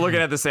you guys are looking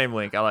at the same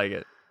link. I like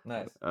it.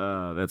 Nice.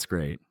 That's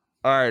great.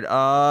 All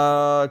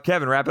right,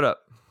 Kevin, wrap it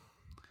up.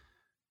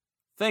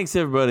 Thanks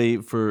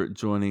everybody for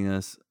joining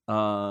us.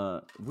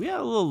 We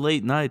had a little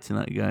late night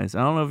tonight, guys.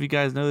 I don't know if you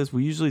guys know this.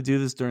 We usually do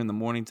this during the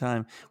morning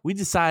time. We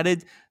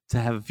decided to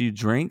have a few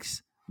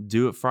drinks,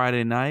 do it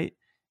Friday night,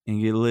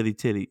 and get litty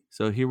titty.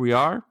 So here we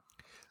are.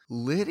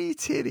 Litty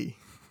titty.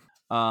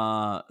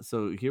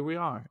 So here we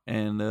are.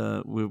 And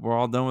we're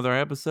all done with our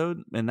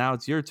episode. And now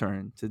it's your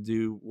turn to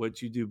do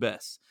what you do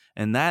best.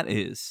 And that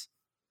is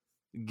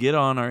get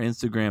on our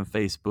Instagram,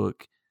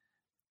 Facebook,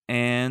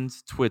 and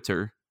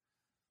Twitter.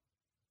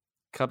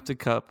 Cup to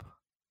Cup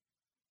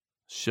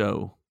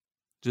Show.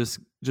 Just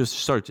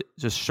search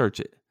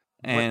it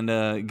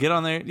and get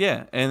on there.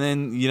 Yeah. And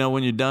then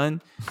when you're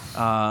done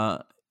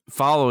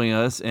following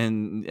us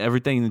and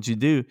everything that you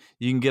do,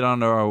 you can get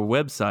onto our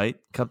website,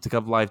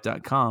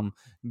 cuptocuplife.com,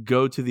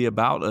 go to the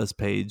About Us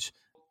page,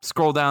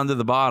 scroll down to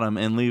the bottom,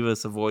 and leave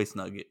us a voice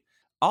nugget.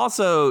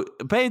 Also,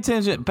 pay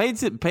attention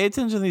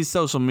to these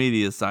social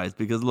media sites,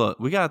 because look,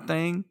 we got a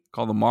thing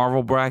called the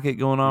Marvel Bracket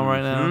going on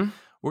right now.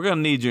 We're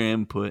gonna need your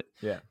input.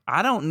 Yeah.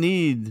 I don't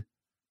need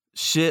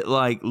shit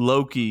like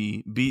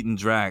Loki beating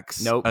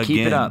Drax. Nope, again.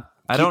 keep it up.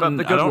 I Keep don't. up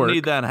the good I don't work.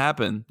 need that to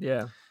happen.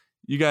 Yeah.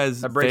 You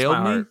guys That breaks failed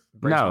my me. heart.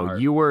 Breaks my No,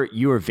 heart.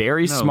 you were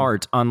very No.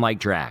 smart, unlike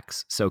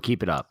Drax. So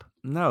keep it up.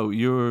 No,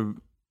 you're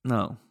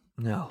no.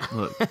 No.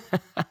 Look,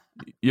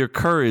 your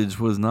courage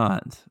was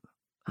not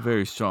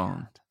very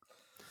strong.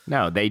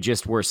 No, they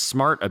just were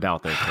smart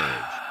about their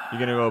courage. You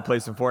gonna go play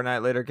some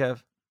Fortnite later,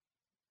 Kev?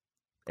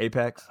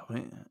 Apex? I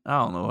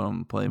don't know what I'm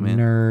gonna play, man.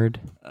 Nerd.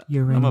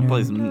 You're I'm gonna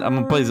play some. I'm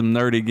gonna play some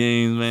nerdy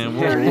games, man.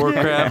 World of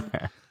Warcraft.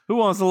 Who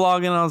wants to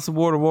log in on some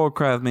World of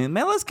Warcraft, man?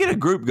 Man, let's get a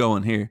group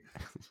going here.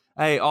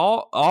 Hey,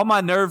 all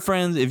my nerd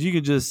friends, if you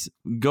could just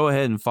go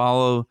ahead and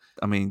follow.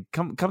 I mean,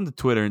 come to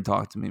Twitter and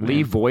talk to me, man.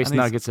 Leave voice I need-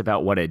 nuggets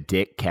about what a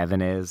dick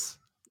Kevin is.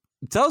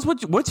 Tell us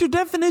what's your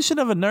definition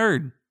of a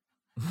nerd?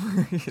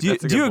 Do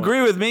you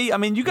agree with me? I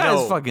mean, you guys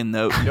No. fucking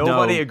know.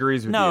 Nobody no.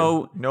 agrees with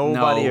no, you.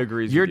 Nobody no.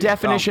 agrees Your with you.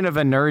 definition of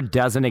a nerd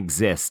doesn't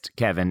exist,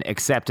 Kevin,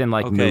 except in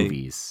like Okay.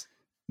 movies.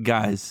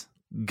 Guys,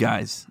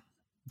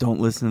 don't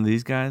listen to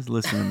these guys.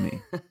 Listen to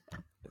me.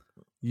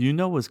 You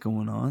know what's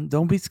going on.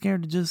 Don't be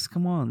scared to just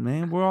come on,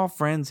 man. We're all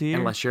friends here.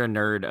 Unless you're a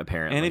nerd,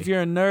 apparently. And if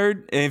you're a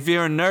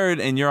nerd,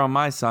 and you're on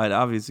my side,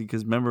 obviously,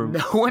 because remember,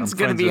 no one's I'm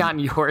going to friends be with- on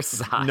your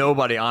side.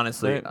 Nobody,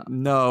 honestly.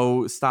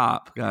 No,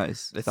 stop,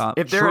 guys. Stop.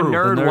 If they're a True.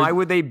 nerd, The why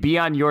would they be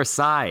on your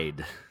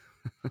side?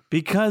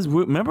 Because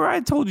remember,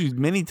 I told you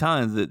many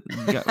times that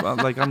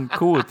like I'm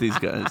cool with these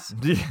guys.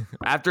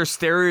 After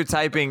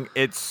stereotyping,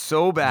 it's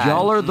so bad.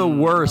 Y'all are the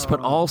worst, but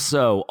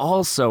also,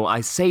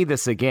 I say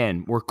this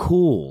again. We're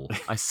cool.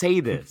 I say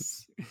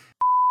this.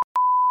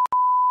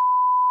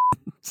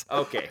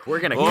 Okay, we're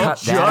going to cut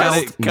that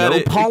out.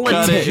 No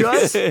politics.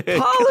 Just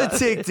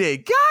politicked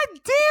it.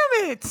 God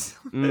damn it.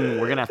 We're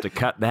going to have to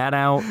cut that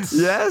out.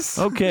 Yes.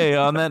 Okay,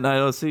 on that night,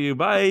 I'll see you.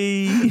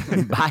 Bye.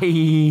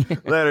 Bye.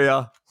 Later,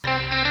 y'all.